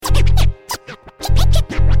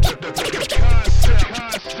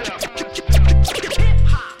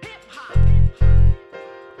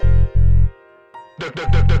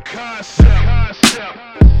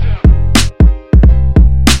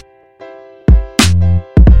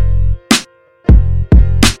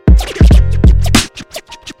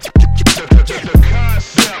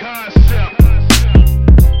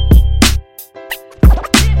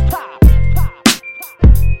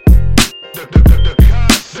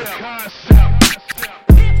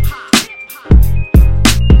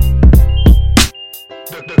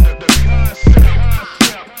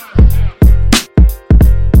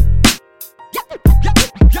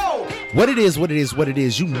is what it is, what it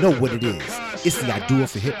is. You know what it is. It's the I Do It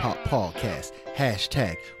for Hip Hop podcast.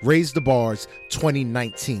 Hashtag Raise the Bars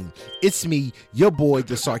 2019. It's me, your boy,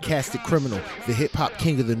 the sarcastic criminal, the hip hop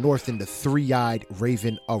king of the north, and the three-eyed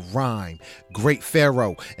raven of rhyme, Great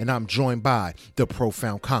Pharaoh. And I'm joined by the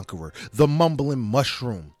profound conqueror, the mumbling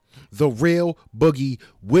mushroom, the real boogie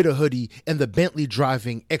with a hoodie, and the Bentley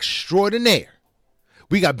driving extraordinaire.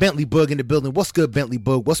 We got Bentley Bug in the building. What's good, Bentley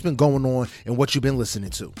Bug? What's been going on and what you been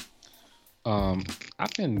listening to?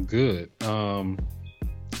 I've been good.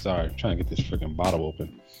 Sorry, I'm trying to get this freaking bottle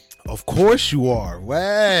open. Of course you are.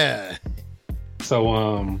 Wow.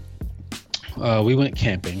 So, we went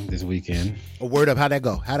camping this weekend. A word up. How'd that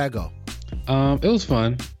go? It was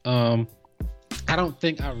fun. I don't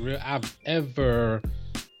think I've ever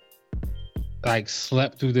like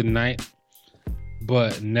slept through the night,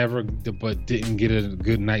 but didn't get a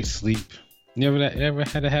good night's sleep. Never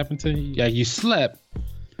had that happen to you? Yeah, you slept,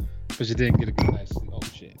 but you didn't get a good night's sleep. Oh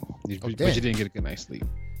shit! But you didn't get a good night's sleep.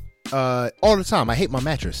 All the time. I hate my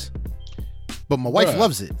mattress, but my wife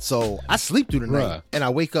loves it, so I sleep through the night, and I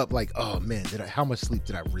wake up like, oh man, how much sleep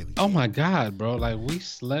did I really get? Oh my god, bro! Like we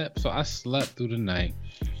slept, so I slept through the night.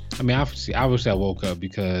 I mean, obviously, I woke up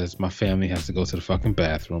because my family has to go to the fucking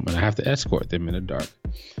bathroom, and I have to escort them in the dark,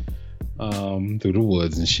 through the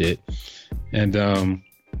woods and shit, and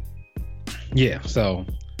yeah, so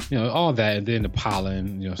all that, and then the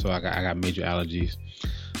pollen, so I got major allergies.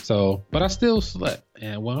 So, but I still slept,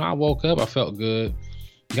 and when I woke up, I felt good.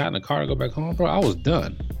 Got in the car to go back home, bro. I was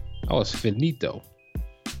done. I was finito.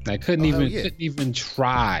 I couldn't even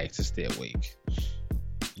try to stay awake.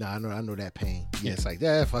 Nah, I know that pain. Yeah, it's like,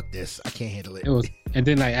 fuck this. I can't handle it. It was, and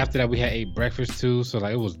then like after that, we had ate breakfast too. So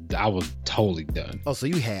like I was totally done. Oh, so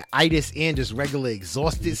you had itis and just regular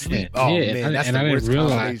exhausted sleep. Yeah, man, that's the worst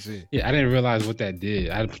combination. Yeah, I didn't realize what that did.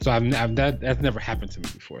 That's never happened to me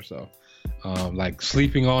before. So, like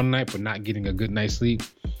sleeping all night but not getting a good night's sleep,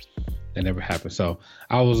 that never happened. So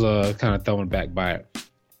I was kind of thrown back by it.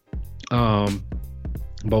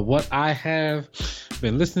 But what I have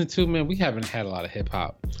been listening to, man, we haven't had a lot of hip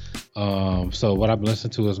hop. So what I've been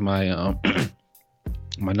listening to is my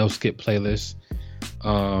my no skip playlist.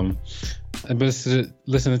 I've been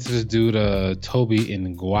listening to this dude, Toby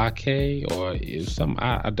Nguake, or some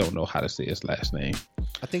I don't know how to say his last name.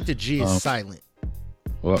 I think the G is silent.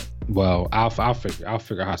 Well, I'll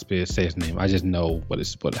figure how to say his name. I just know how to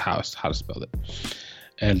spell it.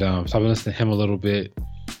 And so I've been listening to him a little bit.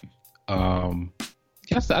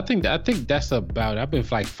 Yes, I think that's about it. I've been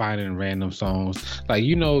like finding random songs. Like,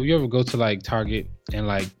 you ever go to like Target and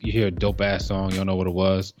like you hear a dope ass song, you don't know what it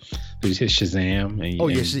was. You just hit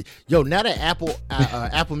Shazam. Yo, now that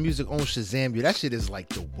Apple Music owns Shazam, that shit is like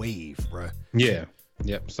the wave, bro. Yeah.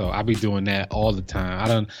 Yep. So I'll be doing that all the time. I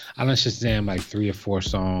done Shazam like 3 or 4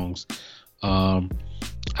 songs. I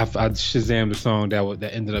Shazam the song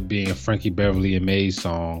that ended up being a Frankie Beverly and Maze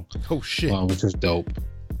song. Oh shit. Which was dope.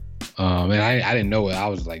 And I didn't know it. I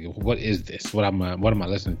was like, what is this? What am I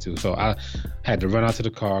listening to? So I had to run out to the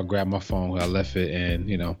car, grab my phone, I left it, and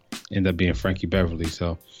end up being Frankie Beverly.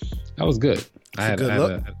 So that was good. It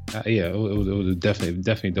was a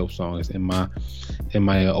definitely dope song. It's in my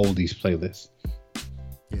oldies playlist.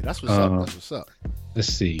 Yeah, that's what's up. That's what's up. Let's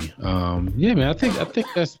see. Yeah, man. I think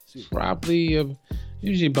that's probably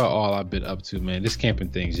usually about all I've been up to, man. This camping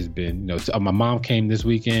thing's just been, my mom came this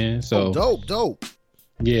weekend, so dope.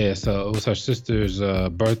 Yeah, so it was her sister's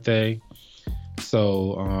birthday.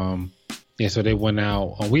 So so they went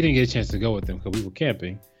out. We didn't get a chance to go with them because we were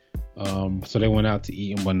camping. So they went out to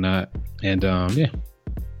eat and whatnot, and yeah.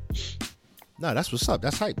 No, that's what's up.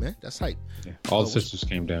 That's hype, man. That's hype. Yeah. All the sisters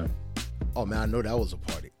came down. Oh man, I know that was a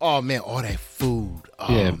party. Oh man, all that food.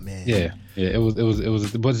 Oh yeah, man. Yeah. It was.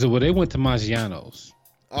 But they went to Maggiano's.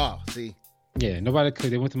 Oh, see. Yeah, nobody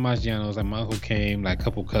could. They went to Maggiano's. Like my uncle came, like a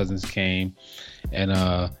couple cousins came, and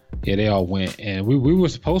they all went. And we were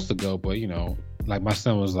supposed to go, but like my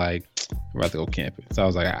son was like, I'd rather go camping. So I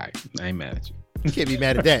was like, all right, I ain't mad at you. You can't be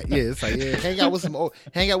mad at that. Yeah, it's like hang out with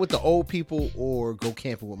the old people or go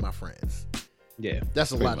camping with my friends. Yeah,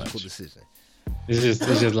 that's a logical decision. It's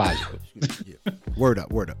just logical. Yeah. Word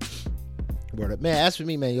up. Man, as for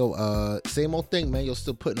me, man, same old thing, man. You're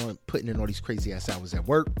still putting in all these crazy ass hours at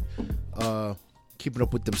work. Keeping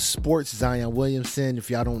up with them sports. Zion Williamson. If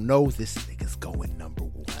y'all don't know, this nigga's going number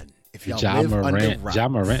 1. If y'all live under rocks. Ja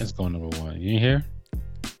Morant's going number 1. You didn't hear?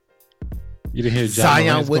 You didn't hear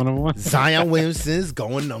Zion going number 1? Zion Williamson's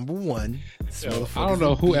going number 1. I don't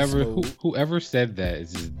know whoever said that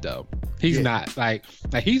is just dumb. He's not like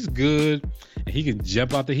he's good and he can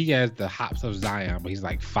jump out there. He has the hops of Zion, but he's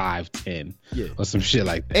like 5'10", or some shit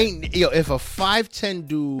like that. If a 5'10"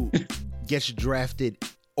 dude gets drafted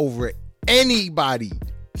over anybody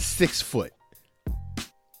 6 foot.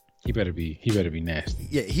 He better be nasty.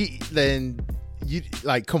 Yeah,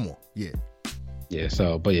 come on. Yeah. Yeah,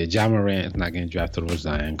 but Ja Morant is not getting drafted over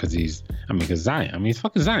Zion because he's Zion. He's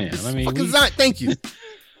fucking Zion. Zion. Thank you.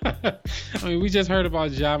 We just heard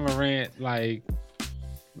about Ja Morant like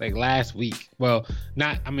last week. Well,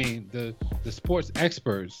 the sports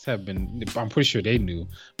experts have been. I'm pretty sure they knew,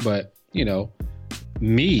 but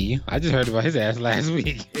I just heard about his ass last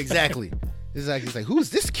week. Exactly. It's like, who's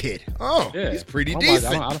this kid? Oh, yeah. He's pretty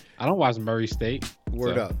decent. I don't watch Murray State.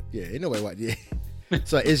 Word up. Yeah, ain't nobody watch. Yeah.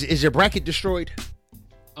 So is your bracket destroyed?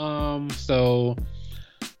 So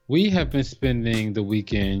we have been spending the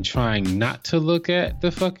weekend trying not to look at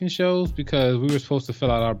the fucking shows because we were supposed to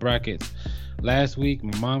fill out our brackets last week.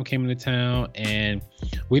 My mom came into town and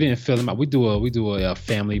we didn't fill them out. We do a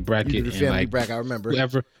family bracket. You do the family bracket. I remember.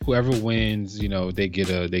 Whoever wins, they get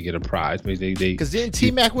a prize. Because didn't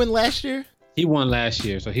T-Mac win last year? He won last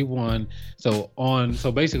year, so he won. So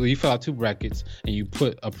basically, you fill out 2 brackets and you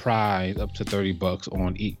put a prize up to $30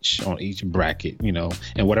 on each bracket,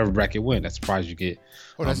 and whatever bracket win, that's the prize you get.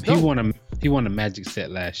 Oh, that's he won a Magic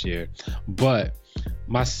set last year, but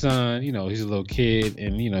my son, he's a little kid,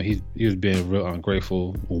 and he was being real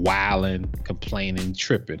ungrateful, wilding, complaining,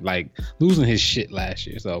 tripping, like losing his shit last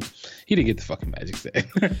year. So he didn't get the fucking Magic set.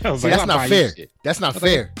 See, that's not fair. That's not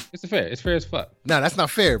fair. It's fair. It's fair as fuck. No, that's not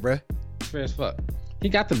fair, bruh. Fair as fuck. He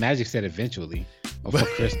got the Magic set eventually for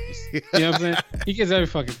Christmas. You know what I'm saying? He gets every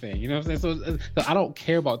fucking thing. You know what I'm saying? So I don't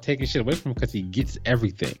care about taking shit away from him because he gets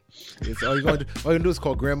everything. It's all you're gonna do is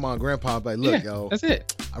call grandma and grandpa and be like, look, yo, that's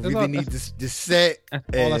it. I really need this set.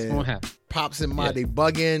 That's all that's gonna happen. Pops and Ma, they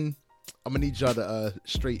bugging. I'm gonna need y'all to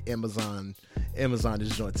straight Amazon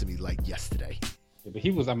this joint to me like yesterday. Yeah, but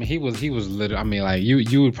he was literally,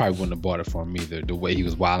 you would probably wouldn't have bought it for him either. The way he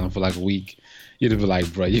was wilding for like a week. You'd be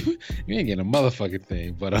like, bro, you ain't getting a motherfucking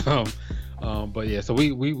thing. But yeah, so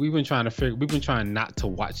we've been trying not to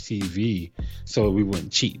watch TV so we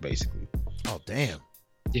wouldn't cheat, basically. Oh damn.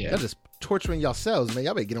 Yeah. Y'all just torturing yourselves, man.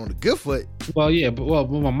 Y'all better get on the good foot. Well, yeah, but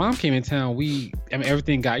when my mom came in town,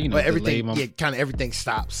 everything got, everything, delayed. kind of everything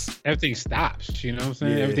stops. Everything stops, you know what I'm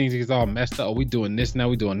saying? Yeah. Everything gets all messed up. Oh, we doing this now,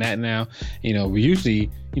 we doing that now. We usually,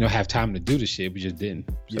 have time to do the shit. We just didn't.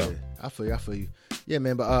 So. Yeah, I feel you. Yeah,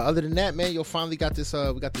 man. But other than that, man, finally got this.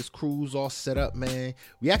 We got this cruise all set up, man.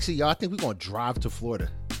 We actually, I think we're gonna drive to Florida.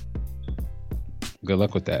 Good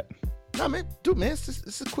luck with that. Nah, man, dude, man,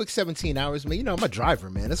 it's a quick 17 hours, man. I'm a driver,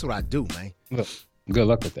 man. That's what I do, man. Good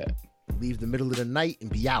luck with that. Leave the middle of the night and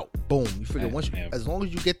be out. Boom. You figure as long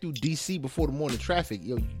as you get through DC before the morning traffic,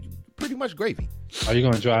 you pretty much gravy. Are you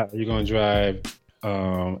gonna drive?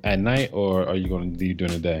 At night, or are you going to leave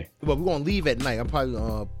during the day? Well, we're going to leave at night. I'm probably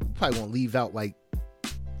going to leave out like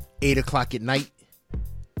 8:00 at night.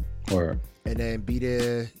 Or and then be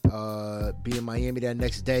there, be in Miami that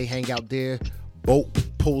next day, hang out there. Boat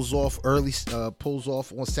pulls off on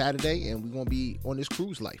Saturday, and we're going to be on this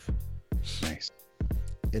cruise life. Nice.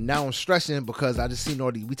 And now I'm stressing because I just seen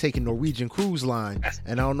we taking Norwegian Cruise Line,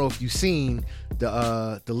 and I don't know if you've seen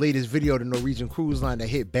the latest video of the Norwegian Cruise Line that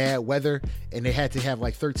hit bad weather, and they had to have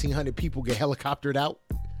like 1,300 people get helicoptered out.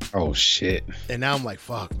 Oh shit! And now I'm like,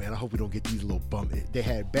 fuck, man. I hope we don't get these little bums. They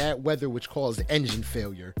had bad weather, which caused engine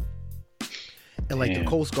failure, and like the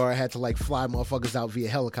Coast Guard had to like fly motherfuckers out via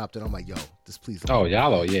helicopter. And I'm like, yo, just please. Oh,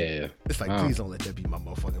 y'all, yeah. It's like, please don't let that be my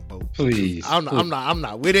motherfucking boat. Please. I'm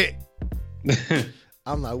not with it.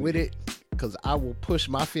 I'm not with it because I will push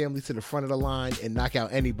my family to the front of the line and knock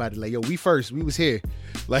out anybody. Like, yo, we first. We was here.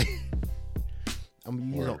 Like,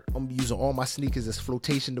 I'm using all my sneakers as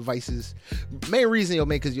flotation devices. Main reason, man,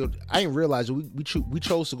 because I didn't realize we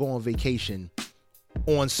chose to go on vacation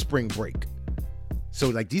on spring break. So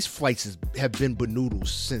like these flights have been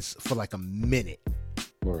banoodles for like a minute.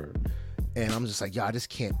 Word. And I'm just like, yo, I just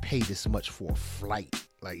can't pay this much for a flight.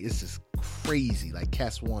 Like, it's just crazy. Like,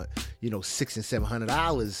 cats want, $600 and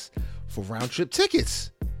 $700 for round trip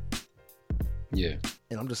tickets. Yeah.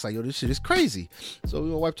 And I'm just like, yo, this shit is crazy. So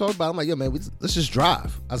my wife talked about it. I'm like, yo, man, let's just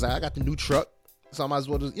drive. I was like, I got the new truck, so I might as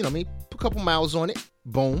well just, put a couple miles on it.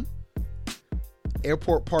 Boom.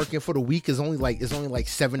 Airport parking for the week is only like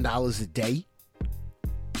 $7 a day.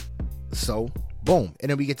 So boom,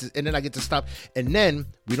 and then I get to stop, and then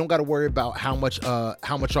we don't got to worry about how much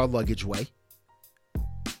our luggage weigh.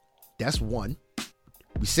 That's one.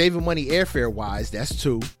 We saving money airfare wise. That's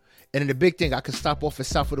two. And then the big thing, I can stop off at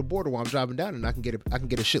south of the border while I'm driving down, and I can get a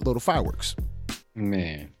shitload of fireworks.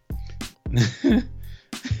 Man, is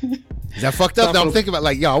that fucked up? Now I'm thinking about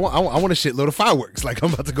like, yo, I want a shitload of fireworks. Like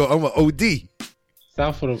I'm an OD.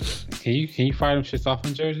 South of the, can you fire them shits off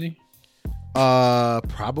in Jersey?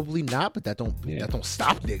 Probably not, but that don't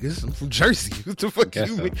stop niggas. I'm from Jersey. What the fuck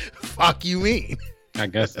you mean? Fuck you mean? I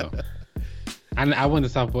guess so. I went to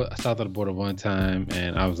south of the border one time,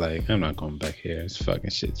 and I was like, I'm not going back here. This fucking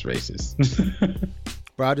shit's racist.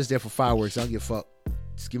 Bro, I'm just there for fireworks. I don't give a fuck.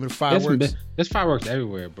 Just give me the fireworks. There's fireworks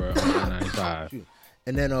everywhere, bro. On 95.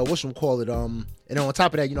 And then whatchamacallit, and then on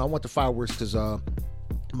top of that, I want the fireworks because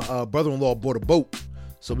my brother-in-law bought a boat,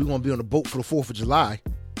 so we're gonna be on the boat for the 4th of July.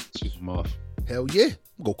 Shoot them off. Hell yeah,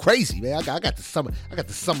 go crazy, man. I got the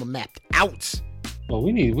summer mapped out. Well,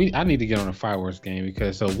 I need to get on a fireworks game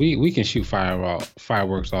because we can shoot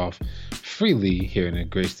fireworks off freely here in the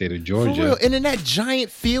great state of Georgia. For real. And in that giant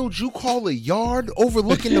field you call a yard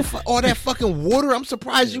overlooking all that fucking water, I'm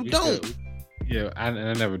surprised you don't. Yeah, I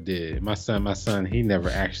never did. My son, he never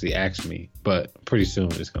actually asked me, but pretty soon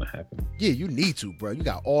it's gonna happen. Yeah, you need to, bro. You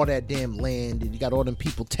got all that damn land, and you got all them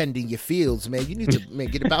people tending your fields, man. You need to, man,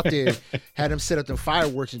 get about there, have them set up them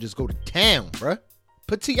fireworks, and just go to town, bro.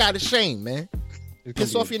 Put T.I. to shame, man.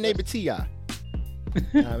 Piss off your neighbor T.I. You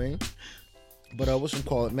know what I mean? But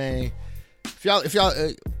whatchamacallit, man? If y'all,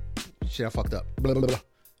 shit, I fucked up. Blah, blah, blah.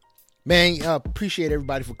 Man, appreciate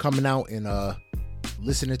everybody for coming out and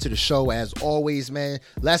listening to the show as always, man.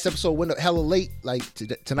 Last episode went up hella late. Like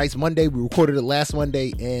tonight's Monday. We recorded it last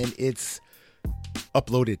Monday, and it's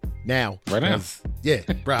uploaded now. Right now. Yeah,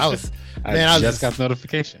 bro. I just got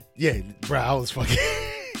notification. Yeah, bro. I was fucking.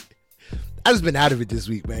 I just been out of it this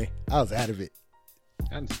week, man. I was out of it.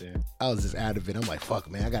 I understand. I was just out of it. I'm like, fuck,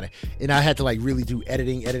 man. And I had to like really do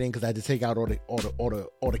editing because I had to take out all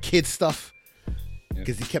the kids stuff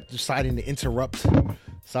because he kept deciding to interrupt.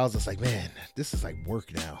 So I was just like, man, this is like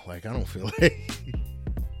work now. Like I don't feel like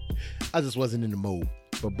I just wasn't in the mode.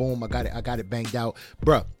 But boom, I got it banged out,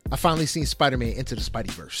 bruh. I finally seen Spider-Man Into the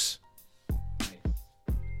Spideyverse. Nice.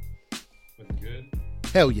 Was it good?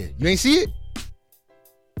 Hell yeah. You ain't see it?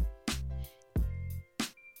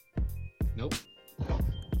 Nope.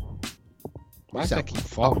 Why does that keep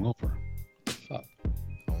falling over? What the fuck?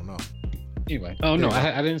 I don't know. Anyway, no,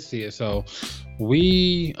 I didn't see it. So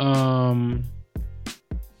we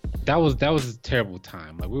that was a terrible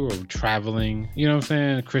time. Like we were traveling, you know what I'm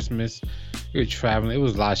saying? Christmas, we were traveling. It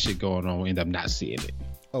was a lot of shit going on. We ended up not seeing it.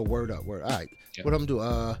 Oh, word up, word. All right. Yeah. What I'm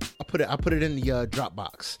gonna do? I put it in the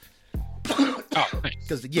Dropbox. Oh, nice.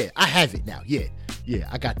 Because I have it now. Yeah.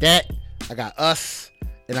 I got that. I got Us,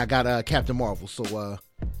 and I got Captain Marvel. So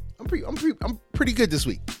I'm pretty good this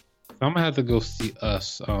week. I'm gonna have to go see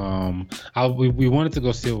Us. We wanted to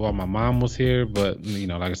go see it while my mom was here, but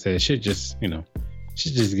like I said, shit just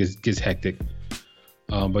gets hectic.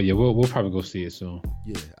 But yeah, we'll probably go see it soon.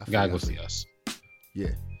 Yeah, gotta go see Us.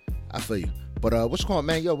 Yeah, I feel you. But what's going on,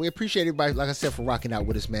 man? Yo, we appreciate everybody, like I said, for rocking out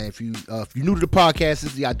with us, man. If you're new to the podcast, this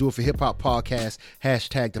is the I Do It for Hip Hop podcast.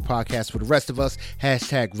 Hashtag the podcast for the rest of us.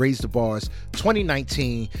 Hashtag Raise the Bars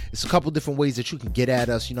 2019. It's a couple different ways that you can get at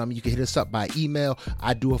us. You know what I mean? You can hit us up by email,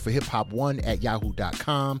 I Do It for Hip Hop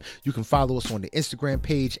 1@yahoo.com. You can follow us on the Instagram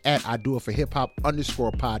page at I Do It for Hip Hop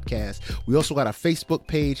 _podcast. We also got our Facebook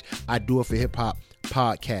page, I Do It for Hip Hop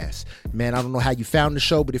podcast. Man, I don't know how you found the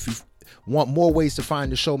show, but if you want more ways to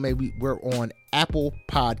find the show, maybe we're on Apple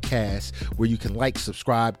Podcasts, where you can like,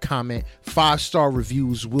 subscribe, comment. 5-star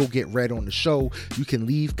reviews will get read on the show. You can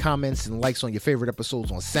leave comments and likes on your favorite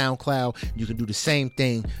episodes on SoundCloud. You can do the same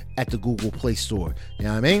thing at the Google Play Store. You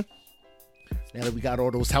know what I mean? Now that we got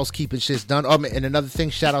all those housekeeping shits done. And another thing,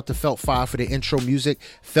 shout out to Felt 5 for the intro music.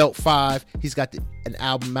 Felt 5, he's got an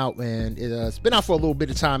album out, man. It's been out for a little bit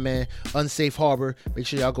of time, man. Unsafe Harbor. Make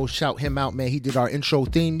sure y'all go shout him out, man. He did our intro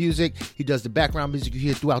theme music. He does the background music you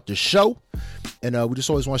hear throughout the show. And we just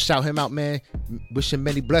always want to shout him out, man. Wish him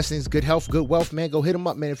many blessings, good health, good wealth, man. Go hit him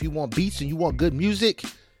up, man. If you want beats and you want good music,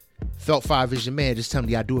 Felt 5 is your man. Just tell me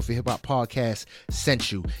the I Do It for Hip Hop podcast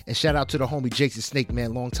sent you. And shout out to the homie Jake the Snake,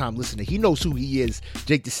 man. Long time listener. He knows who he is.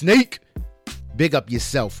 Jake the Snake. Big up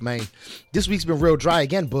yourself, man. This week's been real dry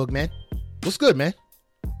again, Boog, man. What's good, man?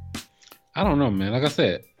 I don't know, man. Like I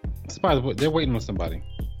said, they're waiting on somebody.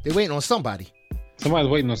 They're waiting on somebody.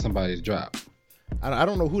 Somebody's waiting on somebody to drop. I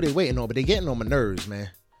don't know who they're waiting on, but they're getting on my nerves,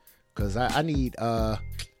 man. Because I need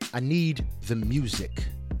the music.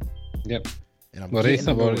 Yep. Well,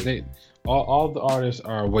 all the artists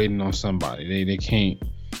are waiting on somebody. They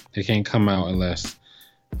can't come out unless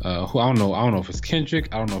I don't know if it's Kendrick,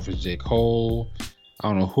 I don't know if it's J. Cole, I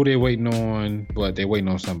don't know who they're waiting on, but they're waiting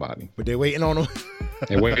on somebody. But they're waiting on them.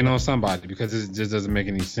 They're waiting on somebody because it just doesn't make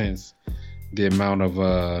any sense, the amount of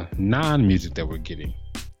non-music that we're getting.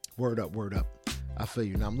 Word up. I feel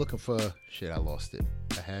you. Now I'm looking for shit. I lost it.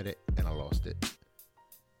 I had it and I lost it.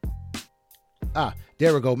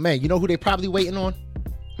 There we go, man. You know who they probably waiting on?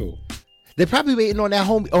 Who? They're probably waiting on that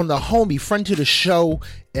homie, friend to the show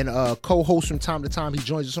and co-host from time to time. He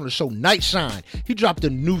joins us on the show, Night Shine. He dropped a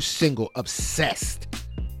new single, Obsessed.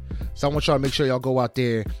 So I want y'all to make sure y'all go out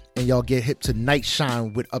there and y'all get hip to Night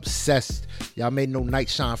Shine with Obsessed. Y'all may know Night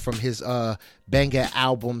Shine from his banger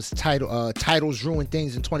albums, Titles Ruin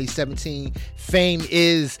Things in 2017. Fame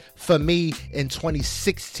Is For Me in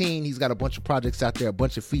 2016. He's got a bunch of projects out there, a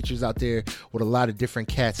bunch of features out there with a lot of different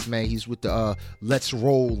cats, man. He's with the Let's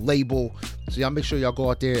Roll label. So y'all make sure y'all go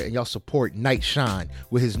out there and y'all support Night Shine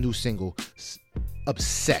with his new single,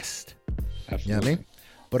 Obsessed. Absolutely. You know what I mean?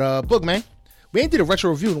 But Book, man, we ain't did a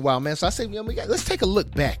retro review in a while, man. So I say, let's take a look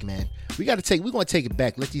back, man. We're gonna take it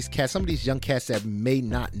back. Let these cats, some of these young cats that may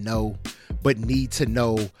not know, but need to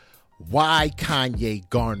know why Kanye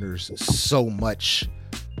garners so much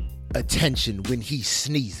attention when he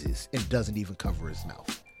sneezes and doesn't even cover his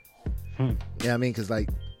mouth. You know what I mean? Because like,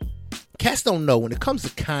 cats don't know, when it comes to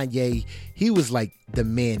Kanye, he was like the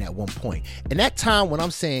man at one point. And that time when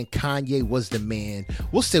I'm saying Kanye was the man,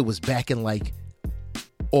 we'll say it was back in like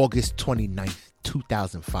August 29th,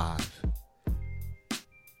 2005.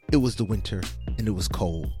 It was the winter and it was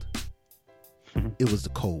cold. It was the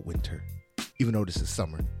cold winter, even though this is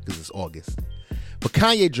summer because it's August. But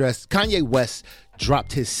Kanye West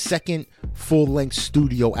dropped his second full-length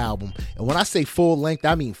studio album. And when I say full-length,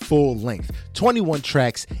 I mean full-length. 21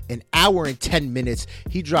 tracks, an hour and 10 minutes.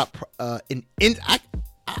 He dropped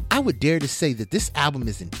I would dare to say that this album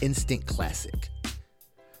is an instant classic.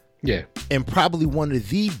 Yeah. And probably one of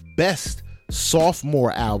the best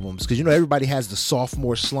sophomore albums, because everybody has the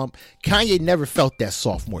sophomore slump. Kanye never felt that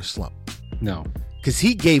sophomore slump. No. Because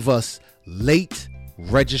he gave us Late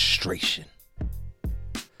Registration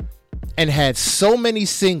and had so many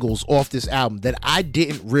singles off this album that I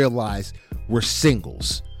didn't realize were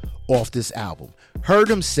singles off this album. Heard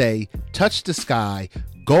Him Say, Touch the Sky,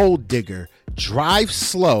 Gold Digger, Drive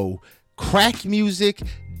Slow, Crack Music,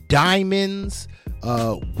 Diamonds,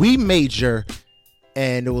 We Major,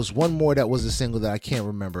 and there was one more that was a single that I can't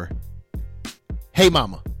remember. Hey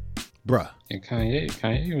Mama. Bruh. And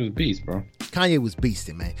Kanye was a beast, bro. Kanye was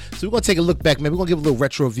beasting, man. So we're going to take a look back, man. We're going to give a little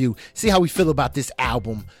retro review. See how we feel about this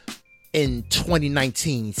album in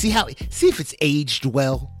 2019. See if it's aged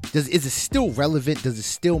well. Is it still relevant? Does it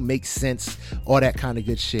still make sense? All that kind of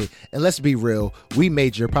good shit. And let's be real. We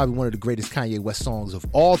Major, probably one of the greatest Kanye West songs of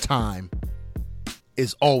all time,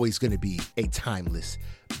 is always going to be a timeless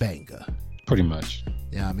banger. Pretty much.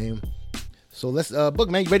 Yeah, I mean, so let's Book,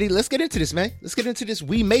 man, you ready? Let's get into this, man. Let's get into this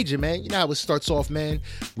We Major, man. You know how it starts off, man,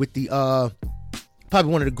 with the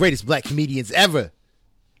probably one of the greatest black comedians ever,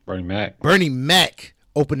 Bernie Mac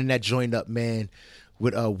opening that joint up, man,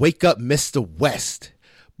 with Wake Up Mr. West.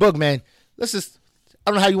 Book, man, let's just,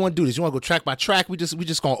 I don't know how you want to do this. You want to go track by track? We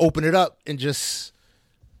just gonna open it up and just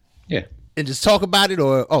talk about it,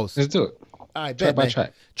 or let's do it. All right,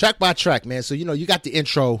 track by track, man. So you got the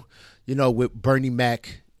intro, with Bernie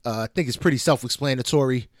Mac. I think it's pretty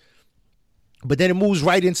self-explanatory, but then it moves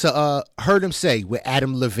right into Heard Him Say with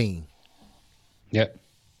Adam Levine. Yep.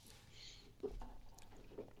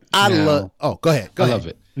 I love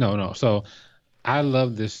it. No. So I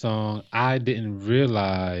love this song. I didn't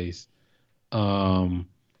realize that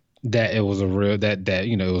it was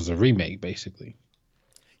it was a remake, basically.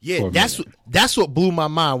 Yeah, that's what blew my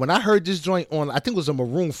mind when I heard this joint on. I think it was a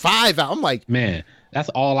Maroon 5 album. I'm like, man, that's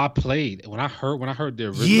all I played when I heard the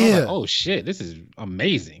original. Yeah. I was like, oh shit, this is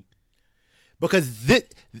amazing. Because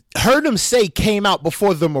Heard Him Say came out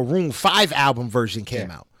before the Maroon 5 album version came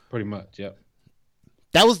out. Pretty much, yep.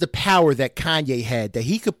 That was the power that Kanye had, that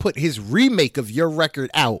he could put his remake of your record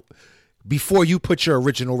out before you put your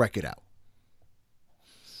original record out.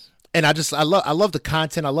 And I love the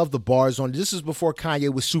content. I love the bars on it. This is before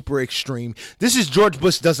Kanye was super extreme. This is George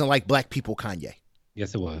Bush doesn't like black people Kanye.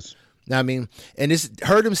 Yes, it was. Know what I mean? And this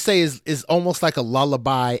Heard Him Say is almost like a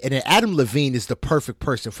lullaby. And then Adam Levine is the perfect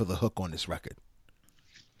person for the hook on this record.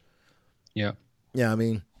 Yeah. Yeah, I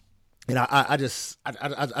mean, and I just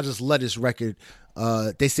love this record.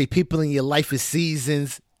 They say people in your life is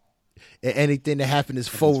seasons, and anything that happened is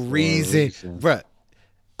for reason. Bruh,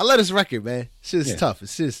 I love this record, man. Shit is tough.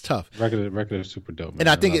 It's just tough. Record is super dope, man. And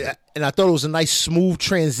I think I thought it was a nice smooth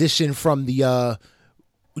transition from the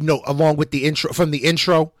along with the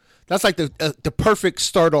intro. That's like the perfect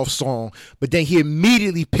start off song. But then he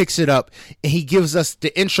immediately picks it up and he gives us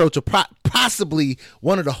the intro to possibly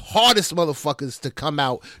one of the hardest motherfuckers to come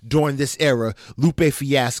out during this era, Lupe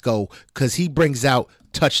Fiasco, because he brings out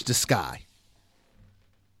Touch the Sky.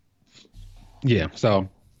 Yeah. So,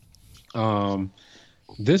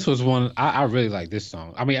 this was one I really like this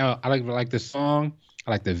song. I mean, I like this song.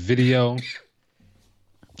 I like the video.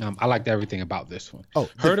 I liked everything about this one. Oh,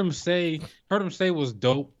 Heard Him Say was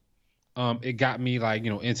dope. It got me like,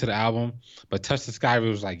 into the album. But Touch the Sky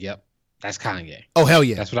was like, yep, that's Kanye. Oh hell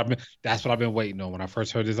yeah. That's what I've been waiting on. When I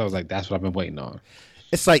first heard this, I was like, that's what I've been waiting on.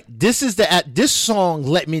 It's like this song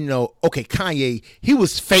let me know, okay, Kanye, he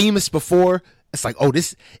was famous before. It's like, oh,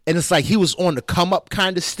 this, and it's like he was on the come up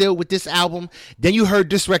kind of still with this album. Then you heard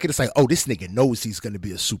this record, it's like, oh, this nigga knows he's gonna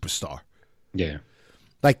be a superstar. Yeah.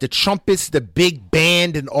 Like the trumpets, the big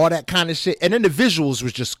band, and all that kind of shit. And then the visuals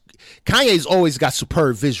was just, Kanye's always got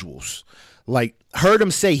superb visuals. Like, Heard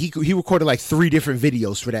Him Say, he recorded like 3 different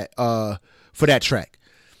videos for that track.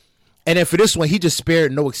 And then for this one, he just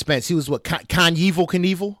spared no expense. He was what, Evil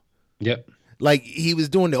Knievel? Yep. Like, he was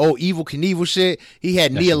doing the old Evil Knievel shit. He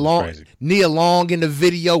had Nia Long in the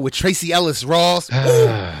video with Tracy Ellis Ross.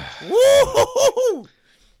 Woo!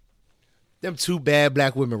 Them 2 bad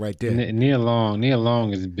black women right there. Nia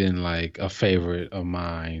Long has been like a favorite of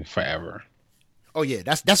mine forever. Oh yeah,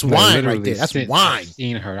 that's wine right there. That's wine. I've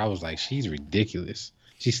seen her, I was like, she's ridiculous.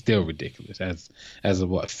 She's still ridiculous as a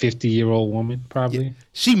 50-year-old woman, probably. Yeah.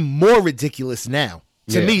 She more ridiculous now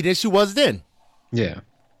to me than she was then. Yeah.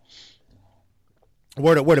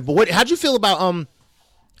 Word. But how'd you feel about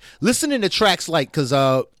listening to tracks because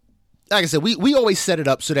like I said, we always set it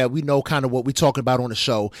up so that we know kind of what we're talking about on the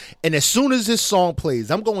show. And as soon as this song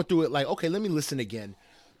plays, I'm going through it like, okay, let me listen again.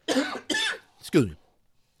 Excuse me.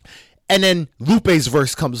 And then Lupe's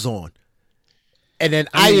verse comes on. And then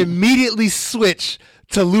I immediately switch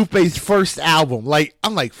to Lupe's first album. Like,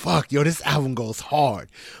 I'm like, fuck, yo, this album goes hard.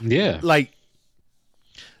 Yeah. Like,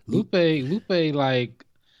 Lupe, like,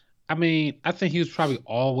 I mean, I think he was probably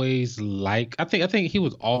always like, I think he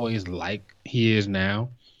was always like he is now.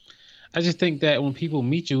 I just think that when people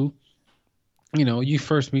meet you, you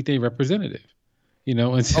first meet their representative,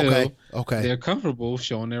 until they're comfortable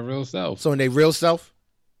showing their real self. So in their real self?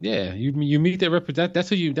 Yeah, you meet their representative. That's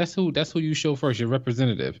who you show first, your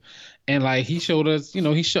representative. And like he showed us,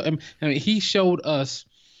 he showed us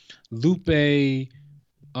Lupe, the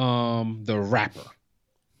rapper.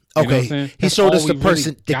 Okay, he showed us the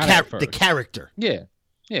person, the character. Yeah,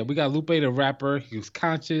 we got Lupe the rapper. He was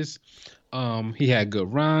conscious. He had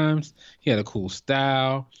good rhymes. He had a cool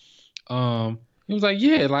style. He was like,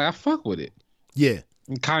 yeah, like I fuck with it. Yeah.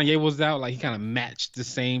 And Kanye was out, like he kind of matched the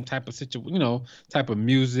same type of situation, type of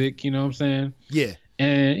music. You know what I'm saying? Yeah.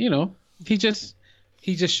 And he just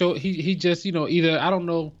showed he just either I don't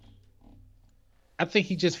know. I think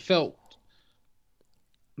he just felt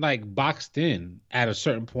like boxed in at a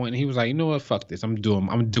certain point, and he was like, you know what, fuck this, I'm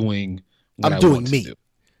doing me. Do.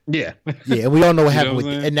 Yeah. Yeah, and we all know what happened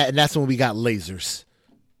and that's when we got Lasers.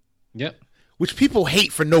 Yep. Which people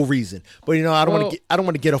hate for no reason. But I don't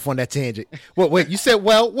want to get off on that tangent. Wait, you said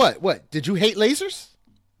what? Did you hate Lasers?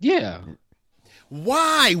 Yeah.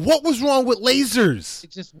 Why? What was wrong with Lasers?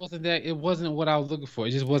 It just wasn't that. It wasn't what I was looking for.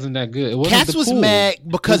 It just wasn't that good. It wasn't Cats was mad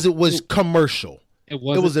because it was commercial. It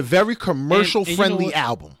was a very commercial friendly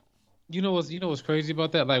album. You know what's crazy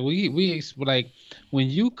about that? Like we like when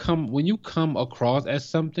you come across as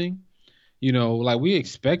something, like we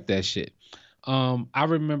expect that shit. I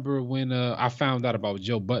remember when I found out about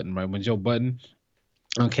Joe Budden, right? When Joe Budden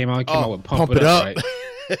came out with Pump It Up. Right?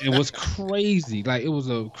 It was crazy. Like it was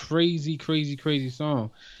a crazy, crazy, crazy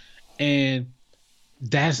song. And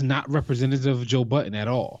that's not representative of Joe Budden at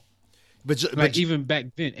all. But even back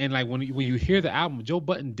then, and like when you hear the album, Joe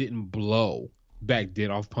Budden didn't blow back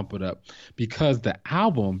then off Pump It Up because the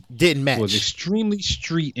album didn't match. Was extremely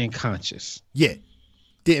street and conscious. Yeah.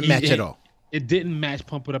 Didn't match at all. It didn't match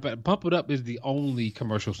Pump It Up. Pump It Up is the only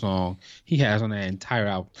commercial song he has on that entire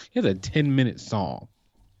album. He has a 10-minute song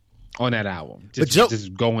on that album.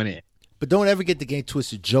 Just going in. But don't ever get the game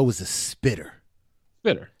twisted. Joe is a spitter.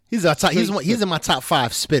 He's in my top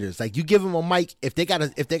 5 spitters. Like you give him a mic, if they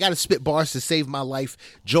gotta spit bars to save my life,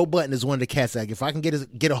 Joe Budden is one of the cats. Like if I can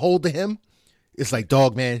get a hold of him, it's like,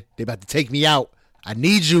 dog, man, they about to take me out. I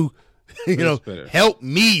need you, help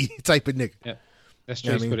me type of nigga. Yeah. That's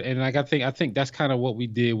straight spitter. And like I think that's kind of what we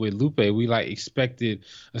did with Lupe. We like expected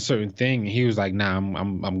a certain thing, and he was like, "Nah,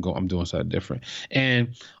 I'm doing something different."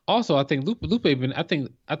 And also, I think Lupe been I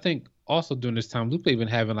think also during this time, Lupe been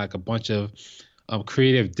having like a bunch of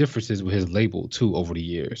creative differences with his label too over the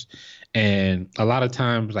years, and a lot of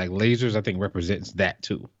times like Lasers I think represents that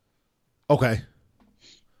too. Okay.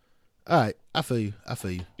 All right, I feel you.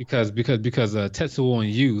 Because Tetsuo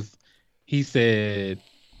and Youth, he said,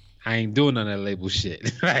 I ain't doing none of that label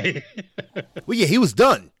shit. Right? Well, yeah, he was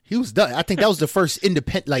done. I think that was the first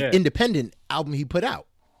independent album he put out.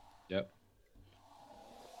 Yep.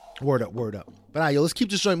 Word up, word up. But all right, yo, let's keep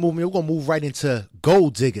this joint moving. We're gonna move right into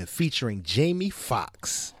Gold Digger featuring Jamie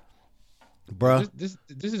Foxx. Bruh. This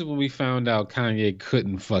is when we found out Kanye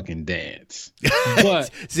couldn't fucking dance.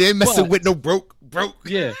 But See, ain't messing with no broke.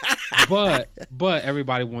 Yeah. But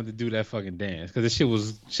everybody wanted to do that fucking dance because the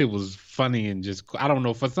shit was funny and just, I don't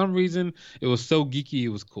know, for some reason it was so geeky, it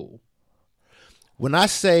was cool. When I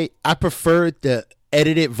say I preferred the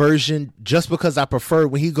edited version, just because I preferred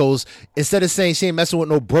when he goes, instead of saying she ain't messing with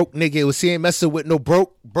no broke nigga, it was she ain't messing with no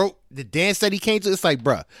broke. The dance that he came to, it's like,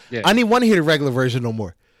 bruh, yeah. I didn't want to hear the regular version no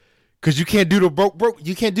more. Cause you can't do the broke.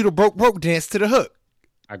 You can't do the broke dance to the hook.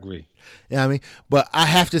 I agree. You know what I mean? But I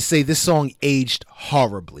have to say this song aged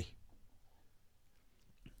horribly.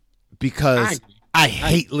 Because I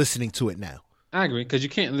hate listening to it now. I agree, because you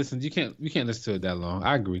can't listen to it that long.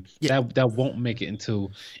 I agree. Yeah. That won't make it into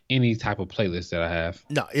any type of playlist that I have.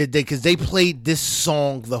 No, because they played this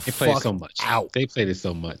song fuck so much out. They played it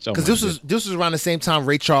so much. Because this was around the same time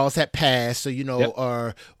Ray Charles had passed, so yep.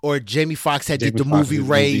 or Jamie Foxx did the movie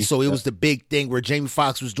Ray, so it was the big thing where Jamie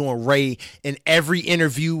Foxx was doing Ray in every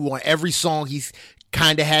interview on every song. He's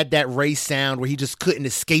kind of had that Ray sound where he just couldn't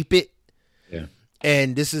escape it. Yeah.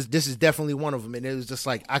 And this is definitely one of them, and it was just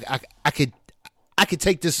like I could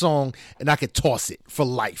take this song and I could toss it for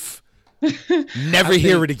life. Never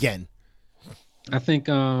hear it again. I think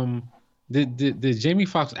did Jamie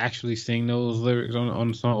Foxx actually sing those lyrics on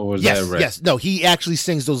the song, or was that a rap? Yes, no, he actually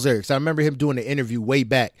sings those lyrics. I remember him doing an interview way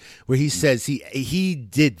back where he says he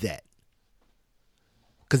did that.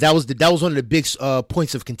 Because that was one of the big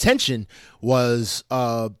points of contention was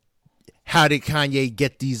how did Kanye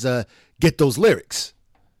get those lyrics?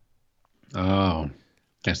 Oh.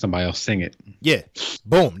 Can somebody else sing it? Yeah,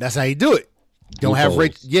 boom. That's how you do it. Don't have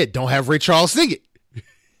Ray Charles sing it.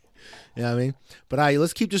 You know what I mean? But all right,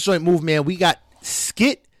 let's keep this joint moving, man. We got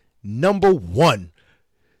skit number 1.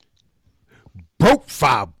 Broke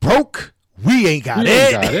 5 broke. We ain't got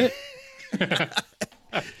it.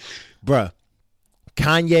 Bruh,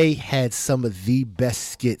 Kanye had some of the best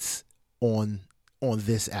skits on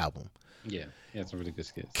this album. Yeah, he had some really good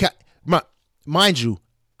skits. Mind you,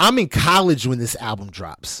 I'm in college when this album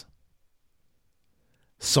drops.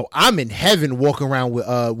 So I'm in heaven walking around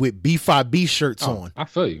with B5B shirts on. I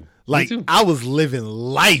feel you. Like I was living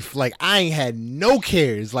life. Like I ain't had no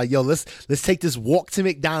cares. Like, yo, let's take this walk to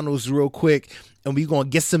McDonald's real quick and we gonna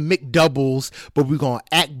get some McDoubles, but we gonna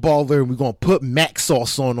act baller and we gonna put Mac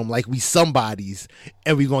sauce on them like we somebodies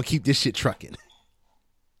and we gonna keep this shit trucking.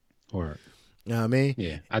 Word. You know what I mean?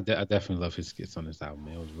 Yeah, I definitely love his skits on this album,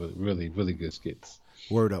 man. It was really, really, really good skits.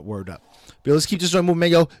 Word up. But let's keep this joint moving,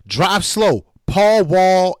 man. Yo, Drive Slow, Paul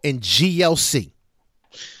Wall and GLC.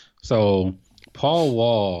 So Paul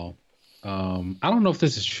Wall, I don't know if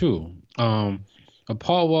this is true. Paul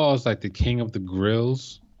Wall is like the king of the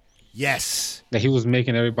grills. Yes. That he was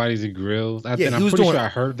making everybody's grills. I'm pretty sure I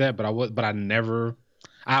heard that, but I never.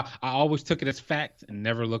 I always took it as fact and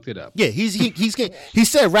never looked it up. Yeah, he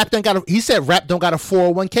said rap don't got a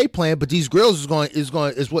 401k plan, but these grills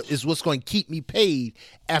is what's going to keep me paid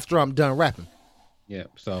after I'm done rapping. Yeah.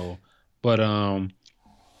 So, but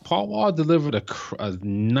Paul Wall delivered a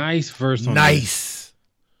nice verse on this.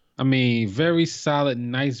 I mean, very solid,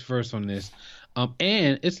 nice verse on this.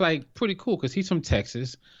 And it's like pretty cool because he's from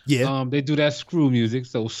Texas. Yeah. They do that screw music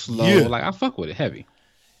so slow. Yeah. Like I fuck with it heavy.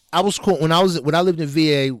 I was cool when I lived in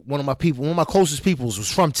VA. One of my closest peoples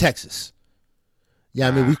was from Texas. Yeah,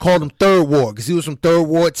 I mean we called him Third Ward because he was from Third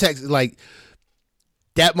Ward, Texas. Like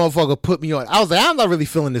that motherfucker put me on. I was like, I'm not really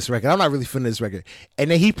feeling this record.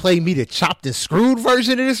 And then he played me the chopped and screwed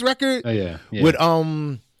version of this record. Oh yeah. With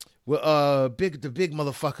the big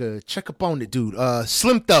motherfucker. Check up on it, dude.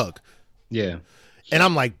 Slim Thug. Yeah. And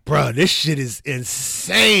I'm like, bruh, this shit is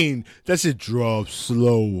insane. That shit drops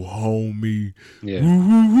slow, homie. Yeah.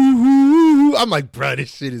 I'm like, bruh,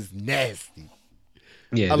 this shit is nasty.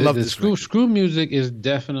 Yeah, I love this. Screw music is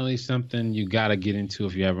definitely something you gotta get into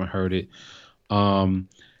if you haven't heard it. I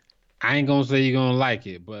ain't gonna say you're gonna like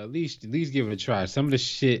it, but at least give it a try. Some of the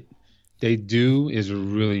shit they do is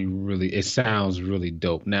really, really, it sounds really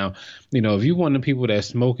dope. Now, if you want the people that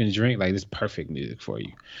smoke and drink, like this perfect music for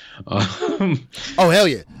you. Oh hell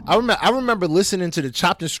yeah! I remember listening to the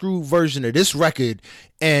chopped and screwed version of this record,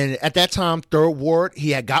 and at that time, Third Ward,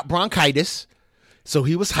 he had got bronchitis, so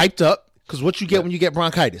he was hyped up. Because what you get when you get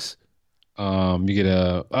bronchitis? You get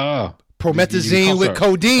promethazine with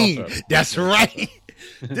codeine. That's right.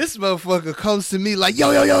 This motherfucker comes to me like,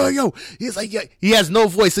 yo. He's like, yeah. He has no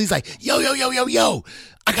voice. So he's like, yo.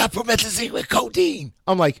 I got promethazine with codeine.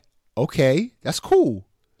 I'm like, okay, that's cool.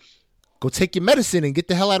 Go take your medicine and get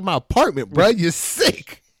the hell out of my apartment, bro. You're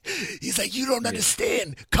sick. He's like, you don't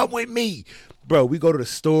understand. Come with me. Bro, we go to the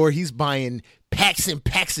store. He's buying packs and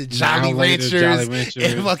packs of Jolly Ranchers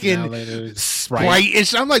and fucking Sprite and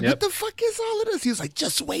shit. I'm like, what the fuck is all of this? He was like,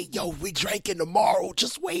 just wait, yo, we drinking tomorrow.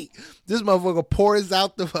 Just wait. This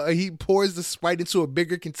motherfucker he pours the Sprite into a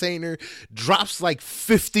bigger container, drops like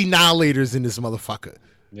 50 Nihilators in this motherfucker.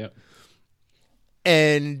 Yep.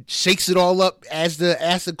 And shakes it all up as the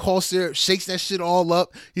acid cough syrup, shakes that shit all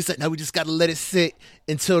up. He's like, now we just gotta let it sit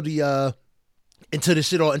until all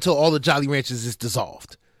the Jolly Ranchers is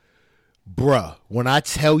dissolved. Bruh, when I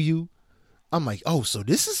tell you, I'm like, oh, so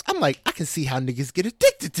I'm like, I can see how niggas get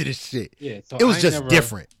addicted to this shit. Yeah, so it was just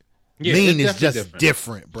different. Yeah, lean is just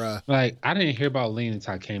different, bruh. Like, I didn't hear about lean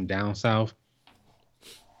until I came down south.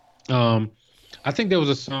 I think there was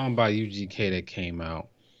a song by UGK that came out.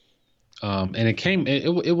 And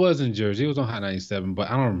it was in Jersey. It was on Hot 97,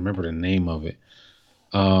 but I don't remember the name of it.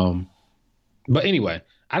 But anyway,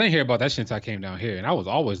 I didn't hear about that shit until I came down here, and I was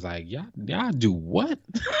always like, y'all do what?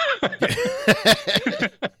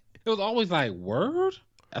 It was always like, word?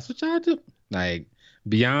 That's what y'all do? Like,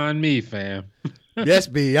 beyond me, fam. Yes,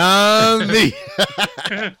 beyond me.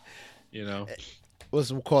 You know.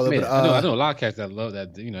 What's we call it? Man, I know a lot of cats that love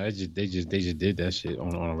that. You know, they just did that shit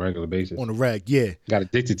on a regular basis. On the reg, yeah. Got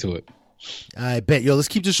addicted to it. I bet. Yo, let's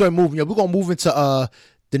keep this show moving. Yo, we're gonna move into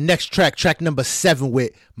the next track number 7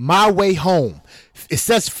 with My Way Home. It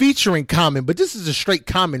says featuring Common, but this is a straight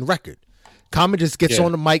Common record. Common just gets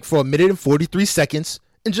on the mic for 1 minute and 43 seconds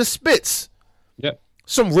and just spits. Yep.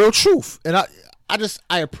 Some real truth. And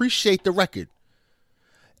I appreciate the record.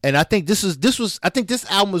 And I think this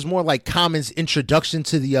album was more like Common's introduction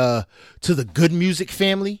to the good music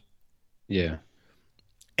family. Yeah.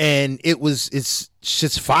 And it's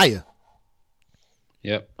shit's fire.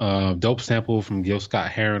 Yep. Dope sample from Gil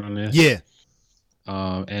Scott-Heron on this. Yeah.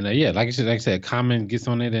 Like I said, Common gets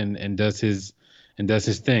on it and does his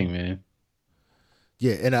thing, man.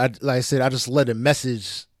 Yeah, and I just let a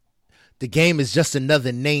message. The game is just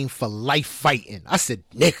another name for life fighting. I said,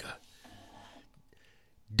 nigga.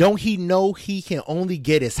 Don't he know he can only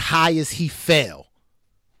get as high as he fell?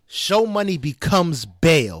 Show money becomes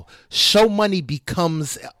bail. Show money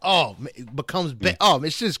becomes bail. Oh,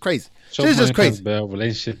 it's just crazy. Show money just crazy. Bail.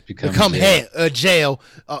 Relationship become jail.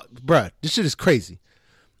 Bruh, this shit is crazy.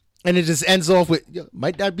 And it just ends off with,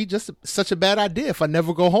 might not be just such a bad idea if I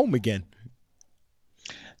never go home again.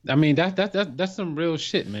 I mean, that's some real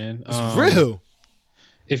shit, man. It's real.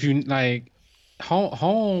 If you like,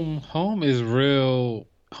 home is real.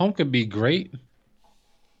 Home can be great.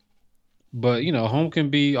 But home can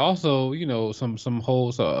be also,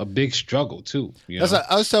 a big struggle too. That's what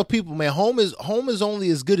I always tell people, man. Home is only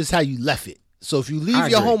as good as how you left it. So if you leave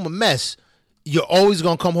your home a mess, you're always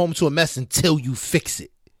gonna come home to a mess until you fix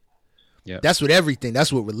it. Yeah, that's with everything.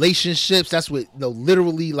 That's with relationships. That's with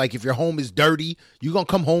literally, like if your home is dirty, you're gonna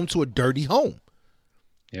come home to a dirty home.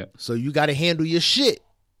 Yeah. So you got to handle your shit.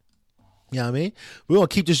 You know what I mean? We're gonna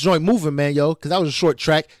keep this joint moving, man, yo, because that was a short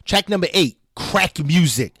track. Track number 8, Crack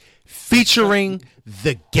Music. Featuring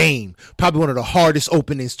The Game. Probably one of the hardest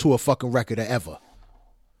openings to a fucking record ever.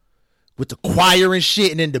 With the choir and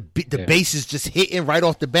shit, and then the bass is just hitting right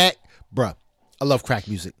off the bat. Bruh, I love Crack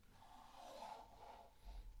Music.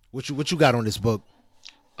 What you got on this book?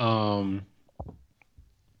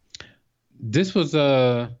 This was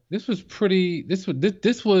like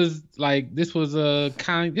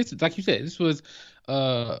you said, this was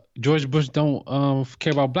George Bush don't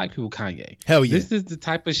care about black people Kanye. Hell yeah. This is the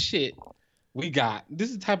type of shit we got. This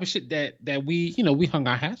is the type of shit that we we hung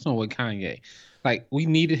our hats on with Kanye. Like, we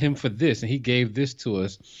needed him for this, and he gave this to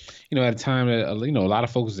us at a time that a lot of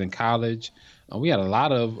folks in college. We had a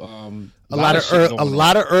lot of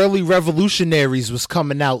early revolutionaries was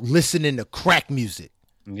coming out listening to crack music.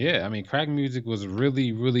 Yeah, I mean, crack music was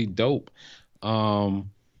really, really dope. And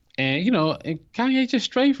and Kanye just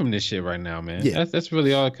strayed from this shit right now, man. Yeah. That's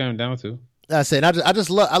really all it comes down to. I said, I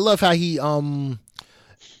love how he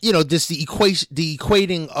just the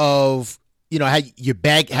equating of how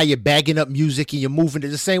you're bagging up music and you're moving it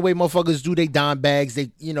the same way motherfuckers do they dime bags, they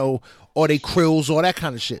or they krills, all that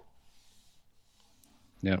kind of shit.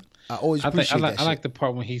 Yeah, I always appreciate that. I like the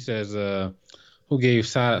part when he says, "Who gave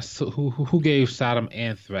Saddam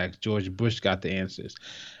anthrax? George Bush got the answers."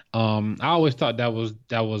 I always thought that was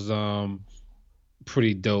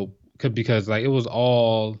pretty dope because like it was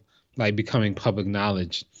all like becoming public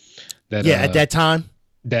knowledge that at that time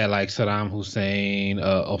that like Saddam Hussein,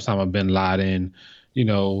 Osama bin Laden,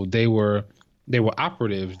 they were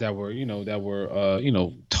operatives that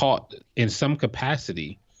were taught in some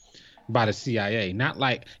capacity by the CIA. Not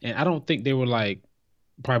like, and I don't think they were like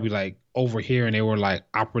probably like over here and they were like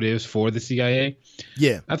operatives for the CIA.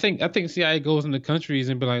 Yeah. I think CIA goes into countries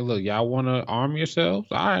and be like, look, y'all want to arm yourselves?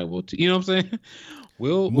 All right, well, you know what I'm saying?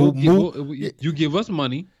 You give us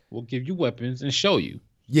money, we'll give you weapons and show you.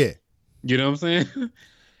 Yeah. You know what I'm saying?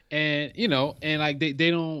 And and like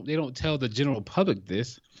they don't tell the general public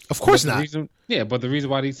this. Of course not. But the reason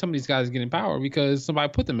why some of these guys get in power because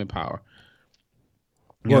somebody put them in power.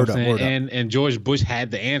 Word up. And George Bush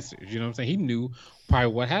had the answers. You know what I'm saying? He knew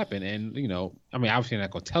probably what happened, and I mean, obviously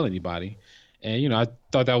not gonna tell anybody. And I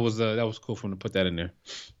thought that was cool for him to put that in there.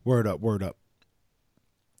 Word up.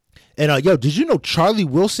 And yo, did you know Charlie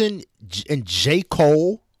Wilson and J.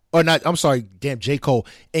 Cole, or not? I'm sorry, damn, J. Cole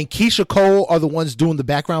and Keisha Cole are the ones doing the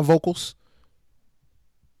background vocals?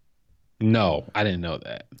 No, I didn't know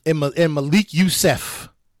that. And Malik Youssef.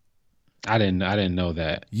 I didn't know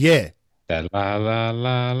that. Yeah. That la la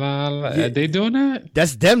la la la. Yeah. Are they doing that?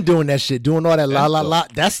 That's them doing that shit, doing all that la la la.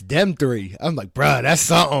 That's them three. I'm like, bruh, that's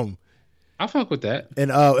something. I fuck with that. And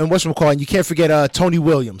whatchamacallit, you can't forget Tony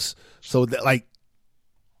Williams. So like,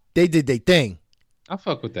 they did their thing. I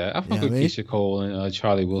fuck with that. I fuck with Keisha Cole and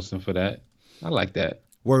Charlie Wilson for that. I like that.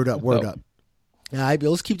 Word up. All right,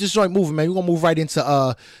 let's keep this joint moving, man. We're gonna move right into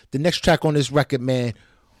the next track on this record, man.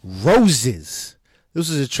 Roses. This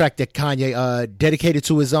is a track that Kanye dedicated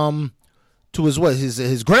to his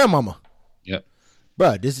his grandmama. Yep.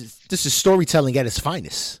 Bro, this is storytelling at its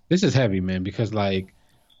finest. This is heavy, man, because like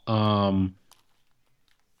it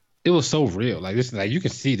was so real. Like this, like you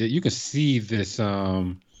can see that, you can see this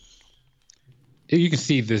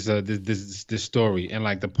this story. And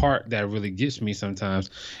like the part that really gets me sometimes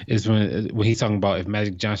is when he's talking about if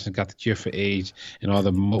Magic Johnson got the cure for AIDS and all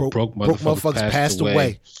the broke motherfuckers passed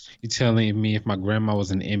away. You're telling me if my grandma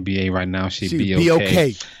was in the NBA right now, she'd be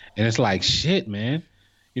okay. And it's like, shit, man.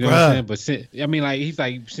 You know what I'm saying? But he's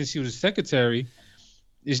like, since she was a secretary,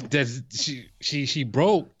 she's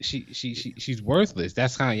broke. She's worthless.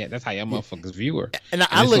 That's how y'all motherfuckers view her. And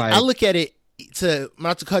I look at it,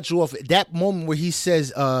 not to cut you off, that moment where he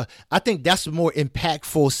says, I think that's more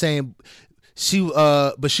impactful, saying she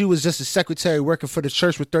was just a secretary working for the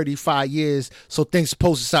church for 35 years, so things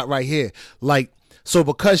supposed to stop right here. Like, so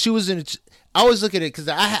because she was I always look at it because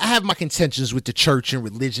I have my contentions with the church and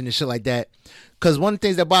religion and shit like that. Because one of the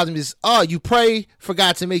things that bothers me is, you pray for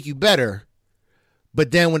God to make you better,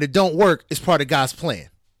 but then when it don't work, it's part of God's plan.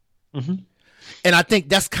 Mm-hmm. And I think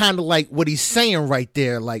that's kind of like what he's saying right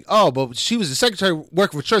there. Like, but she was a secretary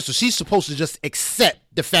working for church, so she's supposed to just accept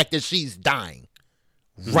the fact that she's dying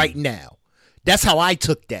right now. That's how I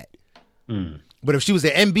took that. Mm. But if she was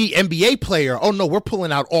an NBA player, oh no, we're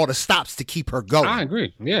pulling out all the stops to keep her going. I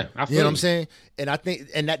agree. Yeah, I feel you know what I'm saying. And I think,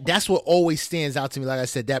 that's what always stands out to me. Like I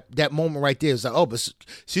said, that moment right there is like, but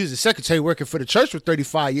she was a secretary working for the church for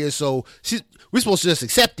 35 years, so we're supposed to just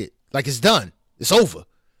accept it, like it's done, it's over.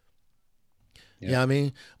 Yeah. You know what I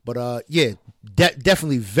mean? But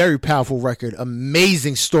definitely very powerful record.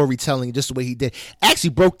 Amazing storytelling, just the way he did. Actually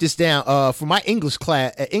broke this down for my English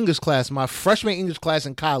class, my freshman English class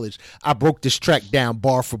in college. I broke this track down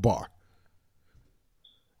bar for bar.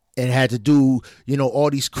 And had to do, all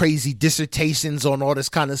these crazy dissertations on all this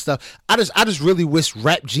kind of stuff. I just really wish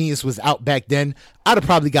Rap Genius was out back then. I'd have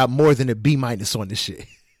probably got more than a B- on this shit.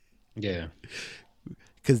 Yeah.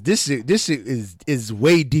 Because this shit is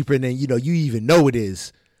way deeper than you even know it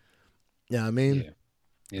is. You know what I mean?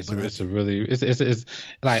 Yeah. It's like,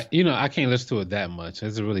 I can't listen to it that much.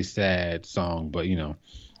 It's a really sad song, but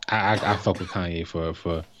I fuck with Kanye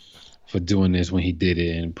for doing this when he did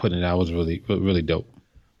it and putting it out. Was really, really dope.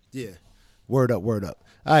 Yeah. Word up. All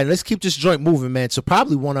right, let's keep this joint moving, man. So this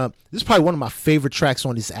is probably one of my favorite tracks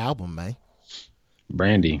on this album, man.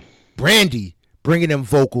 Brandy bringing them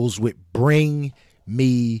vocals with Bring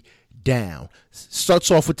Me Down.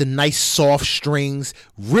 Starts off with the nice soft strings.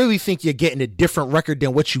 Really think you're getting a different record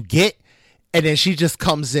than what you get. And then she just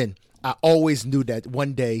comes in. I always knew that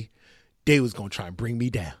one day they was going to try and bring me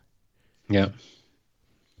down. Yeah.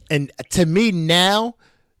 And to me now,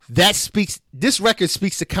 this record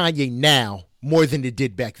speaks to Kanye now more than it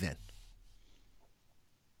did back then.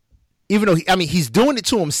 Even though he's doing it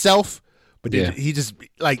to himself, but he just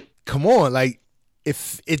like, come on, like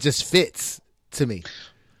if it just fits to me.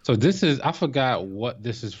 So I forgot what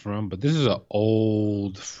this is from, but this is an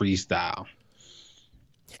old freestyle.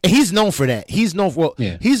 And he's known for that. He's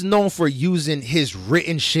known for using his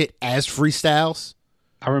written shit as freestyles.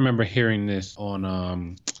 I remember hearing this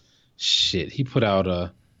on he put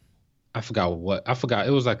out I forgot.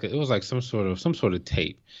 It was like some sort of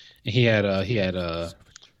tape. And he had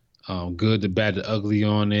Good, the Bad, the Ugly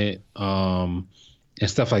on it, and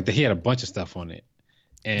stuff like that. He had a bunch of stuff on it.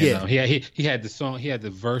 And he had the song, he had the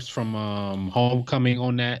verse from Homecoming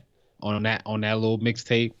on that little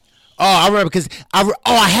mixtape. Oh, I remember because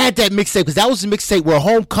I had that mixtape because that was the mixtape where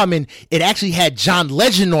Homecoming, it actually had John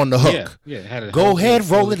Legend on the hook. Yeah, it had Go ahead,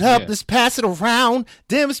 roll it up, let's pass it around.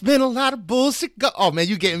 Damn, it's been a lot of bullshit. Oh man,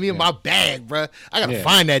 you getting me in my bag, bro. I gotta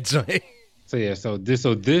find that joint. So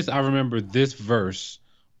this I remember this verse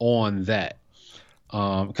on that.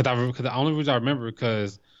 Because the only reason I remember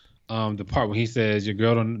because the part when he says the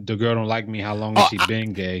girl don't like me, how long has she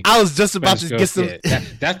been gay? I was just about to get some.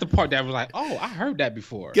 That's the part that was like, oh, I heard that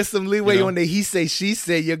before. Get some leeway on the he say she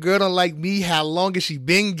say. Your girl don't like me, how long has she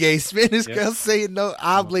been gay? Spanish girl saying no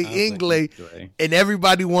hable inglés, and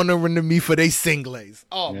everybody want to run to me for they singles.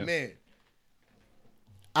 Oh man,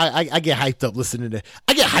 I get hyped up listening to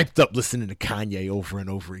Kanye over and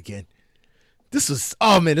over again. This was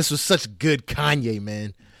such good Kanye,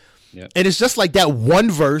 man. Yep. And it's just like that one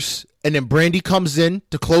verse, and then Brandy comes in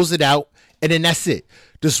to close it out, and then that's it.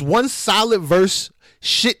 This one solid verse,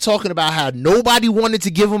 shit talking about how nobody wanted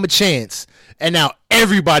to give him a chance, and now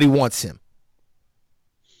everybody wants him.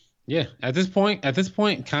 Yeah, at this point,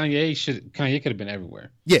 Kanye could have been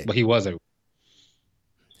everywhere. Yeah, but he was everywhere.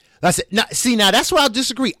 That's it. Now that's where I'll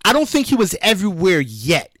disagree. I don't think he was everywhere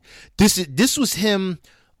yet. This was him.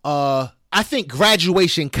 I think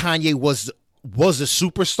Graduation Kanye was a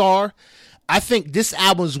superstar. I think this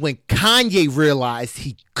album is when Kanye realized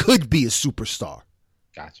he could be a superstar.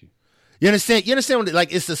 Got you. You understand?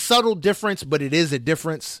 Like, it's a subtle difference, but it is a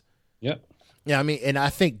difference. Yep. Yeah, I mean, and I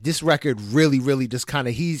think this record really, really just kind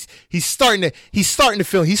of he's starting to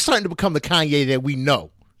become the Kanye that we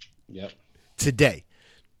know. Yep. Today.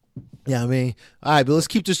 Yeah, I mean, all right, but let's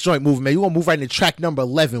keep this joint moving, man. You want to move right into track number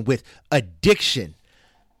 11 with Addiction.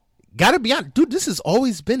 Gotta be honest, dude, this has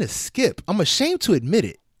always been a skip. I'm ashamed to admit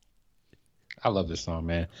it. I love this song,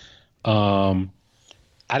 man. I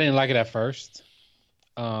didn't like it at first,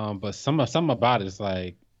 but something about it is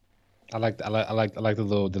like I like the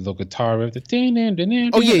little guitar riff.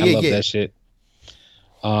 Oh yeah, I love that shit.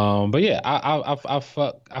 But yeah,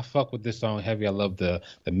 I fuck with this song heavy. I love the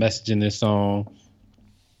message in this song.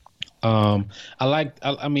 I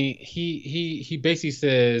mean, he basically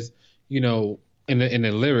says, you know, in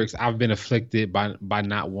the lyrics, I've been afflicted by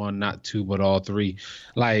not one, not two, but all three.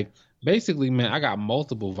 Like, basically, man, I got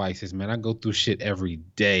multiple vices, man. I go through shit every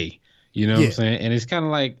day. You know what I'm saying? And it's kind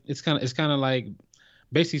of like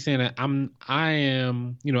basically saying that I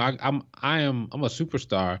am a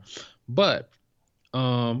superstar, but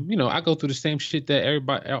you know, I go through the same shit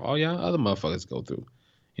that all y'all other motherfuckers go through.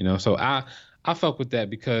 You know, so I fuck with that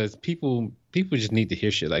because people just need to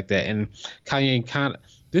hear shit like that. And Kanye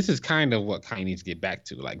this is kind of what Kanye needs to get back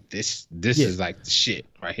to. Like this is like the shit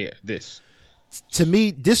right here. This, to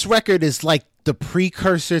me, this record is like the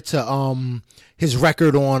precursor to his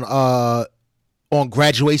record on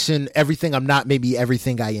Graduation, Everything I'm Not, Maybe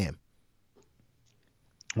Everything I Am.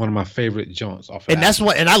 One of my favorite joints off of and that's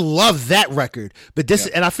what, and I love that record. But this,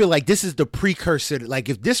 and I feel like this is the precursor. Like,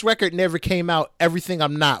 if this record never came out, Everything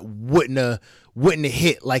I'm Not wouldn't have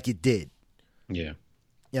hit like it did. Yeah.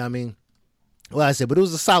 Yeah, I mean, well, I said, but it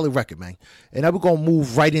was a solid record, man. And now we're gonna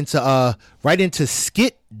move right into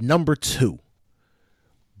skit number 2.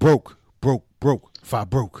 Broke. If I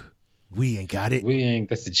broke, we ain't got it. We ain't.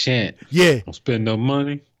 That's the chant. Yeah. Don't spend no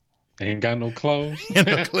money. Ain't got no clothes.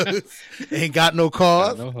 Ain't got no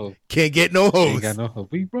cars. Got no hoes. Can't get no hoes. Ain't got no hoes.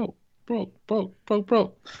 We broke. Bunch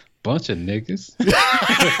of niggas.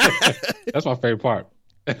 That's my favorite part.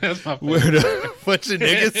 That's my favorite. Bunch of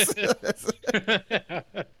niggas.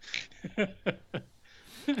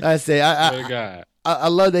 I say, I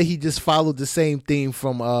love that he just followed the same theme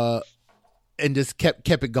from and just kept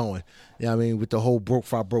it going. Yeah, you know what I mean, with the whole broke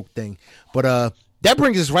for broke thing. But that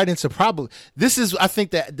brings us right into this is, I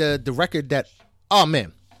think, that the record that, oh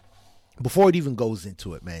man, before it even goes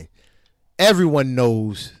into it, man, everyone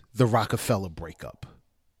knows the Rockefeller breakup.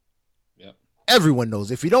 Yep. Everyone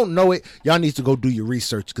knows. If you don't know it, y'all need to go do your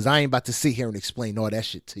research, because I ain't about to sit here and explain all that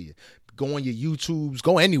shit to you. Go on your YouTubes,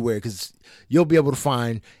 go anywhere, because you'll be able to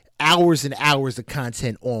find hours and hours of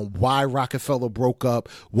content on why Rockefeller broke up,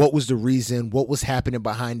 what was the reason, what was happening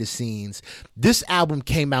behind the scenes. This album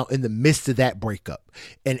came out in the midst of that breakup,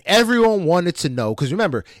 and everyone wanted to know, because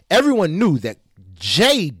remember, everyone knew that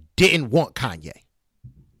Jay didn't want Kanye.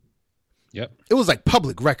 Yep. It was like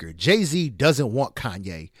public record. Jay-Z doesn't want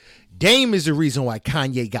Kanye. Dame is the reason why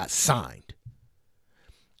Kanye got signed.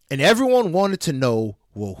 And everyone wanted to know,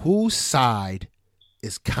 well, whose side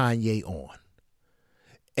is Kanye on?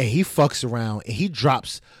 And he fucks around and he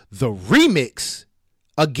drops the remix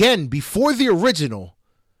again before the original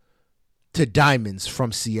to Diamonds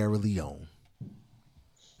from Sierra Leone.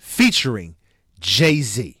 featuring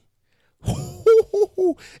Jay-Z.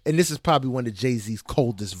 And this is probably one of Jay-Z's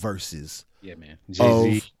coldest verses. Yeah, man.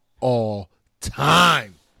 Jay-Z. Of all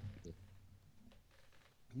time.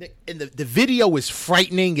 And the video is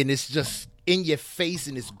frightening, and it's just in your face,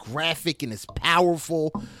 and it's graphic, and it's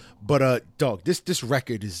powerful. But dog, this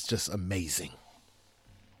record is just amazing.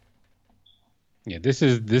 Yeah, this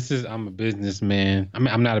is I'm a businessman. I mean,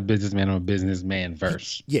 I'm not a businessman, I'm a businessman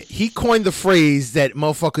verse. Yeah, he coined the phrase that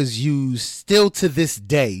motherfuckers use still to this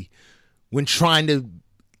day when trying to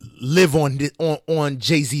live on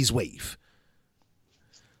Jay-Z's wave.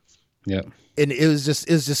 Yeah. And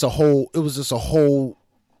the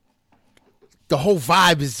whole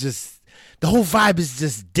vibe is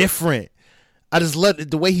just different. I just love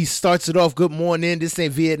the way he starts it off. Good morning. This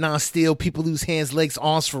ain't Vietnam Steel. People lose hands, legs,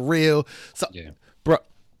 arms for real. So, yeah, bro,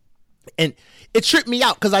 and it tripped me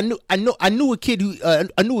out because I knew a kid who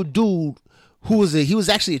I knew a dude who was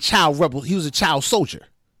actually a child rebel. He was a child soldier.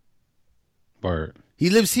 Word. He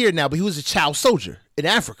lives here now, but he was a child soldier in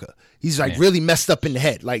Africa. He's like really messed up in the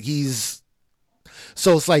head. Like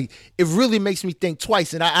so it's like it really makes me think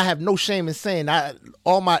twice, and I have no shame in saying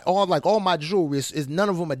all my jewelry is none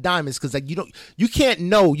of them are diamonds, because like you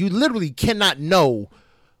literally cannot know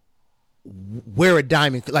where a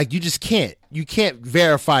diamond, like you can't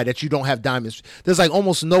verify that you don't have diamonds. There's like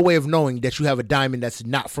almost no way of knowing that you have a diamond that's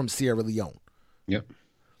not from Sierra Leone. Yep.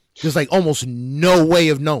 There's like almost no way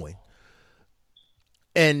of knowing,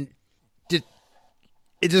 and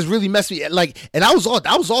it just really messed me like, and I was all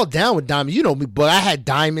down with diamonds, you know me, but I had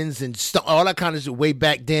diamonds and stuff, all that kind of shit way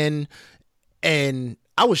back then, and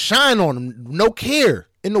I was shining on them, no care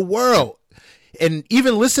in the world. And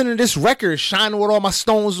even listening to this record, shining with all my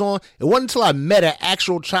stones on, it wasn't until I met an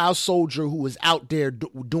actual child soldier who was out there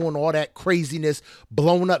doing all that craziness,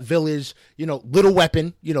 blowing up village, Little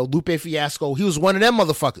Weapon, Lupe Fiasco. He was one of them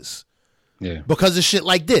motherfuckers. Yeah. Because of shit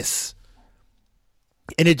like this.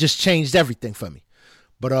 And it just changed everything for me.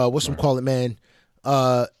 But call it, man?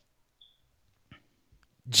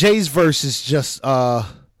 Jay's verse is just and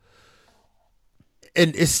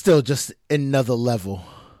it's still just another level.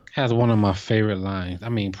 Has one of my favorite lines. I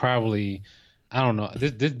mean, probably, I don't know.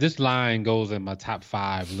 This line goes in my top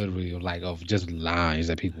 5, literally, like of just lines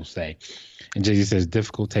that people say. And Jay-Z says,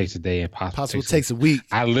 "Difficult takes a day, impossible takes a week."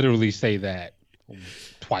 I literally say that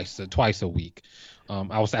twice a week.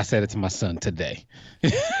 I said it to my son today.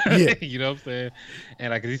 Yeah. You know what I'm saying?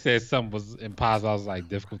 And like he said something was impossible, I was like,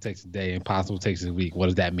 difficult takes a day, impossible takes a week. What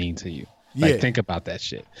does that mean to you? Like, think about that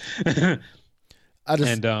shit.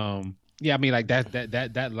 Yeah, I mean, like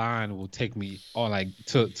that line will take me on like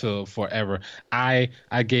to forever. I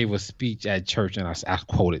gave a speech at church and I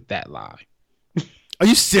quoted that line. Are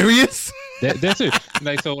you serious? That's it.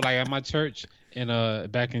 Like, so like at my church in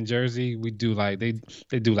back in Jersey, we do like they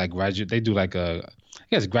do like I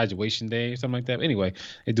guess graduation day or something like that. Anyway,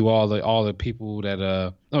 they do all the people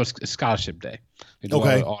that it's scholarship day. They do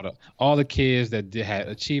all the kids that had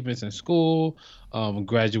achievements in school,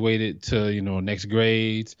 graduated to next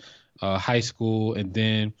grades, high school, and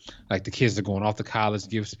then like the kids are going off to college,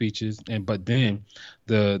 give speeches, but then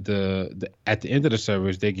the at the end of the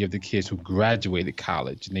service they give the kids who graduated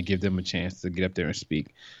college and they give them a chance to get up there and speak.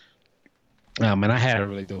 And I had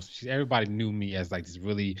really everybody knew me as like this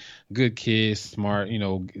really good kid, smart,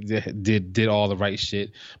 did all the right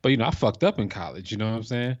shit. But I fucked up in college, you know what I'm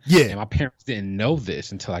saying? Yeah. And my parents didn't know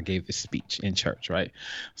this until I gave this speech in church, right?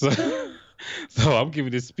 So I'm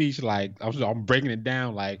giving this speech like I'm breaking it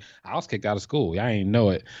down like I was kicked out of school. I ain't know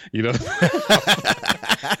it, You know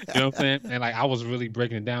what I'm saying? And like I was really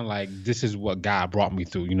breaking it down like this is what God brought me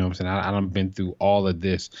through. You know what I'm saying? I done been through all of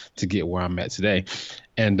this to get where I'm at today.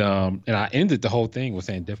 And I ended the whole thing with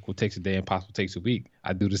saying difficult takes a day, impossible takes a week.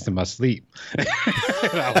 I do this in my sleep.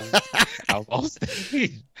 I was on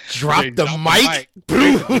stage. Drop the mic.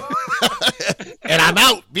 And I'm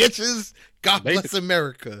out, bitches. God bless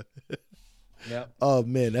America. Yep. Oh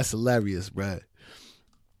man, that's hilarious, bro.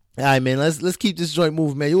 All right, man. Let's keep this joint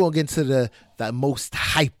moving, man. You want to get into the most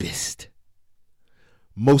hypest,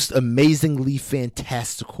 most amazingly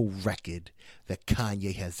fantastical record that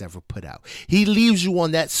Kanye has ever put out. He leaves you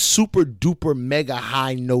on that super duper mega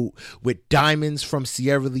high note with Diamonds from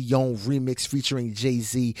Sierra Leone remix featuring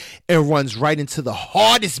Jay-Z and runs right into the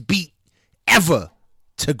hardest beat ever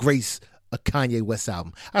to grace a Kanye West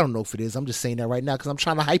album. I don't know if it is. I'm just saying that right now because I'm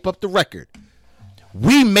trying to hype up the record.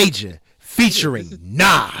 We Major featuring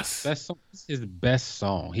Nas. This is his best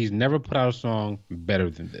song. He's never put out a song better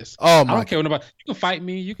than this. Oh my! I don't care what about. You can fight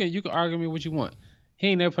me. You can argue me what you want. He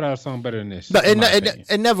ain't never put out a song better than this. No,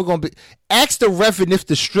 it never gonna be. Ask the Reverend if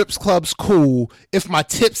the strips club's cool. If my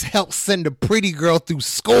tips help send a pretty girl through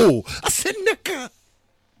school. I said, nigga.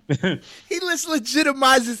 He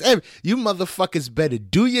legitimizes you motherfuckers better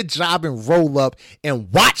do your job and roll up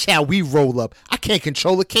and watch how we roll up. I can't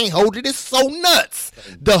control it, can't hold it. It's so nuts.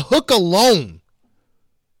 The hook alone.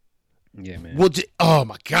 Yeah, man. Oh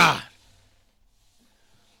my god.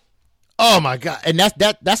 Oh my god. And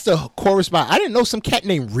that's the chorus by I didn't know some cat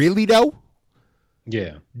named Really though.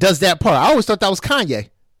 Yeah. Does that part. I always thought that was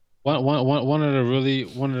Kanye. One of the really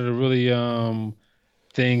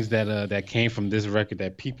things that came from this record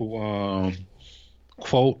that people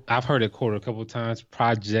quote. I've heard it quoted a couple of times.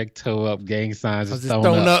 Project Toe Up, gang signs is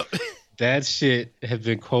thrown up. That shit has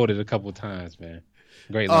been quoted a couple of times, man.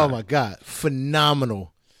 Great line. Oh my god,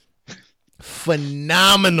 phenomenal.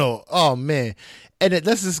 Oh man. And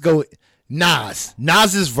let's just go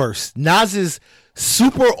Nas's verse. Nas's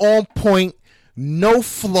super on point, no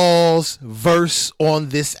flaws verse on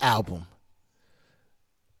this album.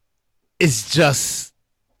 It's just,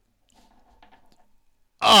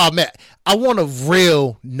 oh man, I want a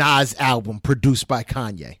real Nas album produced by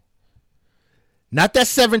Kanye. Not that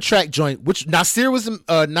 7-track joint, which Nasir was,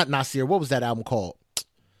 not Nasir, what was that album called?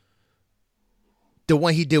 The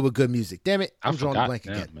one he did with Good Music. Damn it, I'm drawing a blank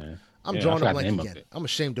again. Man. I'm drawing a blank again. I'm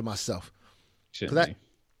ashamed of myself.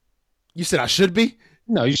 You said I should be?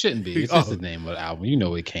 No, you shouldn't be. It's just the name of the album. You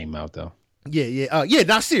know it came out though. Yeah,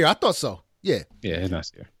 Nasir. I thought so. Yeah, it's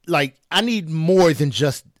Nasir. Like I need more than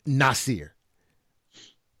just Nasir,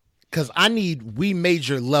 because I need We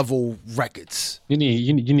Major level records. You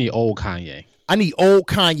need old Kanye. I need old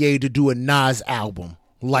Kanye to do a Nas album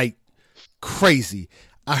like crazy.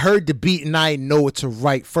 I heard the beat and I didn't know what to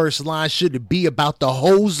write. First line, should it be about the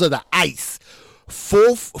hoes of the ice?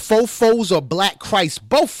 Faux foes or Black Christ,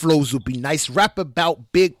 both flows would be nice. Rap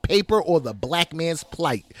about big paper or the black man's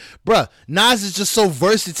plight. Bruh, Nas is just so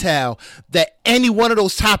versatile that any one of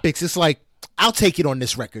those topics, it's like, I'll take it on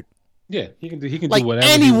this record. Yeah, he can do like whatever.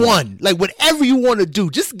 Anyone, like whatever you want to do,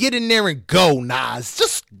 just get in there and go, Nas.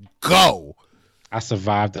 Just go. I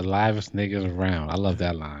survived the livest niggas around. I love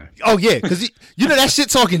that line. Oh yeah, because you know that shit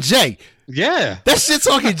talking Jay. Yeah, that shit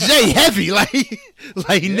talking Jay heavy, like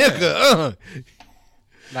nigga.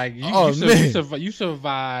 Like you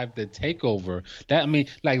survived the takeover. That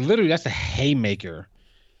like literally, that's a haymaker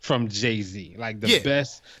from Jay-Z. Like the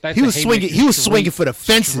best. He was swinging. He was swinging for the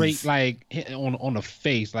fences, straight, like on the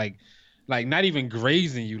face, like not even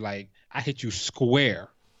grazing you. Like I hit you square.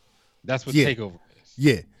 That's what takeover is.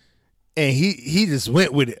 Yeah. And he just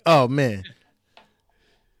went with it. Oh man,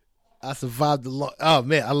 I survived the long. Oh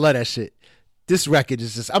man, I love that shit. This record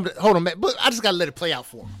is just. Hold on, man. But I just gotta let it play out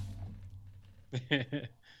for him.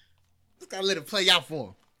 Just gotta let it play out for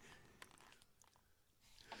him.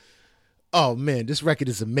 Oh man, this record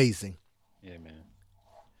is amazing. Yeah, man.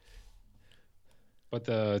 But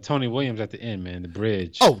the Tony Williams at the end, man, the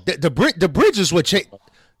bridge. Oh, the bridge is what changed,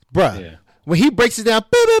 bruh. Yeah. When he breaks it down,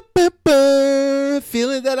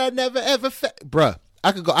 feeling that I never ever felt, bruh.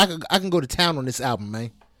 I can go to town on this album, man.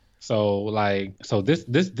 So this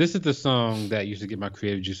is the song that used to get my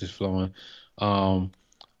creative juices flowing. And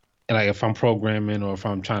like if I'm programming or if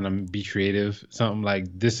I'm trying to be creative, something like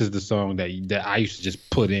this is the song that I used to just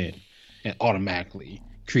put in, and automatically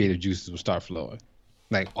creative juices would start flowing,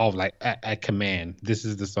 like at command. This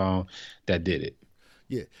is the song that did it.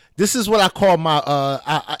 Yeah, this is what I call my.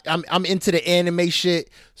 I'm into the anime shit,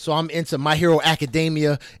 so I'm into My Hero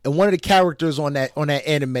Academia, and one of the characters on that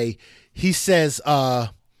anime, he says,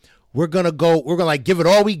 we're gonna like give it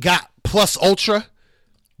all we got plus ultra.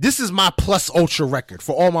 This is my plus ultra record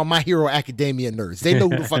for all My Hero Academia nerds. They know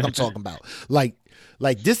who the fuck I'm talking about. Like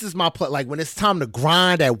this is my like when it's time to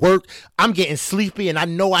grind at work, I'm getting sleepy and I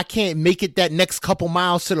know I can't make it that next couple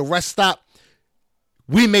miles to the rest stop.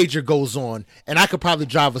 We Major goes on, and I could probably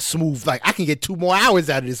drive a smooth, like I can get 2 more hours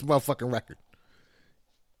out of this motherfucking record.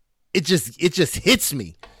 It just hits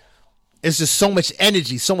me. It's just so much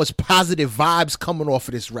energy, so much positive vibes coming off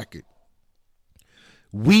of this record.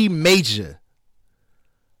 We Major.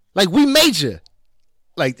 Like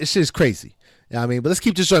this shit is crazy. You know what I mean? But let's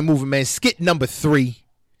keep this joint moving, man. Skit number 3.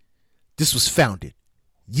 This was founded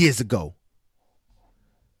years ago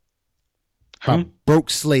by broke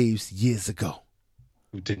slaves years ago.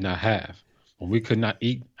 Who did not have, when we could not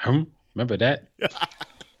eat. Remember that?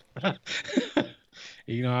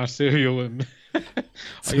 Eating our cereal with, our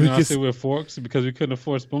cereal with forks because we couldn't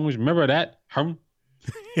afford spoons. Remember that?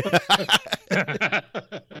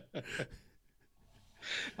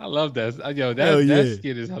 I love that. That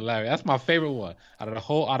skit is hilarious. That's my favorite one out of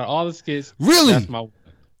all the skits. Really? That's my one.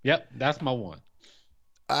 Yep, that's my one.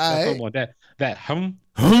 Talking about that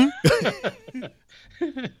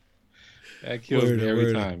that kills me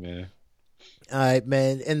every time, man. All right,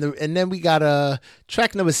 man, and then we got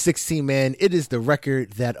track number 16, man. It is the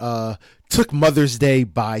record that took Mother's Day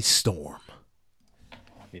by storm.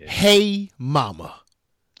 Yeah. Hey Mama.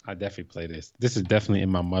 I definitely play this. This is definitely in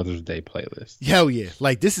my Mother's Day playlist. Hell yeah.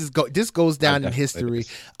 Like this goes down in history.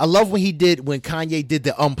 I love when Kanye did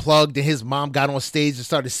the Unplugged and his mom got on stage and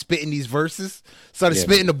started spitting these verses,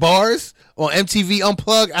 spitting the bars on MTV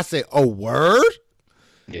Unplugged. I said, "Oh, word?"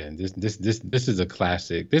 Yeah, this is a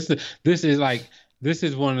classic. This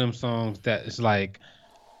is one of them songs that it's like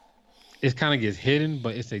it kind of gets hidden,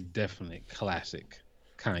 but it's a definite classic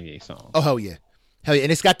Kanye song. Oh hell yeah.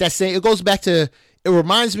 And it's got that same. It goes back to. It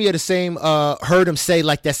reminds me of the same. Heard him say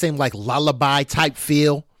like that same like lullaby type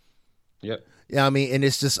feel. Yep. Yeah, I mean, and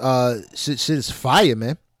it's just shit is fire,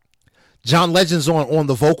 man. John Legend's on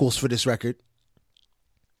the vocals for this record.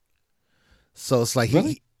 So it's like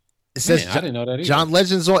really? It says I didn't know that either. John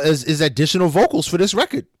Legend's on is additional vocals for this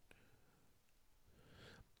record.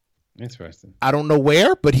 Interesting. I don't know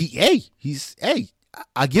where, but I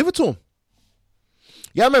give it to him.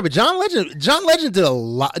 Yeah, I remember John Legend. John Legend did a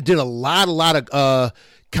lot of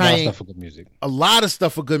kind stuff for good music. A lot of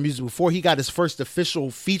stuff for good music before he got his first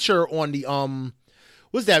official feature on the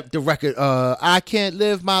what's that? The record I Can't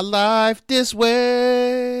Live My Life This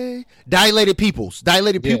Way. Dilated Pupils.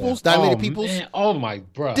 Man. Oh my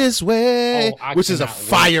bro. This Way, which is a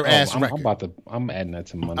fire ass record. I'm adding that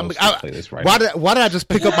to my playlist right now. Why did I just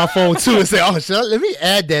pick up my phone too and say, "Oh, let me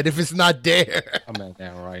add that if it's not there." I'm adding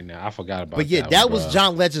that right now. I forgot about. But yeah, that was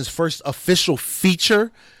John Legend's first official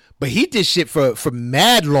feature. But he did shit for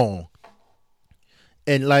mad long.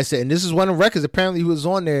 And like I said, and this is one of the records. Apparently, he was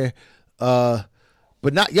on there.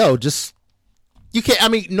 But not just you can't. I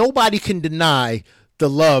mean, nobody can deny the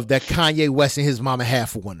love that Kanye West and his mama have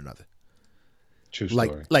for one another. True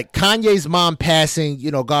story. Like Kanye's mom passing,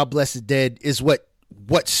 God bless the dead, is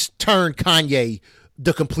what's turned Kanye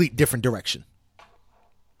the complete different direction.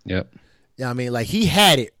 Yep. Yeah, I mean, like he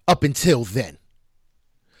had it up until then.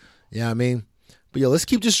 Yeah, I mean, but let's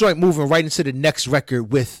keep this joint moving right into the next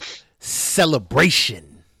record with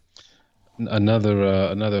Celebration. Another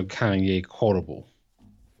Kanye quotable.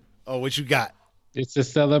 Oh, what you got? It's a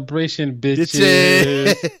celebration,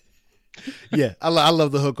 bitches. Yeah, I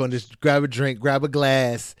love the hook on this. Grab a drink, grab a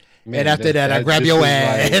glass, man, and after that I grab your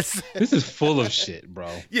ass. Like, this is full of shit, bro.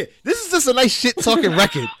 Yeah, this is just a nice shit talking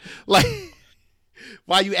record. Like,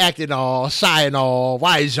 why you acting all shy and all?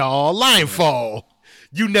 Why is y'all line fall?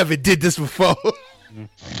 You never did this before.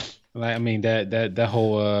 Like, I mean, that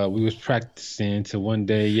whole we was practicing to one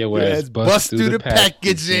day bust through the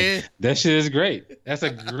packaging. That shit is great. That's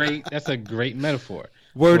a great metaphor.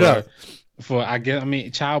 Word up. For I guess, I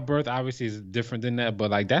mean, childbirth obviously is different than that, but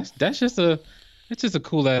like that's just a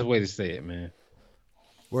cool ass way to say it, man.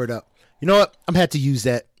 Word up. You know what? I'm gonna have to use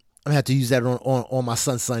that. On my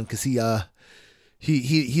son because he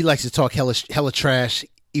likes to talk hella trash,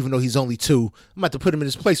 even though he's only 2. I'm gonna have to put him in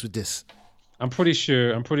his place with this. I'm pretty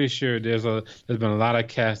sure there's been a lot of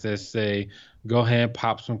cats that say, "Go ahead and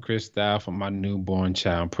pop some Cristal for my newborn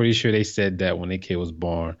child." I'm pretty sure they said that when their kid was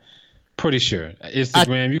born. Pretty sure.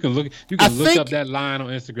 Instagram, you can look up that line on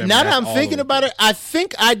Instagram. Now that I'm thinking about it, I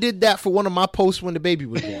think I did that for one of my posts when the baby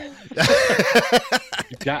was born.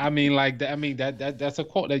 I mean, like that. I mean that's a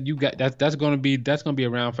quote that you got. That's gonna be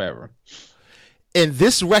around forever. And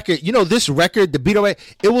this record, the beat away,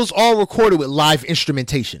 it was all recorded with live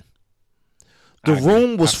instrumentation. The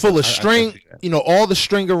room was full of string, all the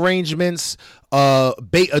string arrangements, a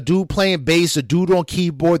dude playing bass, a dude on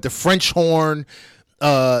keyboard, the French horn,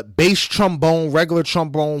 bass trombone, regular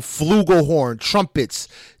trombone, flugelhorn, trumpets,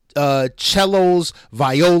 cellos,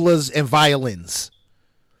 violas, and violins.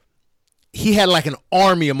 He had like an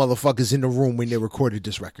army of motherfuckers in the room when they recorded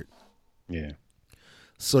this record. Yeah.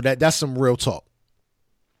 So that's some real talk.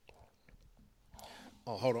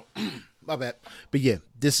 Oh, hold on. My bad. But yeah,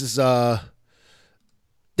 this is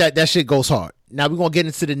that shit goes hard. Now we're gonna get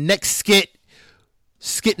into the next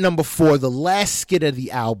skit number 4, the last skit of the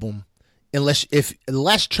album, the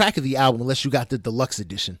last track of the album, unless you got the deluxe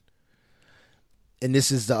edition. And this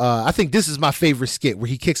is I think this is my favorite skit where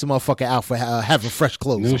he kicks a motherfucker out for having fresh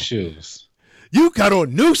clothes. New shoes. You got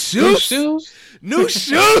on new shoes? New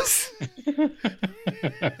shoes?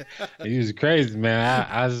 He was crazy, man.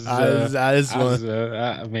 I just want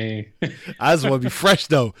to be fresh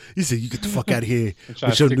though. He said, "You get the fuck out of here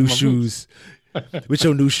with your new shoes." With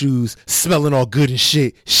your new shoes, smelling all good and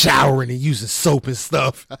shit, showering and using soap and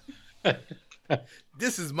stuff.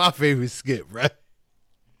 This is my favorite skit, right?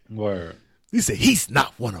 Word. He said, "He's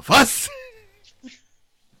not one of us."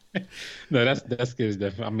 No, that's good.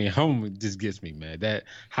 Definitely. I mean, home just gets me, man. That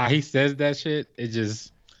how he says that shit, it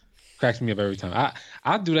just cracks me up every time.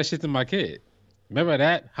 I do that shit to my kid. Remember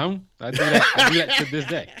that? Home? I do that. I do that to this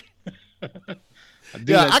day.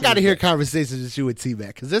 Yeah, I got to hear conversations with you with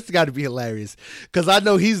T-Mac because this got to be hilarious. Because I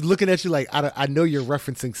know he's looking at you like, I know you're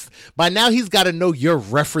referencing. By now, he's got to know you're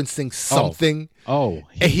referencing something. Oh,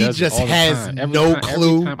 and he just has no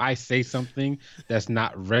clue. Every time I say something that's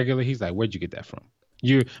not regular, he's like, "Where'd you get that from?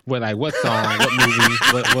 You what song? What movie?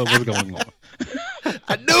 What's going on?"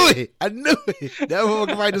 I knew it. That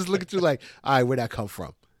motherfucker might just look at you like, "All right, where'd that come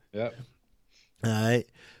from?" Yep. All right,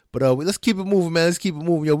 but let's keep it moving, man. Let's keep it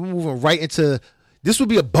moving. Yo, we're moving right into. This would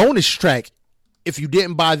be a bonus track if you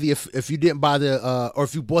didn't buy the or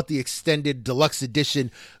if you bought the extended deluxe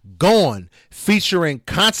edition. Gone, featuring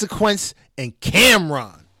Consequence and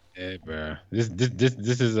Cam'ron. Yeah, bro. This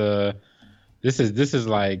is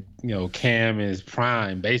like, you know, Cam is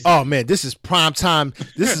prime basically. Oh man, this is prime time.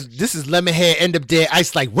 This is Lemonhead end up dead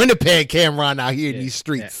ice like Winnipeg Cam'ron out here in these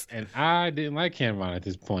streets. And I didn't like Cam'ron at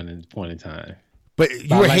this point in time. But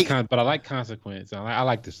I like Consequence. I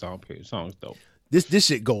like the song. Period. The song's dope. This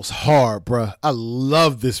shit goes hard, bro. I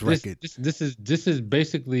love this record. This is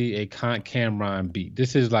basically a Cam'ron beat.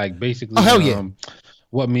 This is like basically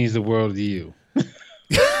What Means the World to You.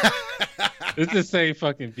 It's the same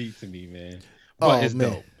fucking beat to me, man. But it's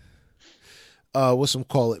dope. What's some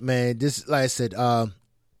call it, man? This, like I said,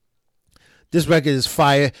 this record is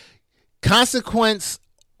fire. Consequence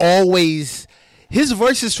always. His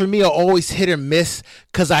verses for me are always hit or miss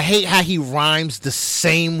because I hate how he rhymes the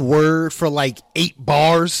same word for like 8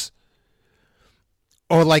 bars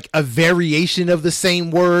or like a variation of the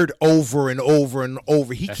same word over and over and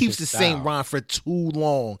over. He keeps the same rhyme for too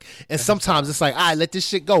long. And sometimes it's like, all right, let this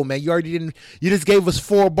shit go, man. You just gave us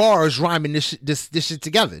 4 bars rhyming this shit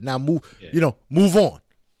together. Now move on.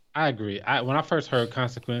 I agree. When I first heard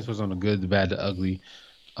Consequence was on The Good, the Bad, the Ugly.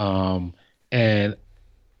 And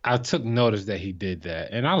I took notice that he did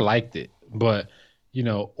that, and I liked it. But, you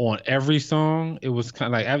know, on every song, it was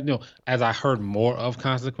kind of like, you know, as I heard more of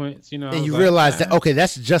Consequence, you know, and you realize that okay,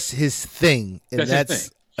 that's just his thing, and that's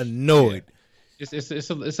annoyed. Yeah. It's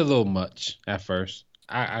a little much at first.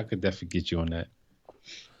 I could definitely get you on that.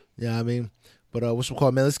 Yeah, I mean, but what's we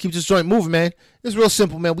call, man? Let's keep this joint moving, man. It's real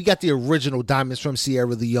simple, man. We got the original Diamonds from Sierra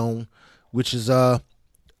Leone, which is a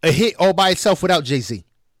hit all by itself without Jay-Z.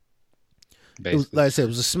 Like I said, it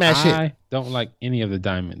was a smash hit. I don't like any of the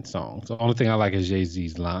Diamond songs. The only thing I like is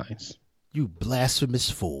Jay-Z's lines. You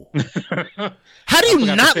blasphemous fool. How do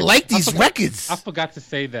you not like these records? I forgot to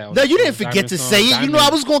say that. No, you didn't forget to say it. You know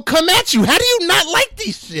I was going to come at you. How do you not like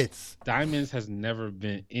these shits? Diamonds has never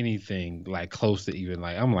been anything like close to even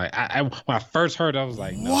like, I'm like, when I first heard it, I was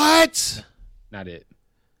like, no, what? Not it.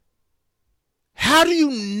 How do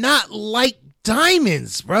you not like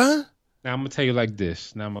Diamonds, bruh? Now, I'm going to tell you like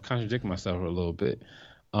this. Now, I'm going to contradict myself a little bit.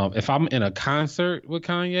 If I'm in a concert with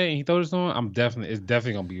Kanye and he throws this on, it's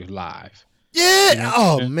definitely going to be live. Yeah. You know?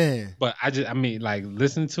 Oh, man. But like,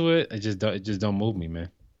 listen to it. It just don't move me,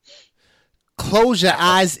 man. Close your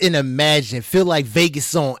eyes and imagine. Feel like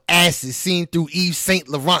Vegas on acid seen through Yves Saint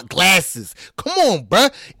Laurent glasses. Come on,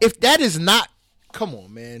 bruh. If that is not, come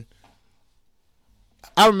on, man.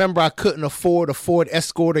 I remember I couldn't afford a Ford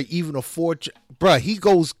Escort or even afford, bruh. He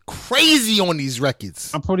goes crazy on these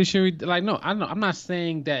records. I'm pretty sure no, I know. I'm not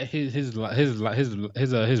saying that his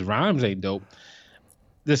rhymes ain't dope.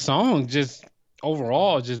 The song just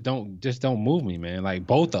overall just don't move me, man. Like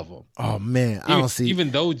both of them. Oh man, I don't see.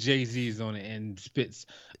 Even though Jay-Z is on it and spits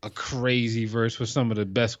a crazy verse with some of the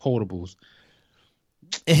best quotables.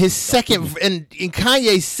 And his second and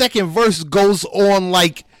Kanye's second verse goes on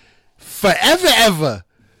like forever ever.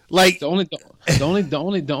 Like the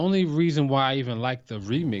only reason why I even like the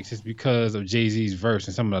remix is because of Jay-Z's verse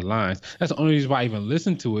and some of the lines. That's the only reason why I even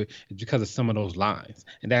listen to it is because of some of those lines.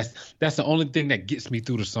 And that's the only thing that gets me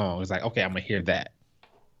through the song. It's like, okay, I'm gonna hear that.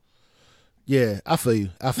 Yeah, I feel you.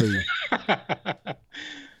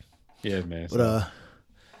 Yeah, man. But all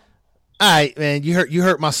right, man. You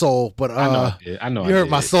hurt my soul, but I know you hurt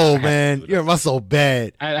my soul, man. You hurt my soul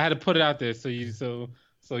bad. I had to put it out there so you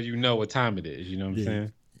know what time it is. You know what I'm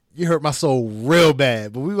saying? You hurt my soul real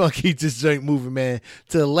bad, but we're going to keep this joint moving, man,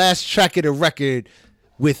 to the last track of the record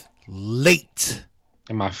with Late.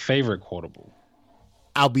 And my favorite quotable.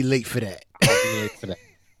 I'll be late for that. I'll be late for that.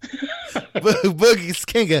 Boogie's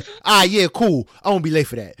Kinga. Yeah, cool. I won't be late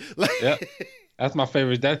for that. Yep. That's my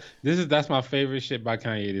favorite. That's my favorite shit by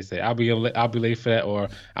Kanye to say. I'll be late for that, or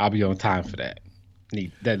I'll be on time for that.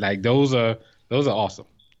 Those are awesome.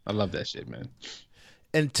 I love that shit, man.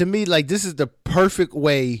 And to me, like, this is the perfect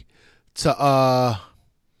way to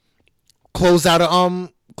close out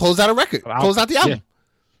a record, close out the album.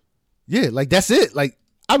 Yeah, like that's it. Like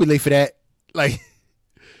I'll be late for that. Like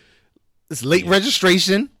it's late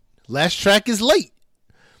registration. Last track is late.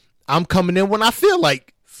 I'm coming in when I feel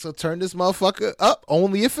like. So turn this motherfucker up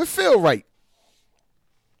only if it feel right.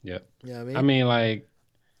 Yep. Yeah, you know I mean, like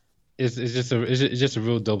it's just a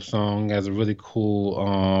real dope song. It has a really cool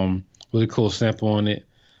sample on it.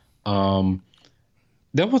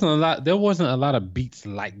 There wasn't a lot of beats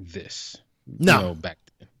like this. No, you know, back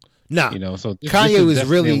then. No, so Kanye was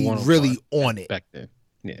really on it back then.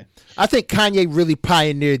 Yeah, I think Kanye really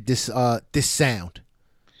pioneered this sound.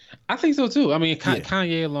 I think so too. I mean,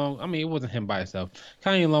 Kanye along. I mean, it wasn't him by himself.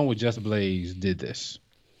 Kanye along with Just Blaze did this.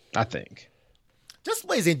 I think. Just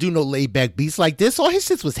Blaze ain't do no laid back beats like this. All his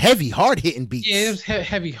shit was heavy, hard hitting beats. Yeah, it was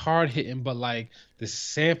heavy, hard hitting, but like the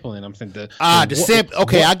sampling. I'm saying the sample.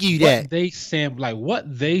 Okay, I'll give you that.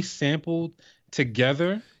 What they sampled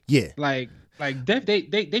together. Yeah, like they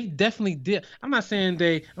definitely did. I'm not saying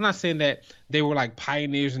that they were like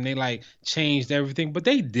pioneers and they like changed everything, but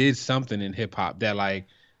they did something in hip hop that like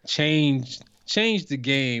changed the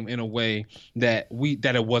game in a way that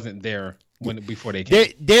it wasn't there before they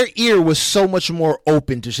came. Their ear was so much more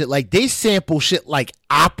open to shit. Like they sample shit like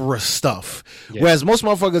opera stuff, whereas most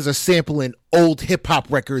motherfuckers are sampling old hip hop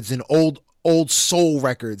records and old soul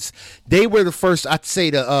records. They were the first, I'd say,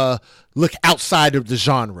 to look outside of the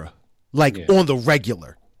genre, like on the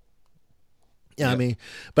regular. You know what I mean?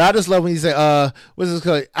 But I just love when you say, what's this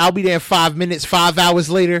called? I'll be there in 5 minutes, 5 hours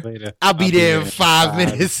later. I'll be there in 5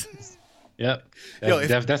 minutes. Yep.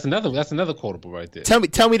 That's another quotable right there. Tell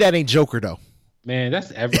me that ain't Joker though. Man,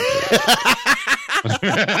 that's everything.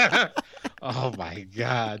 Oh my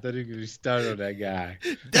God! Don't even start on that guy.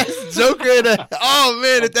 That's Joker. Oh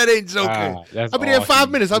man, if that ain't Joker, I'll be there in 5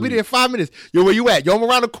 minutes. I'll be there in 5 minutes. Yo, where you at? Yo, I'm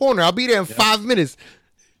around the corner. I'll be there in 5 minutes.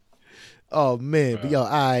 Oh man, but yo, all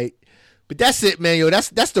right. But that's it, man. Yo,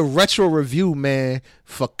 that's the retro review, man,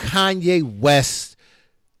 for Kanye West.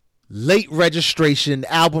 Late Registration.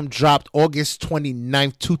 Album dropped August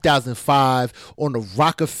 29th, 2005 on the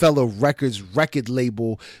Rockefeller Records record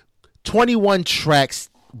label. 21 tracks,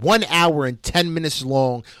 1 hour and 10 minutes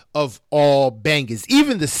long of all bangers.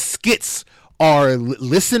 Even the skits are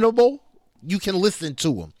listenable. You can listen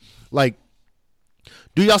to them. Like,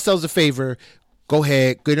 do yourselves a favor. Go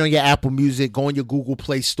ahead, go on your Apple Music, go on your Google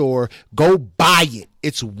Play Store, go buy it.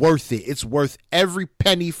 It's worth it. It's worth every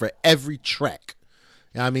penny for every track.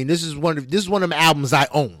 I mean, this is one of them albums I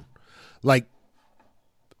own. Like,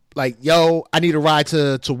 yo, I need a ride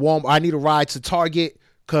to Walmart. I need a ride to Target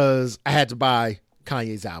because I had to buy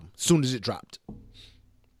Kanye's album as soon as it dropped.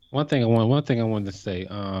 One thing I wanted to say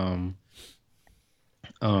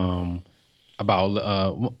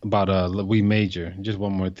about We Major. Just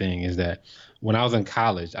one more thing is that when I was in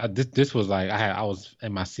college, this was like I was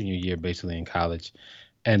in my senior year basically in college,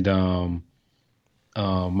 and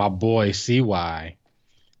my boy CY.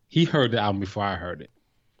 He heard the album before I heard it.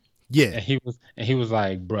 Yeah. And he was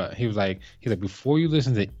like, bruh, he's like, before you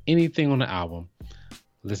listen to anything on the album,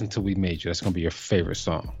 listen to We Major. That's gonna be your favorite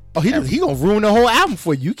song. Oh, he gonna ruin the whole album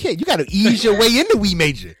for you. You gotta ease your way into We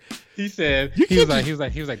Major. He said he was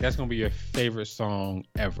like, that's gonna be your favorite song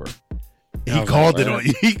ever. And he called it on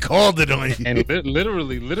you. He called it on you. And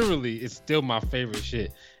literally, it's still my favorite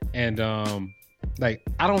shit. And like,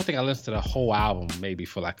 I don't think I listened to the whole album maybe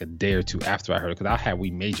for like a day or two after I heard it because I had We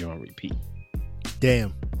Major on repeat.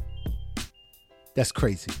 Damn. That's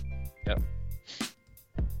crazy. Yep.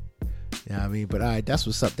 Yeah, I mean, but all right, that's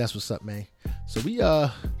what's up, man. So we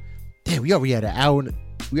already had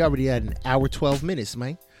an hour 12 minutes,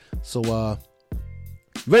 man. So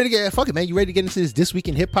ready to get fuck it, man. You ready to get into this week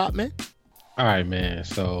in hip hop, man? All right, man.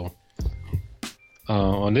 So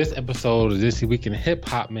on this episode of This Week in Hip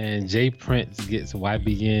Hop, man, Jay Prince gets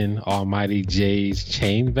YBN Almighty Jay's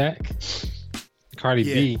chain back. Cardi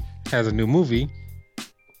B has a new movie.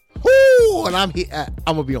 Woo! And I'm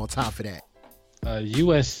gonna be on time for that.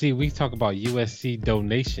 USC, we talk about USC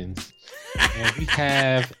donations, and we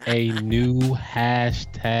have a new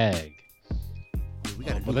hashtag. We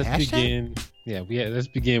got a new let's hashtag? begin. Yeah, let's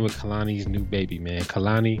begin with Kalani's new baby, man.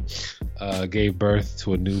 Kalani gave birth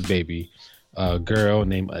to a new baby. A girl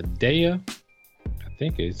named Adea. I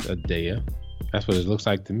think it's Adea. That's what it looks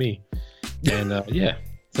like to me. And yeah,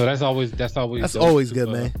 so that's always good,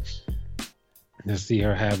 man. To see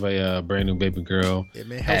her have a brand new baby girl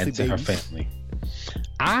add to her family.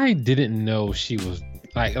 I didn't know she was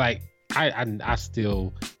like I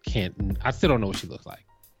still don't know what she looks like.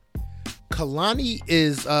 Kalani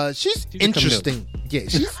is she's interesting. Yeah,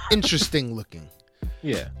 she's interesting looking.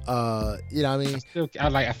 Yeah. You know what I mean? I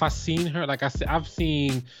like if I seen her, like I said, I've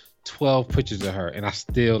seen 12 pictures of her, and I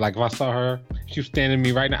still like if I saw her, she was standing to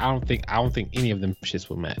me right now. I don't think any of them shits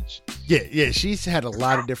would match. Yeah, she's had a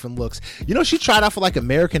lot of different looks. You know, she tried out for like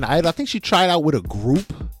American Idol. I think she tried out with a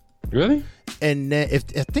group. Really? And then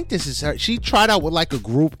I think this is her. She tried out with like a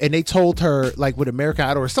group, and they told her like with American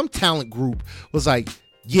Idol or some talent group was like,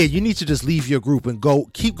 yeah, you need to just leave your group and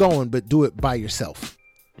keep going, but do it by yourself.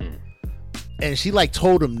 And she like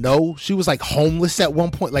told him no. She was like homeless at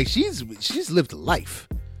one point. Like she's lived a life.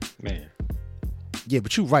 Man. Yeah,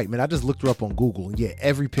 but you're right, man. I just looked her up on Google, and yeah,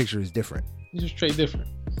 every picture is different. It's just straight different.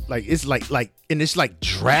 Like it's like, and it's like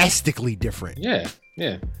drastically different. Yeah.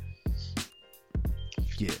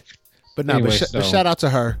 But no, anyway, but shout out to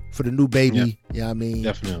her for the new baby. Yeah. Yeah, I mean,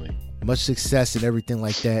 definitely much success and everything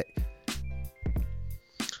like that.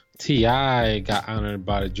 T.I. got honored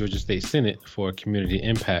by the Georgia State Senate for community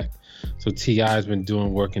impact. So T.I. has been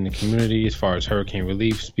doing work in the community as far as hurricane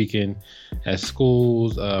relief, speaking at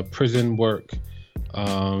schools, prison work.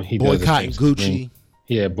 He boycotting Gucci.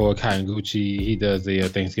 Yeah, boycotting Gucci. He does the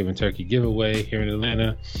Thanksgiving turkey giveaway here in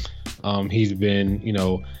Atlanta. He's been,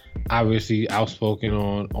 obviously outspoken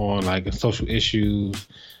on like social issues,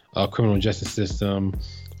 criminal justice system,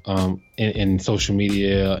 in social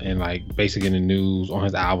media and like basically in the news on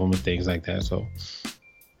his album and things like that. So.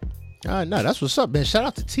 No, that's what's up, man. Shout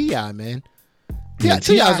out to T.I., man. Yeah,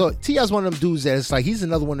 T.I.'s one of them dudes that it's like he's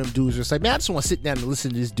another one of them dudes that's like, man, I just want to sit down and listen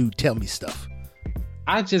to this dude tell me stuff.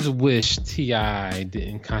 I just wish T.I.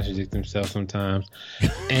 didn't contradict himself sometimes,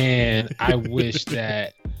 and I wish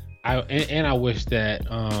that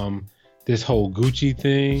this whole Gucci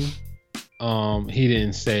thing, he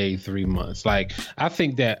didn't say 3 months. Like I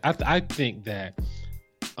think that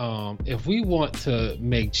if we want to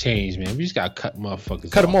make change, man, we just gotta cut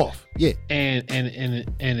motherfuckers. Cut them off, yeah. And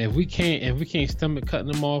if we can't stomach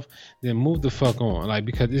cutting them off, then move the fuck on. Like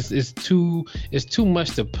because it's too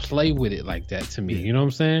much to play with it like that to me. You know what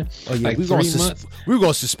I'm saying? Oh yeah, like we're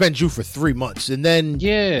gonna suspend you for 3 months, and then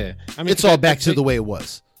yeah, I mean it's all back to the way it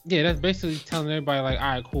was. Yeah, that's basically telling everybody like,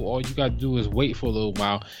 all right, cool. All you gotta do is wait for a little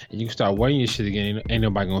while, and you can start wearing your shit again. Ain't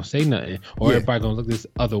nobody gonna say nothing, or everybody gonna look this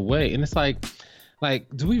other way. And it's like,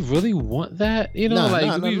 do we really want that? Do we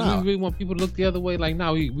really want people to look the other way? Like,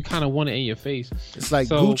 no, we kind of want it in your face. It's like,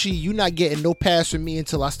 Gucci, you not getting no pass from me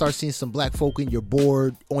until I start seeing some black folk on your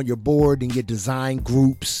board and your design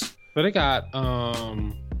groups. But they got,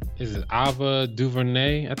 is it Ava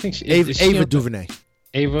DuVernay? I think Ava DuVernay.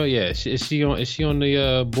 Ava, yeah. Is she on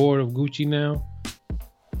the board of Gucci now?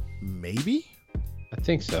 Maybe. I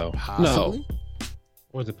think so. Possibly. No.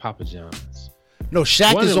 Or is it Papa John's? No,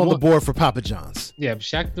 Shaq is on the board for Papa John's. Yeah, but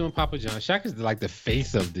Shaq doing Papa John's. Shaq is like the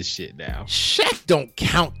face of this shit now. Shaq don't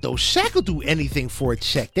count though. Shaq will do anything for a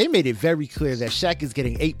check. They made it very clear that Shaq is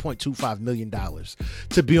getting $8.25 million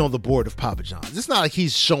to be on the board of Papa John's. It's not like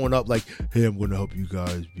he's showing up like, hey, I'm going to help you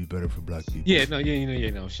guys be better for black people. Yeah, no.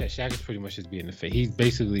 Shaq is pretty much just being the face. He's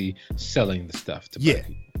basically selling the stuff to black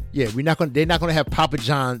people. Yeah, they're not gonna have Papa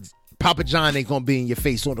John's. Papa John ain't gonna be in your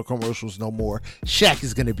face on the commercials no more. Shaq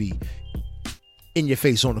is gonna be in your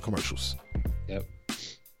face on the commercials. Yep.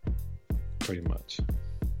 Pretty much.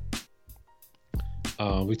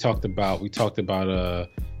 We talked about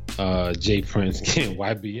Jay Prince getting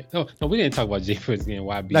YB. No, we didn't talk about Jay Prince getting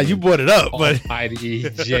YB. Now you brought it up, but Almighty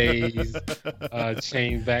Jay's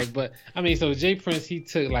chain back. But I mean, so Jay Prince, he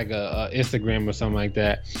took like a Instagram or something like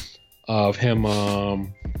that of him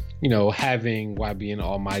having YB and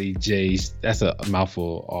Almighty Jay's, that's a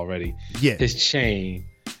mouthful already. Yeah. His chain.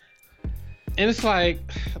 And it's like,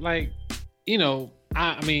 I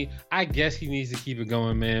mean, I guess he needs to keep it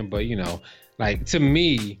going, man. But, like to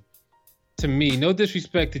me, no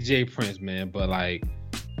disrespect to Jay Prince, man. But like,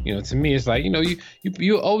 to me, it's like,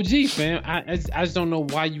 you're OG, fam. I just don't know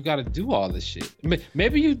why you got to do all this shit.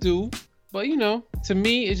 Maybe you do. But to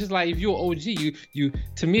me, it's just like if you're OG, if you're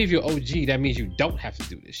OG, that means you don't have to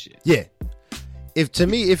do this shit. Yeah.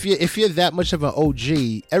 If you're that much of an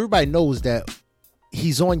OG, everybody knows that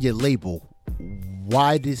he's on your label.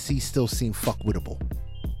 Why does he still seem fuckwittable?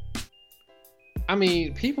 I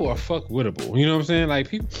mean, people are fuckwittable. You know what I'm saying? Like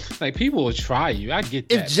people will try you. I get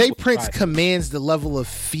that. If Jay Prince commands the level of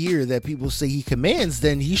fear that people say he commands,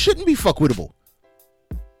 then he shouldn't be fuckwittable.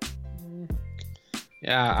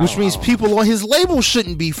 Yeah, which means people on his label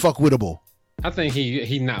shouldn't be fuckwittable. I think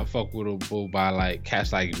he not fuckwittable by like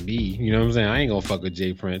cats like me. You know what I'm saying? I ain't gonna fuck with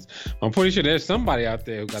Jay Prince. I'm pretty sure there's somebody out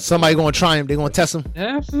there who got somebody gonna try him. They gonna test him.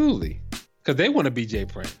 Yeah, absolutely, because they want to be Jay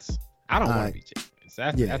Prince. I don't want to be Jay Prince.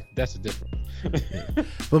 That's a different. Yeah.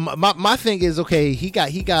 But my thing is, okay, he got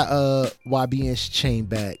YBN's chain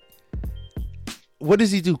back. what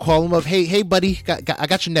does he do? Call him up. Hey, buddy, I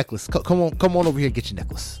got your necklace. Come on over here and get your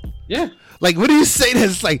necklace. Yeah. Like, what do you say?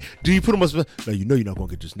 That's like, do you put him on? No, you know you're not gonna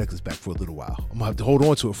get this necklace back for a little while. I'm gonna have to hold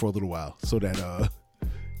on to it for a little while so that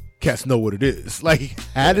cats know what it is. Like,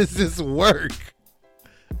 how does this work?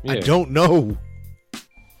 Yeah. I don't know.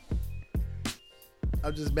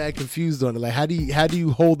 I'm just mad confused on it. Like, how do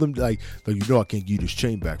you hold them? Like you know I can't give you this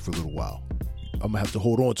chain back for a little while. I'm gonna have to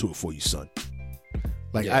hold on to it for you, son.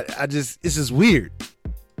 Like, yeah. I just, it's just weird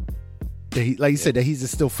that he, like you said, that he's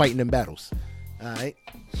just still fighting in battles. All right.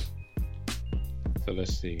 So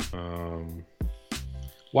let's see. Not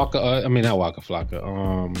Waka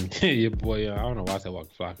Flocka. Your boy, I don't know why I said Waka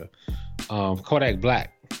Flocka. Kodak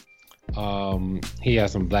Black. He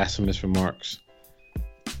has some blasphemous remarks.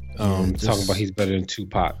 Talking about he's better than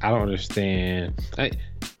Tupac. I don't understand.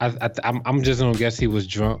 I'm just gonna guess he was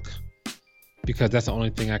drunk because that's the only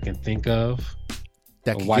thing I can think of.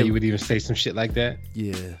 Why you would even say some shit like that?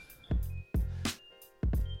 Yeah.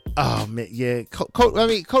 Oh man, yeah.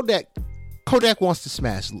 Kodak wants to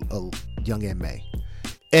smash Young M.A.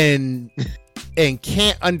 and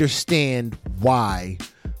can't understand why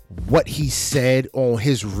what he said on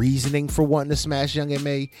his reasoning for wanting to smash Young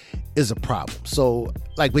M.A. is a problem. So,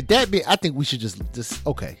 like, with that being, I think we should just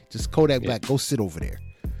Kodak Black, go sit over there.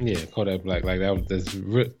 Yeah, Kodak Black, like that's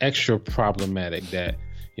extra problematic that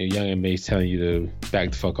Young M.A. is telling you to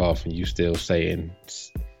back the fuck off and you still saying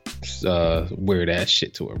weird ass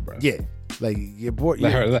shit to her, bro. Yeah, like your boy.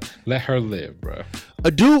 Let her live, bro. A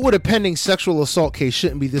dude with a pending sexual assault case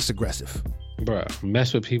shouldn't be this aggressive, bro.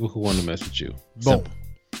 Mess with people who want to mess with you. Boom.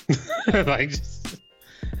 Like,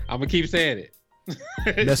 I'm gonna keep saying it.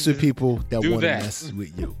 Mess with people that want to mess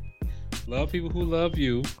with you. Love people who love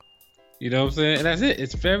you. You know what I'm saying? And that's it.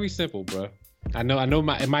 It's very simple, bro. I know.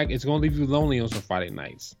 It's gonna leave you lonely on some Friday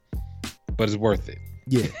nights, but it's worth it.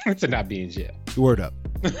 Yeah, to not be in jail. Word up.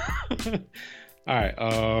 All right,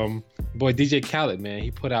 boy, DJ Khaled, man,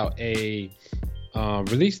 he put out a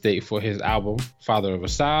release date for his album "Father of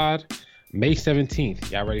Assad," May 17th.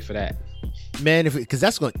 Y'all ready for that? Man, because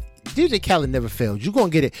that's going. DJ Khaled never fails. You're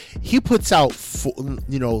gonna get it. He puts out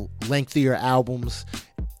lengthier albums,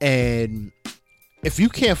 and if you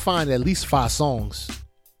can't find at least 5 songs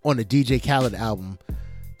on a DJ Khaled album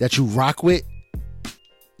that you rock with,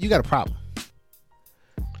 you got a problem.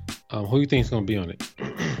 Who you think is gonna be on it?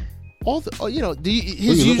 Who you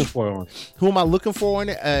looking for on? Who am I looking for on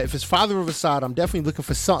it? If it's Father of Assad, I'm definitely looking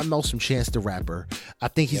for something else from Chance the Rapper. I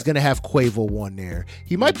think he's gonna have Quavo on there.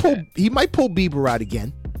 He might pull Bieber out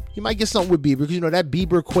again. He might get something with Bieber because that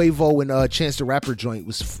Bieber, Quavo, and Chance the Rapper joint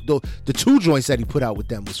was the 2 joints that he put out with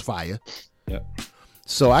them was fire. Yep.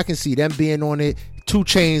 So I can see them being on it. 2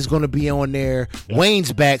 Chainz gonna be on there. Yep.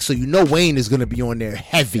 Wayne's back, so Wayne is gonna be on there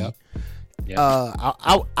heavy. Yep. Yep.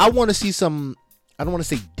 I want to see some. I don't want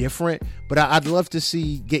to say different, but I'd love to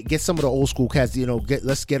see get some of the old school cats. I want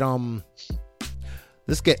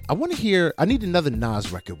to hear. I need another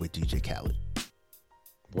Nas record with DJ Khaled.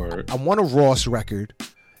 Word. I want a Ross record,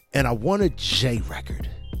 and I want a J record.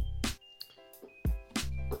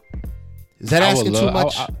 Is that asking too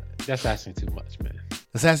much? That's asking too much, man.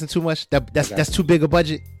 That's asking too much. That's too big a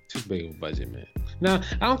budget. Too big of a budget, man. No,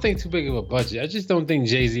 I don't think too big of a budget. I just don't think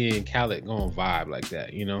Jay-Z and Khaled gonna vibe like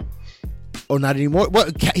that, Oh, not anymore.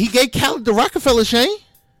 What, he gave Khaled the Rockefeller chain?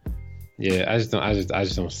 Yeah, I just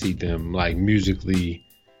don't see them like musically,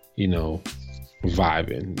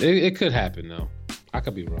 vibing. It could happen though. I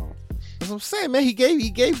could be wrong. That's what I'm saying, man. Jay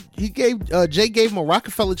gave him a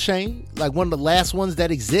Rockefeller chain, like one of the last ones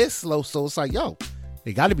that exists. So it's like, yo,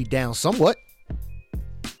 they got to be down somewhat.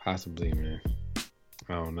 Possibly, man.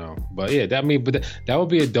 I don't know, but yeah, that would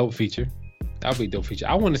be a dope feature. That would be a dope feature.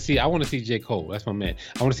 I want to see J. Cole. That's my man.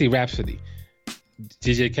 I want to see Rhapsody.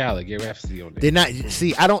 DJ Khaled, get Rhapsody on there. They're not.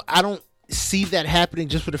 See, I don't see that happening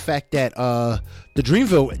just for the fact that the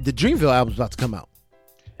Dreamville album's about to come out.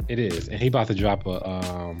 It is, and he about to drop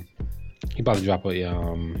a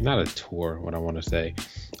not a tour. What I want to say,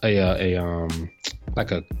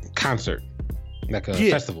 like a concert. Like a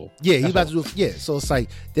festival. Yeah, he's about to do. Yeah, so it's like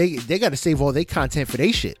they got to save all their content for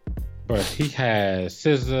their shit. But he has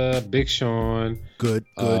SZA, Big Sean, good,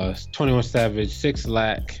 21 Savage, 6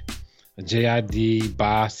 Lack, JID,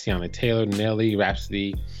 Boss, Tiana Taylor, Nelly,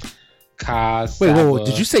 Rhapsody, Kaz. Wait,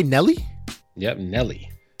 did you say Nelly? Yep,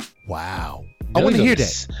 Nelly. Wow, I want to hear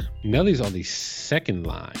that. Nelly's on the second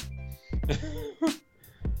line.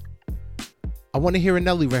 I want to hear a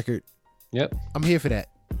Nelly record. Yep, I'm here for that.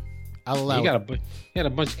 I'll allow he had a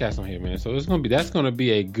bunch of cats on here, man. So that's gonna be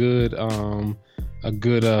a good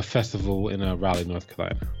festival in Raleigh, North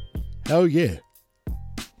Carolina. Hell yeah.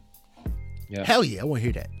 Yeah. Hell yeah, I want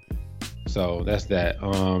to hear that. So that's that.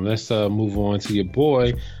 Let's move on to your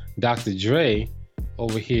boy, Dr. Dre,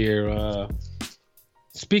 over here.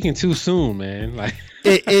 Speaking too soon, man. Like,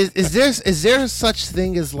 is there such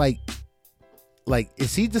thing as like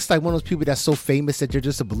is he just like one of those people that's so famous that you're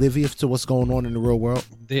just oblivious to what's going on in the real world?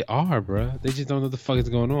 They are, bro. They just don't know what the fuck is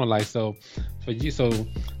going on. Like, so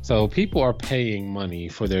people are paying money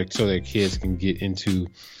so their kids can get into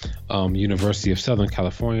University of Southern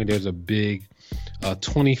California. There's a big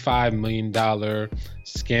 $25 million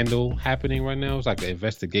scandal happening right now. It's like an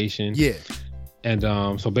investigation. Yeah.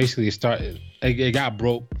 And so basically it got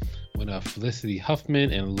broke when Felicity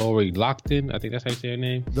Huffman and Lori Loughlin, I think that's how you say her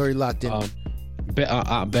name. Lori Loughlin.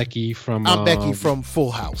 Becky from Becky from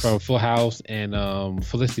Full House. From Full House, and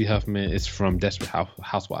Felicity Huffman is from Desperate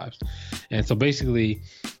Housewives. And so basically,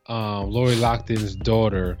 Lori Loughlin's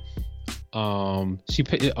daughter,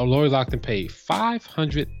 Lori Loughlin paid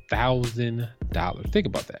 $500,000. Think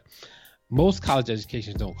about that. Most college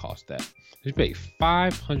educations don't cost that. She paid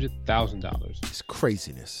 $500,000. It's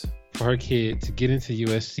craziness for her kid to get into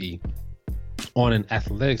USC on an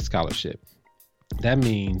athletic scholarship. That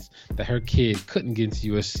means that her kid couldn't get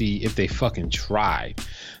into USC if they fucking tried.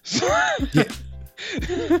 So, yeah.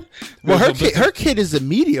 Well, her kid is a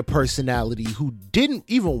media personality who didn't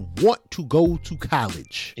even want to go to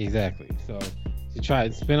college. Exactly. So she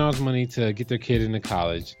tried to spend all this money to get their kid into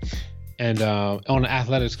college, and on an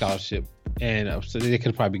athletic scholarship. And so they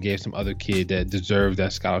could probably gave some other kid that deserved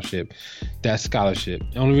that scholarship. The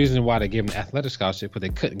only reason why they gave him an athletic scholarship, but they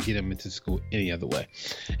couldn't get him into school any other way.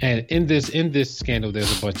 And in this scandal,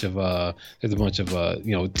 there's a bunch of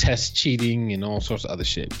test cheating and all sorts of other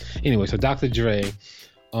shit. Anyway, so Dr. Dre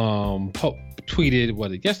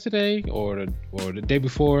tweeted yesterday or the day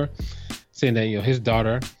before, saying that his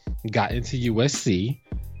daughter got into USC,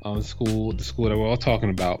 the school that we're all talking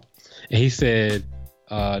about, and he said.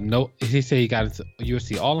 He said he got into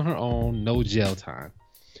USC all on her own, no jail time.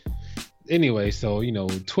 Anyway, so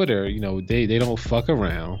Twitter, they don't fuck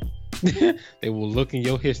around. They will look in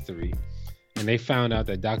your history, and they found out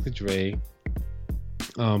that Dr. Dre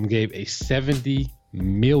gave a $70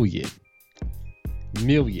 million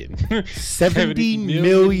 $70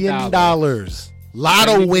 million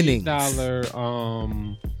lotto winnings.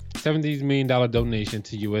 $70 million donation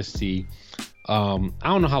to USC. I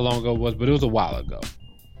don't know how long ago it was, but it was a while ago.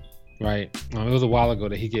 Right. It was a while ago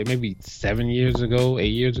that he gave, maybe 8 years ago,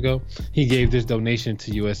 he gave this donation to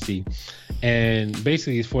USC. And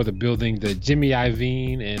basically it's for the building, the Jimmy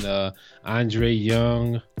Iovine and Andre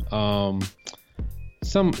Young,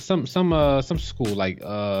 some school, like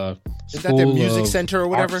is that their music center or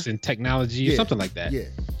whatever? Arts and technology or something like that. Yeah.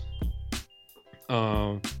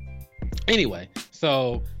 Anyway,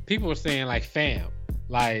 so people were saying like, fam,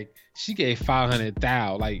 like, she gave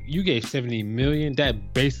 $500,000. Like, you gave $70 million.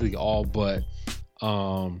 That basically all but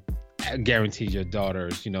guaranteed your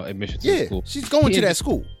daughter's, admission to the school. Yeah, she's going to that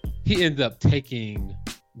school. He ended up taking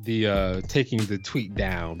the tweet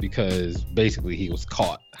down because basically he was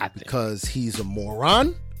caught. I think because he's a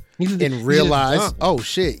moron and realized, oh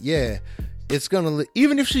shit, yeah, it's gonna.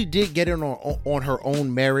 Even if she did get it on her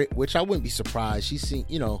own merit, which I wouldn't be surprised. She seemed,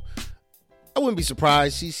 I wouldn't be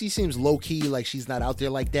surprised. She seems low key, like she's not out there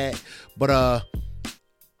like that. But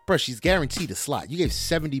bro, she's guaranteed a slot. You gave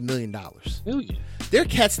 $70 million.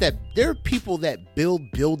 There are people that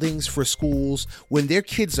build buildings for schools when their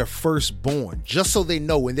kids are first born, just so they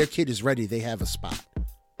know when their kid is ready, they have a spot.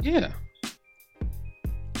 Yeah.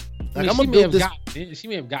 Like, she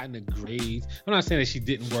may have gotten the grades. I'm not saying that she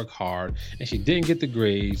didn't work hard and she didn't get the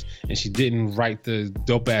grades and she didn't write the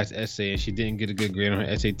dope ass essay and she didn't get a good grade on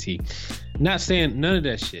her SAT. Not saying none of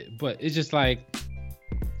that shit, but it's just like,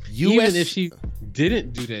 even if she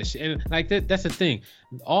didn't do that shit, and like that's the thing,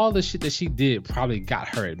 all the shit that she did probably got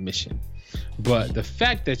her admission. But the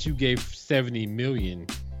fact that you gave $70 million,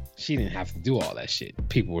 she didn't have to do all that shit.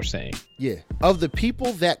 People were saying, yeah, of the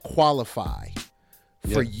people that qualify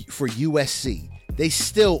for USC, they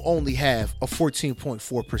still only have a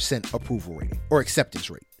 14.4% approval rating or acceptance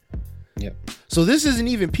rate. Yep. So this isn't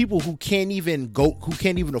even people who can't even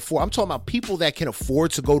afford. I'm talking about people that can afford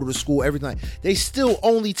to go to the school every night. They still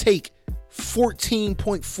only take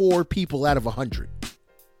 14.4 people out of 100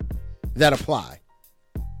 that apply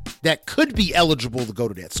that could be eligible to go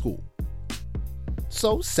to that school.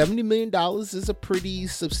 So $70 million is a pretty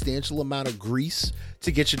substantial amount of grease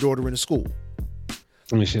to get your daughter into school.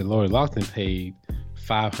 I mean, shit, Lori Loughlin paid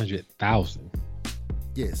 $500,000.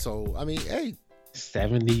 Yeah, so I mean, hey,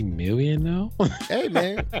 $70 million though. Hey,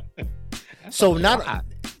 man. So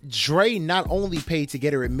Dre not only paid to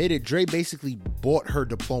get her admitted, Dre basically bought her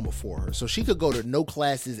diploma for her, so she could go to no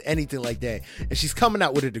classes, anything like that, and she's coming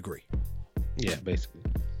out with a degree. Yeah, basically.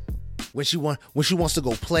 When she wants to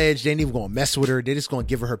go pledge, they ain't even gonna mess with her. They're just gonna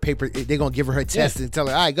give her paper. They're gonna give her her test and tell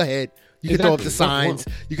her, all right, go ahead. You can throw up the signs.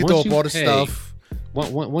 You can throw up all the stuff.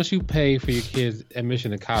 Once you pay for your kids'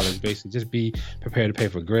 admission to college, basically, just be prepared to pay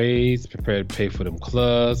for grades, prepared to pay for them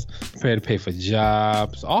clubs, prepared to pay for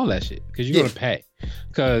jobs, all that shit. Because you're gonna pay.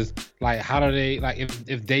 Because like, how do they like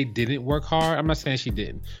if they didn't work hard? I'm not saying she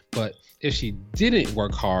didn't, but if she didn't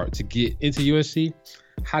work hard to get into USC,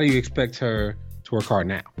 how do you expect her to work hard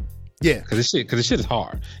now? Yeah, because the shit is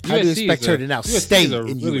hard. How do you expect her to now stay in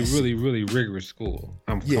USC? Really rigorous school.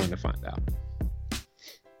 I'm coming to find out.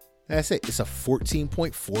 That's it. It's a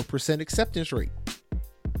 14.4% acceptance rate.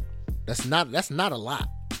 That's not a lot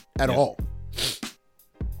at all.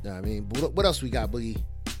 I mean, what else we got, Boogie?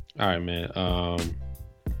 All right, man.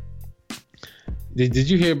 Did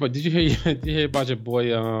you hear about your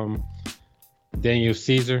boy Daniel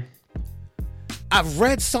Caesar? I've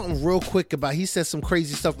read something real quick about. He said some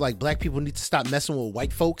crazy stuff like black people need to stop messing with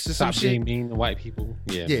white folks or some shit. Stop being mean to white people.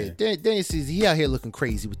 Yeah. Daniel Caesar, he out here looking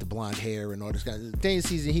crazy with the blonde hair and all this kind of. Daniel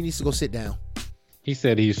Caesar, he needs to go sit down. He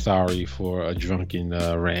said he's sorry for a drunken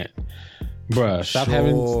rant, bruh. Stop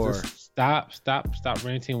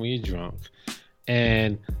ranting when you're drunk,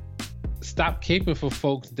 and stop caping for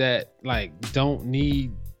folks that like don't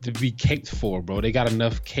need to be caped for, bro. They got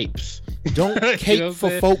enough capes. Don't cape for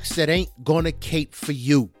folks that ain't gonna cape for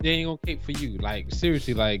you. They ain't gonna cape for you. Like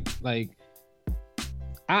seriously, like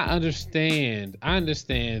I understand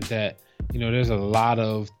that, you know, there's a lot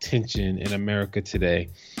of tension in America today.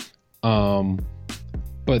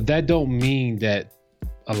 But that don't mean that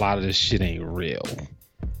a lot of this shit ain't real.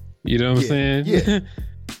 You know what I'm saying? Yeah.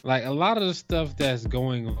 Like, a lot of the stuff that's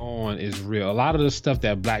going on is real. A lot of the stuff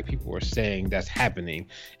that black people are saying that's happening,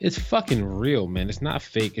 it's fucking real, man. It's not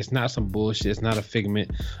fake. It's not some bullshit. It's not a figment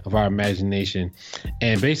of our imagination.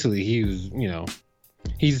 And basically, he was, you know,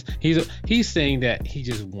 he's saying that he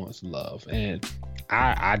just wants love, and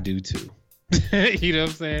I do too. You know what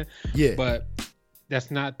I'm saying? Yeah. But that's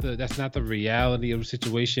not the reality of the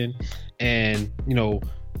situation. And, you know,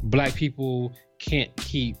 black people can't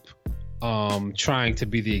keep trying to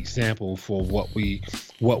be the example for what we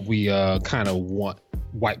kind of want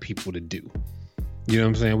white people to do. You know what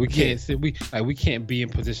I'm saying? We can't we can't be in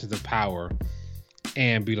positions of power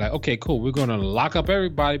and be like, okay, cool, we're gonna lock up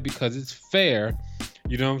everybody because it's fair.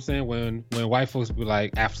 You know what I'm saying? When white folks be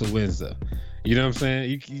like affluenza, you know what I'm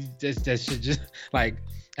saying? That shit just like,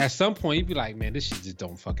 at some point you'd be like, man, this shit just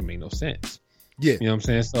don't fucking make no sense. Yeah. You know what I'm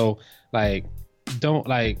saying? So like, don't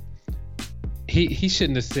like. He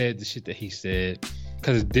shouldn't have said the shit that he said,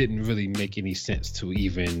 because it didn't really make any sense to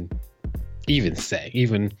even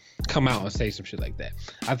come out and say some shit like that.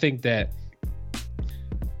 I think that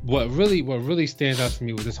what really stands out to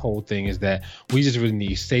me with this whole thing is that we just really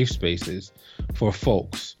need safe spaces for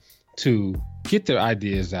folks to get their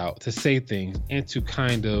ideas out, to say things, and to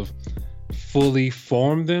kind of fully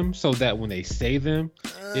form them, so that when they say them,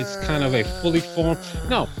 it's kind of a fully formed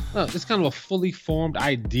it's kind of a fully formed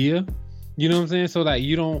idea. You know what I'm saying? So that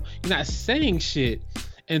you're not saying shit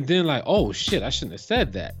and then like, oh shit, I shouldn't have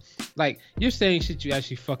said that. Like, you're saying shit you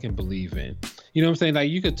actually fucking believe in. You know what I'm saying? Like,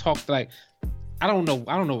 you could talk like, I don't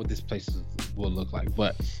know what this place will look like,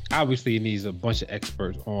 but obviously it needs a bunch of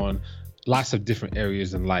experts on lots of different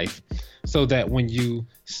areas in life, so that when you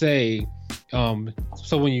say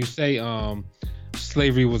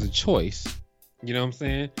slavery was a choice, you know what I'm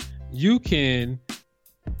saying? You can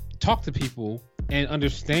talk to people and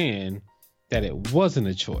understand that it wasn't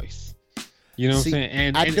a choice. You know what I'm saying?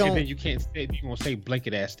 And then you won't say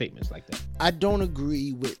blanket ass statements like that. I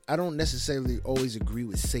don't necessarily always agree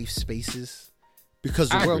with safe spaces, because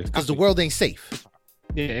the world ain't safe.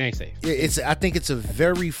 Yeah, it ain't safe. I think it's a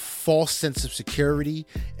very false sense of security,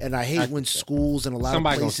 and I hate when schools and a lot of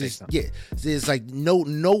places, it's like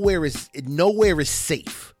nowhere is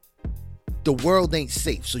safe. The world ain't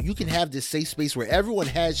safe. So you can have this safe space where everyone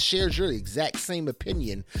shares your exact same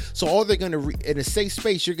opinion. So all they're going to, in a safe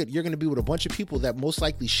space, you're going to be with a bunch of people that most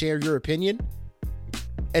likely share your opinion.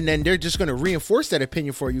 And then they're just going to reinforce that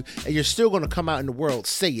opinion for you. And you're still going to come out in the world,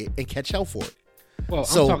 say it, and catch hell for it. Well,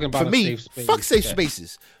 so I'm talking about for me, fuck safe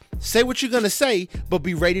spaces. Say what you're going to say, but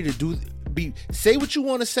be ready to say what you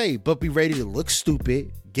want to say, but be ready to look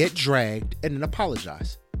stupid, get dragged, and then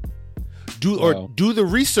apologize. Do the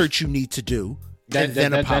research you need to do, and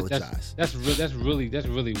then apologize. That's really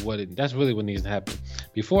what needs to happen.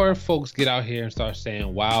 Before folks get out here and start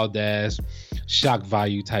saying wild ass shock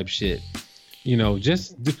value type shit, you know,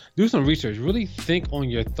 just do some research. Really think on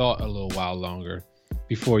your thought a little while longer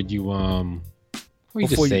before you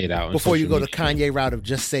just say it out. Before you go the Kanye route of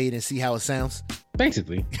just say it and see how it sounds.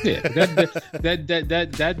 Basically, yeah.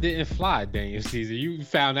 That didn't fly, Daniel Caesar. You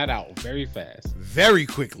found that out very fast, very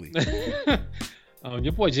quickly.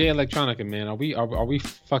 Your boy Jay Electronica, man. Are we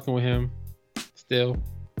fucking with him still?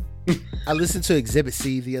 I listened to Exhibit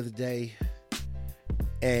C the other day,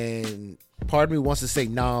 and part of me wants to say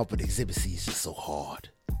nah, but Exhibit C is just so hard.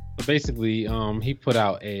 But basically, he put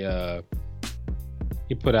out a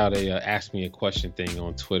ask me a question thing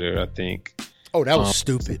on Twitter, I think. Oh, that was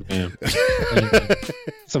stupid.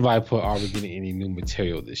 Somebody put, "Are we getting any new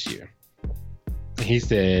material this year?" And he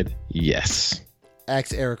said, "Yes."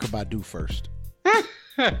 Ask Erykah Badu first.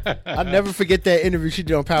 I'll never forget that interview she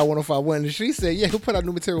did on Power 105.1, and she said, "Yeah, he'll put out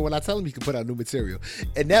new material when I tell him he can put out new material."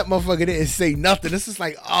 And that motherfucker didn't say nothing. This is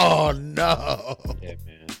like, oh no. Yeah,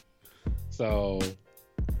 man. So,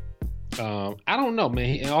 I don't know,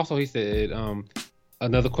 man. And also, he said,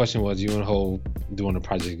 another question was, you and Hov doing a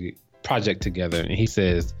project together, and he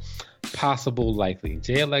says, possible, likely.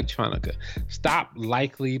 Jay Electronica, stop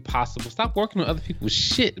likely, possible. Stop working on other people's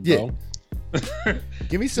shit, bro. Yeah.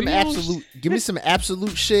 Give me some absolute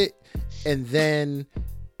shit, and then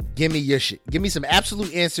give me your shit. Give me some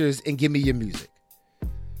absolute answers and give me your music.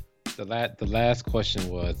 The last question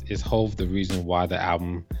was, is Hov the reason why the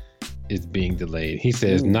album is being delayed? He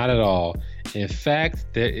says, not at all. In fact,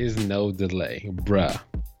 there is no delay, bruh.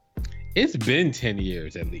 It's been 10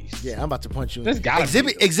 years at least. Yeah, I'm about to punch you.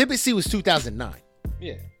 Exhibit C was 2009.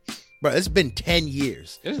 Yeah. Bro, it's been 10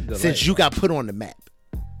 years since you got put on the map.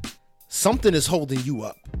 Something is holding you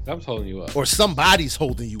up. Something's holding you up. Or somebody's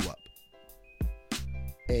holding you up.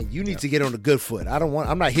 And you need to get on a good foot.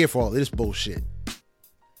 I'm not here for all this bullshit.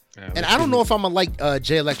 And I don't know if I'm gonna like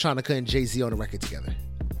Jay Electronica and Jay-Z on the record together.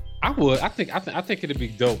 I would. I think it'd be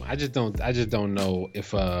dope. I just don't know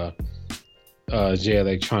if Jay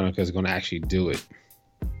Electronica is gonna actually do it.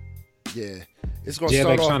 Yeah. It's gonna Jay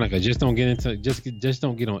start Electronica, off... just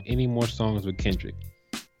don't get on any more songs with Kendrick.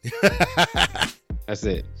 That's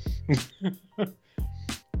it.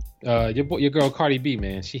 Your girl Cardi B,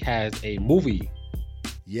 man, she has a movie.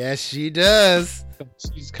 Yes, she does.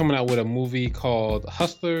 She's coming out with a movie called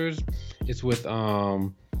Hustlers. It's with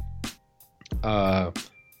Constance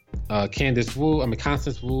Wu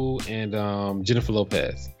and Jennifer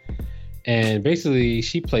Lopez. And basically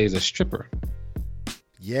she plays a stripper.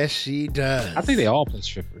 Yes, she does. I think they all play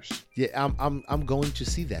strippers. Yeah, I'm going to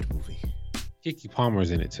see that movie. Keke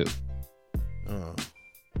Palmer's in it too. Oh,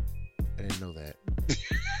 I didn't know that.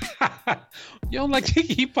 You don't like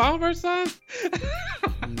Keke Palmer, son?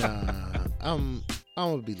 Nah, I'm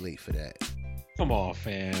gonna be late for that. Come on,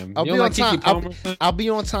 fam. I'll be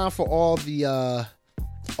on time for all the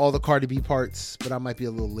Cardi B parts, but I might be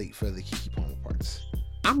a little late for the Keke Palmer parts.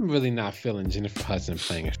 I'm really not feeling Jennifer Hudson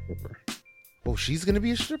playing a stripper. Oh, she's gonna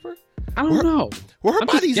be a stripper? I don't know. Well, her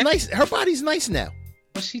body's nice. Her body's nice now.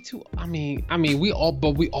 But she too. I mean, we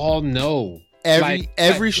all know.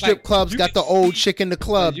 Every strip club's got the old chick in the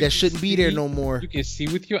club that shouldn't be there no more. You can see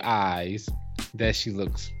with your eyes that she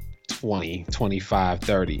looks 20, 25,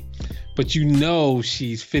 30. But you know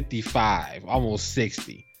she's 55, almost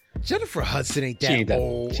 60. Jennifer Hudson ain't that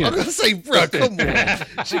old. I'm gonna say, bro, come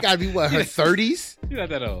on. She gotta be what, her 30s? She's not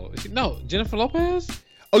that old. No, Jennifer Lopez?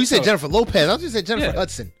 Oh, you said Jennifer Lopez. I was just saying Jennifer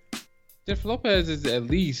Hudson. Jennifer Lopez is at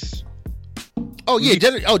least. Oh yeah,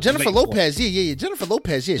 Jennifer Lopez. Yeah. Jennifer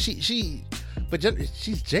Lopez. Yeah, but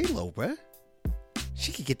she's J-Lo, bruh.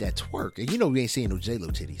 She could get that twerk, and you know we ain't seeing no J-Lo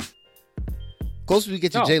titties. Closer we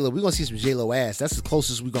get to J-Lo, we're gonna see some J-Lo ass. That's the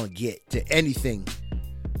closest we're gonna get to anything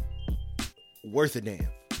worth a damn.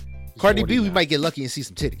 Cardi B, we might get lucky and see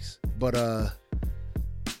some titties, but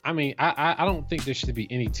I mean, I don't think there should be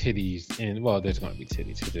any titties in. Well, there's gonna be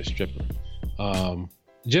titties because they're stripper.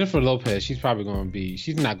 Jennifer Lopez, she's not gonna be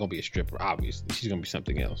a stripper. Obviously, she's gonna be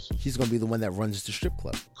something else. She's gonna be the one that runs the strip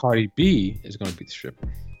club. Cardi B is gonna be the stripper.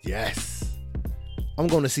 Yes, I'm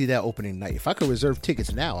going to see that opening night. If I could reserve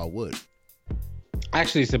tickets now, I would.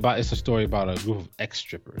 Actually, it's a story about a group of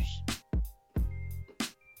ex-strippers.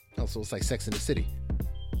 Oh, so it's like Sex in the City.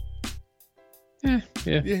 Yeah.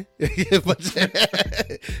 But so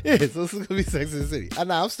it's gonna be Sex in the City.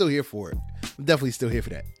 I'm still here for it. I'm definitely still here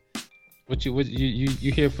for that. What you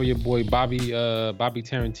here for your boy Bobby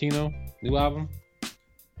Tarantino new album?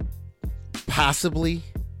 Possibly.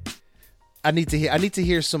 I need to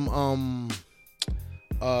hear some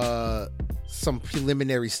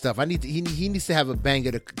preliminary stuff. He needs to have a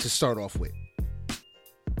banger to start off with.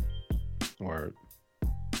 Word.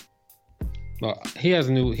 Well, he has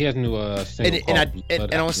a new single and I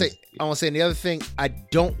want to say the other thing, I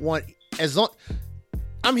don't want, as long,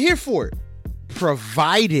 I'm here for it,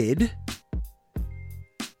 provided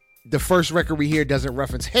the first record we hear doesn't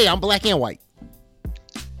reference, hey, I'm black and white.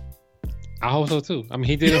 I hope so too. I mean,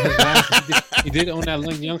 he did it on his last. He did it on that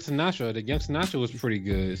Young Sinatra. The Young Sinatra was pretty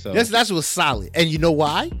good. So Young Sinatra was solid, and you know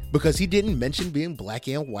why? Because he didn't mention being black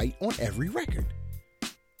and white on every record.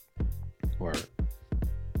 Word.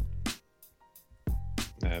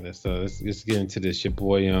 Nah, let's get into this. Your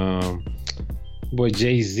boy,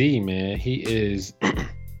 Jay-Z, man. He is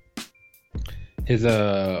his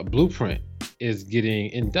blueprint is getting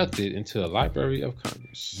inducted into the Library of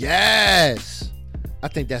Congress. Yes, I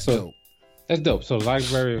think that's dope. That's dope. So, the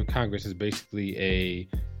Library of Congress is basically a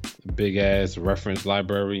big ass reference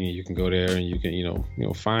library, and you can go there and you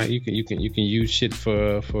can find you can use shit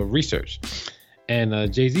for research.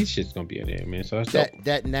 And Jay-Z shit's gonna be in there, man. So that's dope.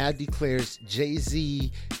 That now declares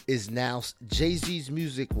Jay-Z's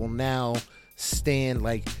music will now stand,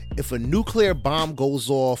 like, if a nuclear bomb goes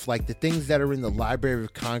off, like the things that are in the Library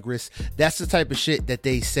of Congress, that's the type of shit that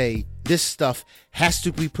they say this stuff has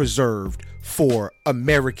to be preserved for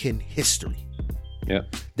American history. Yeah,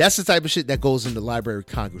 that's the type of shit that goes in the Library of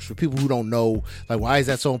Congress. For people who don't know, like, why is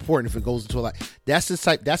that so important if it goes into that's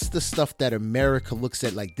the stuff that America looks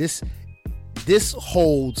at like this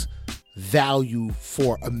holds value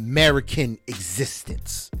for American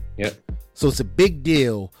existence. Yep. So it's a big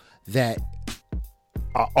deal that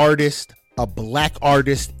an artist, a black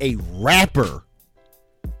artist, a rapper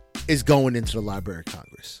is going into the Library of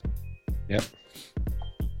Congress. Yep.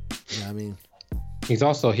 You know what I mean? He's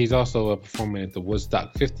also performing at the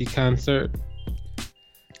Woodstock 50 concert.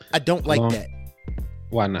 I don't like that.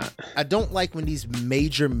 Why not? I don't like when these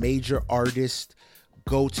major artists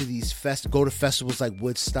go to festivals like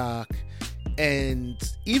Woodstock, and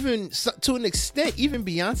even to an extent, even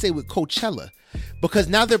Beyonce with Coachella, because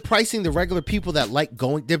now they're pricing the regular people that like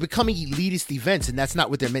going. They're becoming elitist events, and that's not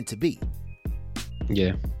what they're meant to be.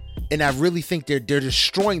 Yeah. And I really think they're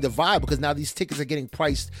destroying the vibe, because now these tickets are getting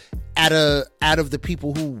priced out of the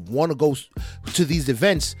people who want to go to these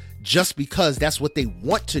events just because that's what they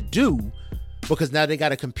want to do. Because now they got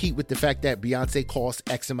to compete with the fact that Beyonce costs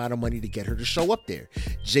X amount of money to get her to show up there.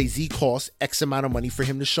 Jay-Z costs X amount of money for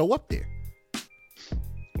him to show up there.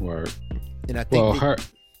 Word. And I think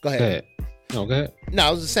go ahead. No, go ahead. No,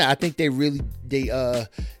 I was just saying, I think they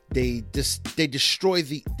destroy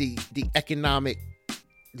the economic,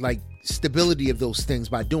 like, stability of those things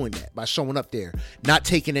by doing that, by showing up there, not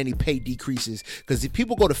taking any pay decreases. Because if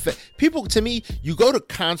people go to to me, you go to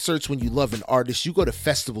concerts when you love an artist, you go to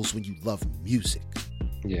festivals when you love music.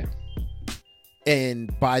 Yeah.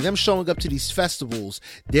 And by them showing up to these festivals,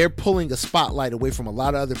 they're pulling a spotlight away from a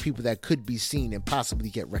lot of other people that could be seen and possibly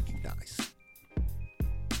get recognized.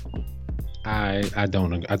 I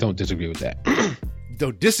don't disagree with that.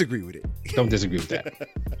 Don't disagree with it. Don't disagree with that.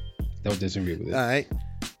 Don't disagree with it. All right.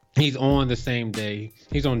 He's on the same day.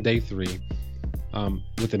 He's on day 3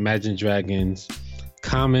 with Imagine Dragons,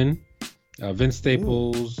 Common, Vince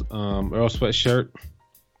Staples, Earl Sweatshirt,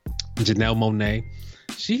 Janelle Monáe.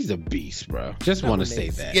 She's a beast, bro. Just want to say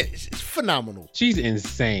that. Yeah, it's phenomenal. She's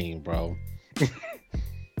insane, bro.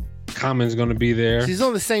 Common's gonna be there. She's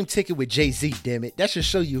on the same ticket with Jay-Z, damn it. That should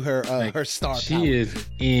show you her her star power. She is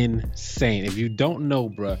insane. If you don't know,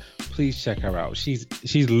 bro, please check her out. She's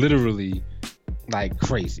literally like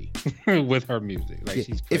crazy with her music. Like, yeah,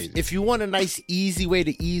 she's crazy. If you want a nice, easy way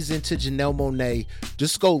to ease into Janelle Monáe,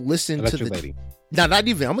 just go listen Electric to Lady. No, not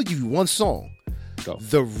even. I'm gonna give you one song. Go.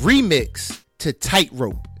 The remix to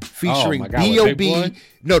Tightrope featuring God, B.O.B.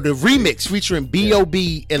 No, the remix featuring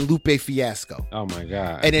B.O.B. and Lupe Fiasco. Oh my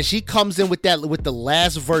God. And then she comes in with the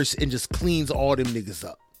last verse and just cleans all them niggas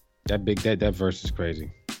up. That verse is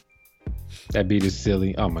crazy. That beat is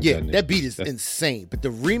silly. Oh my goodness. That beat is insane. But the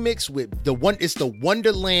remix with it's the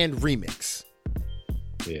Wonderland remix.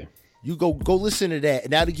 Yeah. You go listen to that,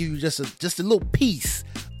 and that'll give you just a little piece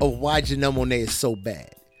of why Janelle Monáe is so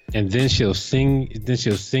bad. And then she'll sing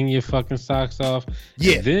your fucking socks off.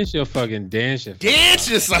 Yeah. And then she'll fucking dance your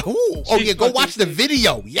socks off. Oh yeah, go watch the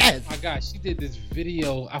video. Yes. Oh my God, she did this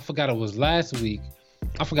video. I forgot it was last week.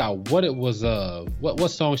 I forgot what it was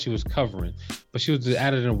what song she was covering, but she was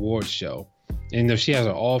at an award show, and she has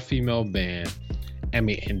an all-female band. They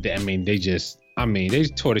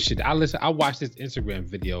tore the shit. I watched this Instagram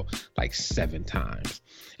video like 7 times,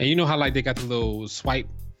 and you know how like they got the little swipe,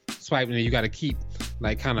 and then you got to keep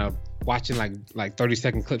like kind of watching like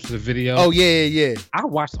 30-second clips of the video. Oh yeah. I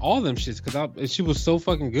watched all them shits because she was so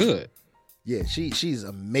fucking good. Yeah, she's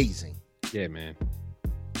amazing. Yeah, man.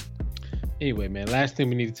 Anyway, man, last thing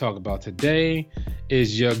we need to talk about today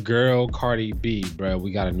is your girl Cardi B, bro.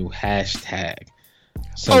 We got a new hashtag.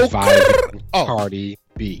 Surviving Cardi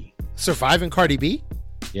B. Surviving Cardi B?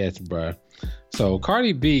 Yes, bro. So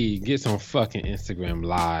Cardi B gets on fucking Instagram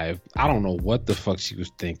Live. I don't know what the fuck she was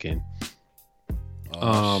thinking.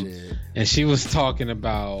 Shit. And she was talking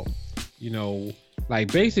about,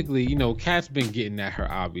 like basically, Kat's been getting at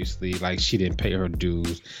her, obviously, like she didn't pay her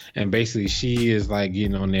dues. And basically she is like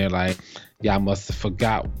getting on there like, y'all must have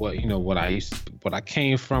forgot what I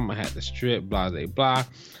came from. I had to strip, blah, blah, blah.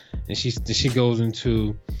 And she goes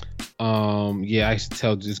into, I used to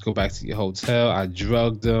tell you, just go back to your hotel. I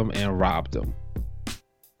drugged them and robbed them.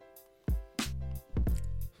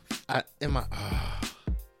 I don't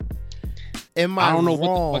know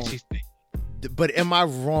wrong? What she's saying. But am I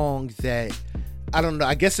wrong that, I don't know,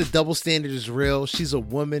 I guess the double standard is real. She's a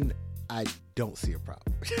woman. I don't see a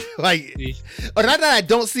problem. Or not that I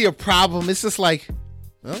don't see a problem. It's just like,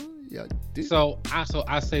 oh, yeah. Dude. So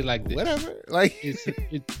I say like this. Whatever. Like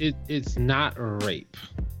it's not rape,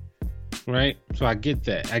 right? So I get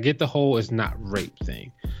that. I get the whole it's not rape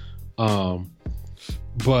thing.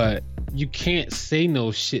 But you can't say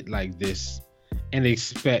no shit like this and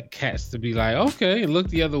expect cats to be like, okay, and look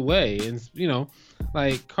the other way. And,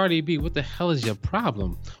 like, Cardi B, what the hell is your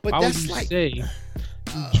problem? But why that's would you like, say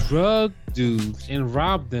drug dudes and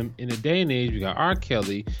rob them in a day and age? We got R.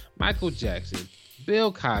 Kelly, Michael Jackson,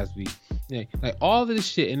 Bill Cosby, like all of this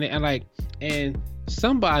shit. And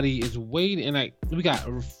somebody is waiting, and like we got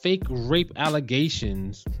fake rape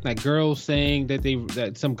allegations, like girls saying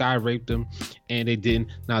that some guy raped them and they didn't.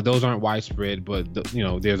 Now those aren't widespread, but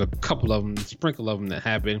there's a couple of them, sprinkle of them that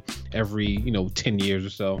happen every 10 years or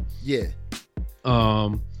so. Yeah.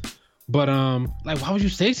 But like why would you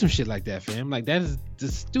say some shit like that, fam? Like that is the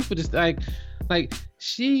stupidest. Like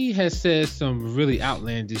she has said some really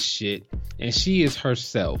outlandish shit, and she is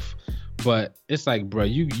herself. But it's like, bro,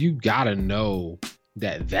 you gotta know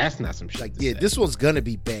that that's not some shit. Like, yeah, this one's gonna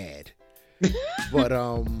be bad. But I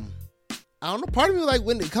don't know. Part of me, like,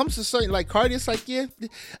 when it comes to certain, like Cardi, it's like, yeah,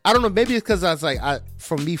 I don't know. Maybe it's because I was like,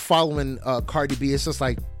 from me following Cardi B, it's just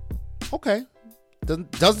like, okay,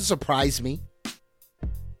 doesn't surprise me.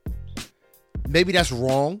 Maybe that's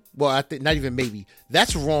wrong. Well, I think not even maybe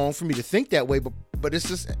that's wrong for me to think that way. But it's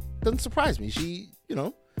just, it doesn't surprise me. She,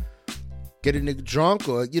 get a nigga drunk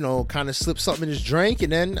or, kind of slip something in his drink,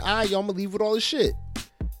 and then y'all gonna leave with all this shit.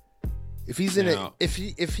 If he's in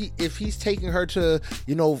if he's taking her to,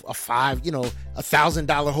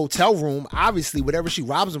 $1,000 hotel room, obviously whatever she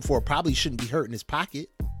robs him for probably shouldn't be hurting his pocket.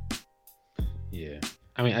 Yeah.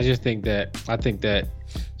 I mean, I think that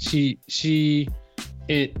she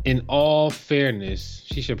in all fairness,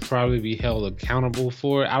 she should probably be held accountable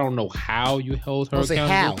for it. I don't know how you held her accountable.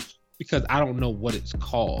 How? Because I don't know what it's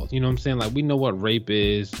called. You know what I'm saying? Like, we know what rape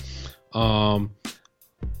is. But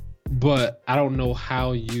I don't know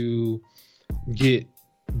how you get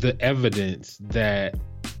the evidence that,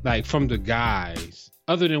 like, from the guys,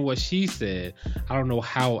 other than what she said. I don't know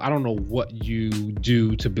what you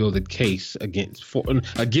do to build a case against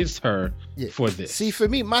her for this. See, for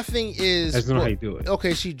me, my thing is, I don't know how you do it.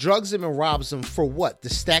 Okay, she drugs him and robs him for what? The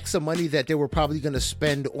stacks of money that they were probably going to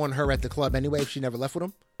spend on her at the club anyway if she never left with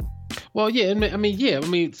him. Well, yeah,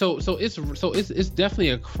 so it's definitely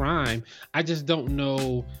a crime. I just don't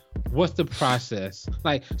know what's the process.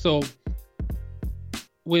 Like, so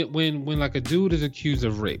when like a dude is accused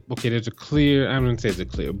of rape, okay, there's a clear, I'm gonna say it's a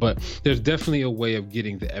clear, but there's definitely a way of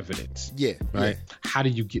getting the evidence. Yeah. Right. Yeah. How do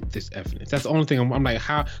you get this evidence? That's the only thing I'm like,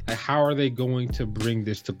 how are they going to bring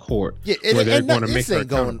this to court? Yeah, where they're going to make her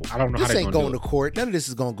accountable? I don't know how they're going to go to court. None of this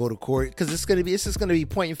is going to go to court because it's just going to be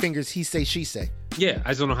pointing fingers. He say, she say. Yeah, I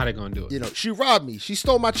just don't know how they're going to do it. She robbed me. She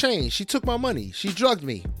stole my chain. She took my money. She drugged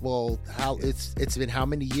me. Well, it's been how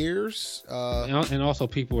many years? And also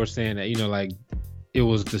people were saying that, like, it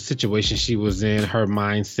was the situation she was in, her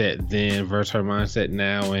mindset then versus her mindset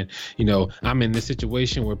now. And, I'm in this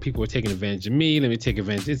situation where people are taking advantage of me. Let me take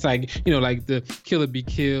advantage. It's like, like the kill or be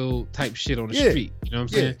killed type shit on the street. You know what I'm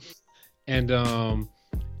saying? And,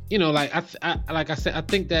 like I said, I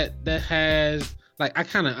think that has, like, I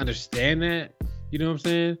kind of understand that. You know what I'm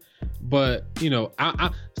saying? But,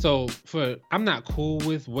 I'm not cool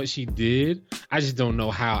with what she did. I just don't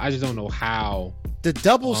know how. The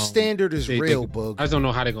double standard is real, Boog. I just don't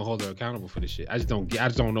know how they're going to hold her accountable for this shit. I just don't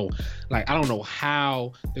know. Like, I don't know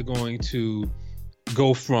how they're going to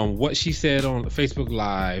go from what she said on Facebook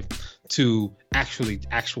Live to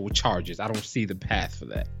actual charges. I don't see the path for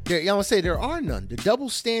that. I'm going to say there are none. The double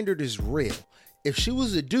standard is real. If she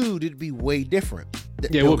was a dude, it'd be way different.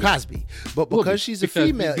 Bill Cosby. But because she's a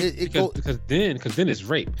female, because then it's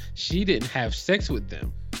rape. She didn't have sex with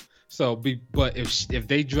them. But if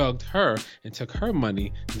they drugged her and took her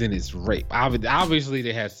money, then it's rape. Obviously,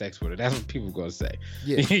 they had sex with her. That's what people are gonna say.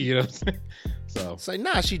 Yeah, you know what I'm saying? So it's like,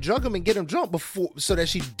 nah, she drug him and get him drunk before, so that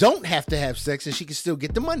she don't have to have sex and she can still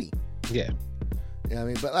get the money. Yeah. You know what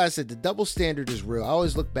I mean? But like I said, the double standard is real. I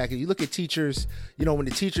always look back and you look at teachers, you know, when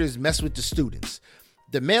the teachers mess with the students.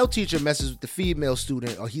 The male teacher messes with the female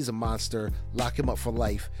student, or he's a monster, lock him up for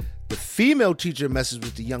life. The female teacher messes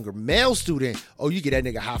with the younger male student, oh, you get that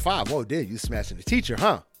nigga high five. Oh, dude, you smashing the teacher,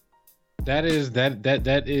 huh? That is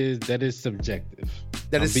subjective.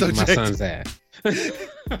 That is beating subjective. My son's ass.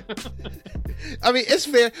 I mean, it's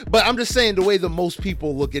fair, but I'm just saying the way that most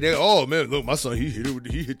people look at it. Oh man, look, my son, he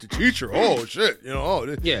hit the teacher. Oh shit, you know.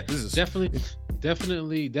 Oh, yeah, this is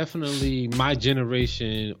definitely my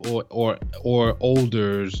generation or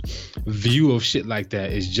older's view of shit like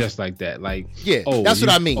that is just like that. Like, yeah, oh, that's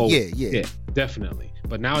what I mean. Yeah, definitely.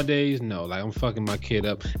 But nowadays, no. Like, I'm fucking my kid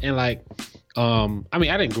up, and like, I mean,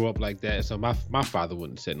 I didn't grow up like that, so my father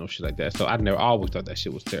wouldn't say no shit like that. So I always thought that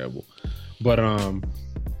shit was terrible. But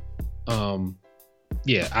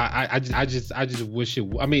yeah, I just wish it.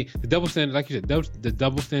 I mean, the double standard, like you said, the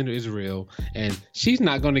double standard is real, and she's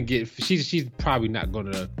probably not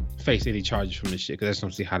gonna face any charges from this shit because I just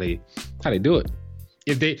don't see how they do it.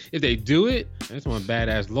 If they do it, that's one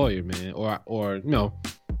badass lawyer, man, or you know,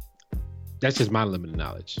 that's just my limited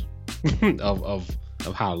knowledge of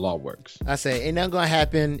how law works. I say ain't nothing gonna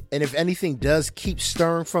happen, and if anything does keep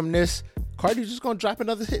stirring from this, Cardi's just gonna drop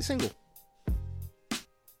another hit single.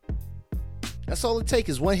 That's all it takes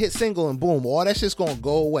is one hit single and boom, all that shit's gonna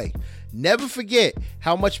go away. Never forget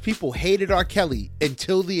how much people hated R. Kelly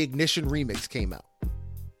until the Ignition remix came out.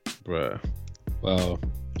 Bruh. Well,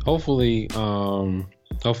 hopefully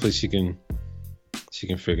she can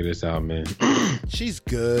figure this out, man. She's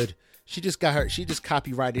good. She just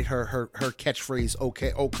copyrighted her catchphrase,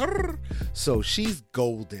 okay, so she's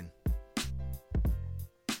golden.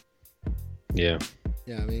 Yeah.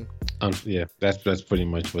 Yeah, I mean, yeah, that's pretty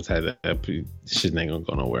much what's had that shit ain't gonna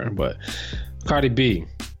go nowhere. But Cardi B,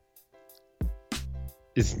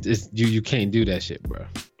 it's you can't do that shit, bro.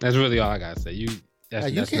 That's really all I gotta say. You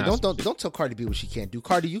can't. Don't tell Cardi B what she can't do.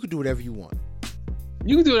 Cardi, you can do whatever you want.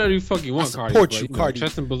 You can do whatever you fucking want, Cardi. Support you, Cardi.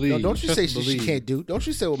 Trust and believe. No, don't you say she can't do. Don't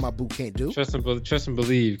you say what my boo can't do. Trust and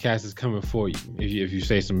believe. Cass is coming for you if you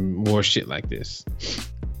say some more shit like this.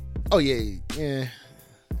 Oh yeah.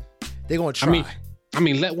 They gonna try. I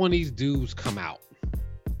mean, let one of these dudes come out.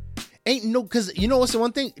 Ain't no, because you know what's the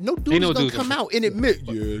one thing? No dude's gonna come out and admit,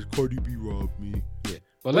 yeah, Cardi B robbed me. Yeah,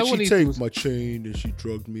 but she took my chain and she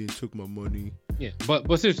drugged me and took my money. Yeah, but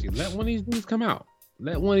seriously, let one of these dudes come out.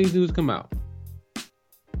 Let one of these dudes come out.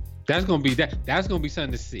 That's gonna be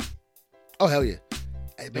something to see. Oh hell yeah!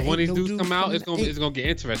 If one of these dudes come out, it's gonna get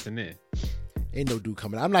interesting then. Ain't no dude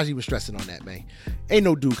coming out. I'm not even stressing on that, man. Ain't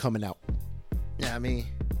no dude coming out. Yeah, I mean.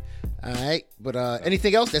 All right, but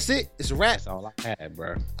anything else? That's it. It's a wrap. That's all I had,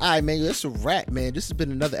 bro. All right, man. That's a wrap, man. This has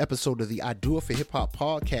been another episode of the I Do It for Hip Hop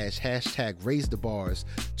podcast. # Raise the Bars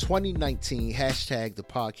 2019. # the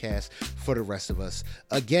podcast for the rest of us.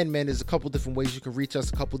 Again, man, there's a couple different ways you can reach us.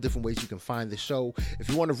 A couple different ways you can find the show. If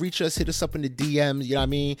you want to reach us, hit us up in the DMs. You know what I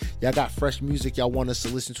mean? Y'all got fresh music y'all want us to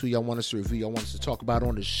listen to. Y'all want us to review. Y'all want us to talk about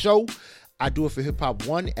on the show. I do it for hip hop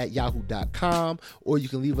 1 at yahoo.com, or you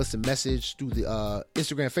can leave us a message through the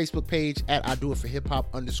Instagram, Facebook page at I do it for hip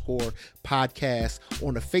hop _podcast.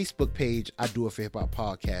 On the Facebook page, I do it for hip hop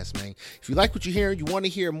podcast, man. If you like what you're hearing, you want to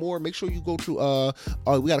hear more, make sure you go to,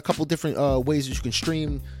 we got a couple different ways that you can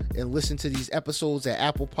stream and listen to these episodes at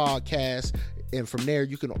Apple Podcasts. And from there,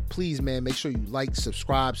 you can please, man, make sure you like,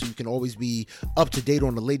 subscribe, so you can always be up to date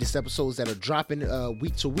on the latest episodes that are dropping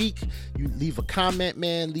week to week. You leave a comment,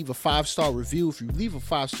 man, leave a 5-star review. If you leave a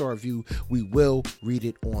 5-star review, we will read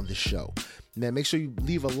it on the show. Man, make sure you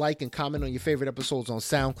leave a like and comment on your favorite episodes on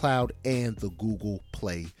SoundCloud and the Google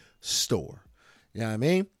Play Store. You know what I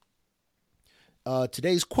mean?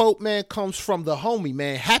 Today's quote, man, comes from the homie,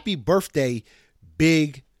 man. Happy birthday,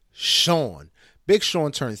 Big Sean. Big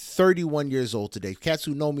Sean turned 31 years old today. Cats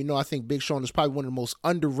who know me know I think Big Sean is probably one of the most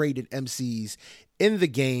underrated MCs in the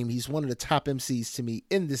game. He's one of the top MCs to me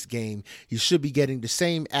in this game. He should be getting the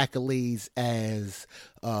same accolades as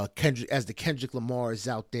the Kendrick Lamar's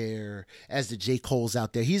out there, as the J. Cole's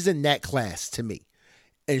out there. He's in that class to me,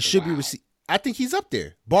 and should be received. I think he's up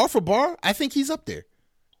there, bar for bar. I think he's up there.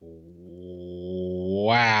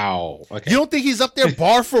 Wow. Okay. You don't think he's up there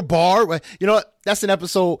bar for bar? You know what? That's an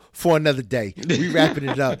episode for another day. We wrapping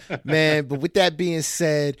it up, man. But with that being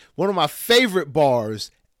said, one of my favorite bars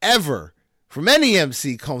ever from any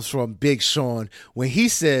MC comes from Big Sean when he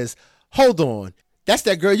says, "Hold on, that's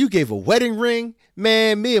that girl you gave a wedding ring?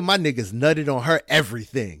 Man, me and my niggas nutted on her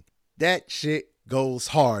everything." That shit goes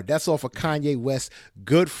hard. That's off of Kanye West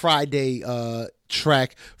Good Friday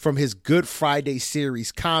track from his Good Friday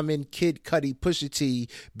series. Common, Kid Cudi, Pusha T,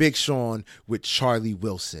 Big Sean with Charlie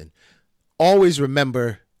Wilson. always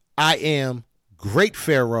remember, I am Great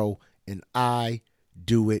Pharaoh, and I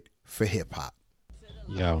do it for hip hop.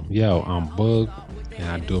 Yo, I'm Bug, and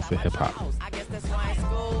I do it for hip hop. I guess that's why in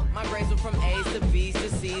school, my grades were from A's to B's to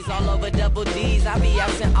C's, all over double D's. I be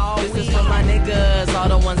absent all week. This is for my niggas, all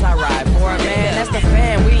the ones I ride for. Man, that's the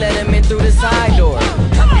fan, we let him in through the side door.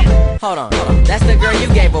 Hold on, that's the girl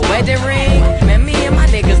you gave a wedding ring? Man, me and my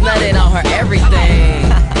niggas nutted on her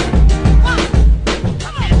everything.